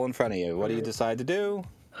apple in front of you. What do you decide to do?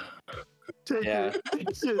 Yeah.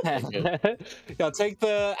 Y'all take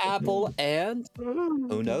the apple, and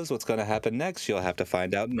who knows what's going to happen next? You'll have to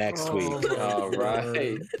find out next week. All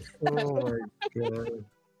right. Oh my god.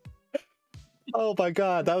 Oh my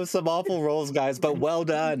god, that was some awful rolls, guys, but well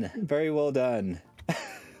done. Very well done.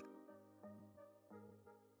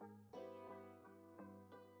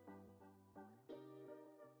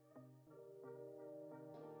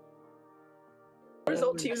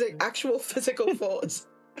 Result using actual physical force.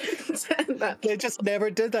 And that- They just never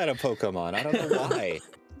did that in Pokemon. I don't know why.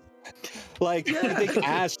 Like, I think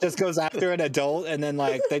Ash just goes after an adult and then,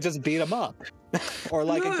 like, they just beat him up. Or,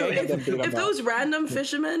 like, No, a gang of them beat him if up. those random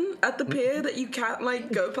fishermen at the pier that you can't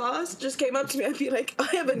like go past just came up to me, I'd be like, I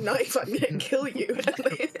have a knife, I'm gonna kill you.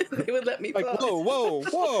 And they would let me Like, pass. whoa,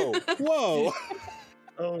 whoa.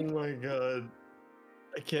 Oh my god.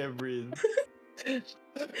 I can't breathe. All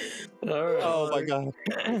right. Oh my god.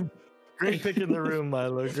 Great pick in the room,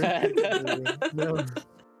 Milo. Great pick in the room. No.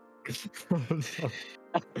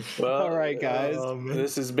 Well, All right, guys.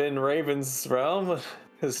 this has been Raven's Realm.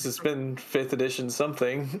 This has been 5th edition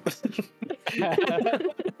something.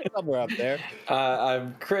 Somewhere up there.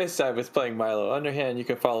 I'm Chris. I was playing Milo Underhand. You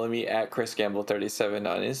can follow me at ChrisGamble37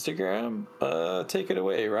 on Instagram. Take it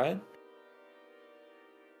away, Ryan.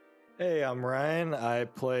 Hey, I'm Ryan. I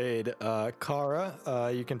played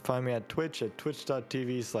Kara. You can find me at Twitch at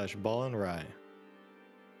twitch.tv/ballandrye.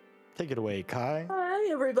 Take it away, Kai. Hi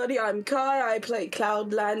everybody, I'm Kai. I play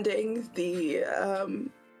Cloud Landing, the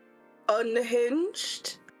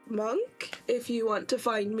unhinged monk. If you want to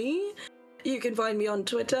find me, you can find me on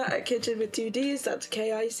Twitter at Kitchen with 2Ds. That's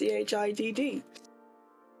KICHIDD.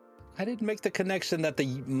 I didn't make the connection that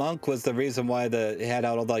the monk was the reason why it had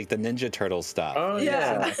all like the Ninja Turtle stuff. Oh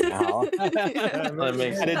Yeah. Now. That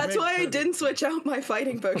makes sense. That's why I didn't switch out my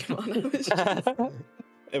fighting Pokemon. I was just,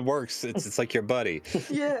 It works. It's like your buddy.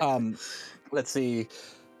 yeah. Let's see.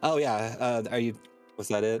 Oh yeah. Was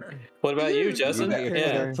that it? What about you, Justin? got your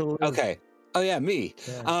Yeah. Okay. Oh yeah, me.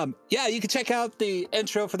 Yeah. You can check out the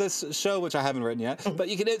intro for this show, which I haven't written yet, but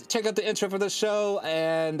you can check out the intro for this show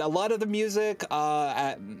and a lot of the music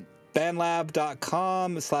at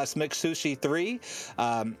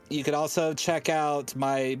bandlab.com/mixsushi3. You could also check out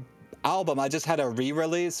my album. I just had a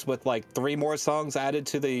re-release with like 3 more songs added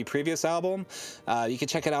to the previous album. You can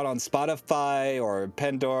check it out on Spotify or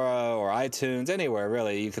Pandora or iTunes, anywhere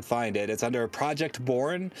really you could find it. It's under Project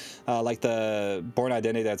Born, like the Born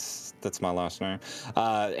Identity. That's my last name.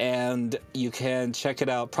 And you can check it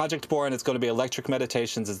out. Project Born. It's going to be Electric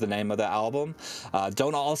Meditations is the name of the album.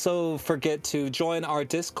 Don't also forget to join our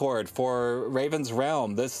Discord for Raven's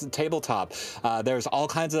Realm. This tabletop. There's all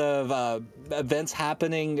kinds of events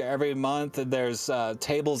happening every month. There's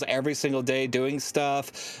tables every single day doing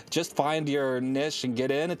stuff. Just find your niche and get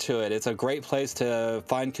into it. It's a great place to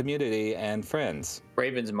find community and friends.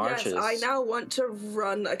 Raven's Marches. Yes, I now want to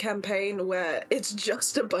run a campaign where it's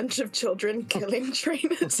just a bunch of children killing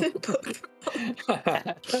trainers in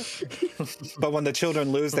Pokemon. But when the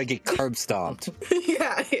children lose, they get curb stomped.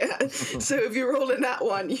 yeah. So if you roll in that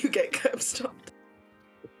one, you get curb stomped.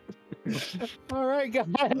 All right, guys.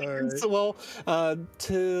 right. Well,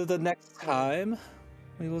 to the next time,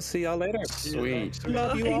 we will see y'all later. Sweet.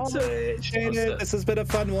 Love you all. Appreciate it. This has been a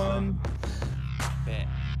fun one.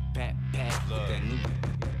 Back with that new.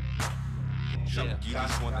 Yeah, you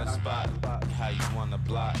just want that spot. How you wanna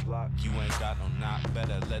block? You ain't got no knock,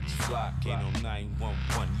 better let you flock. Ain't no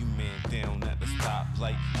 911, you man down at the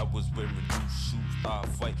stoplight. I was wearing new shoes,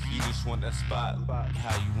 off-white. You just want that spot.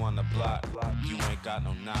 How you wanna block? You ain't got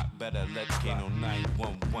no knock, better let you. Ain't no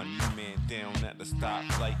 911, you man down at the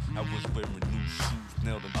stoplight. I was wearing new shoes,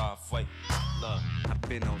 nailed them off-white. Look, I've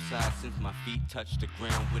been on side since my feet touched the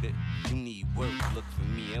ground with it. You need work, look for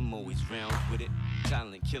me, I'm always round with it.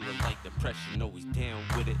 Silent killer like depression, always down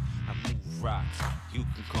with it. I move rocks, you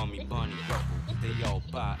can call me Barney Rubble. They all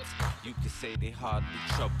bots, you can say they hardly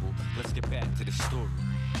trouble. Let's get back to the story.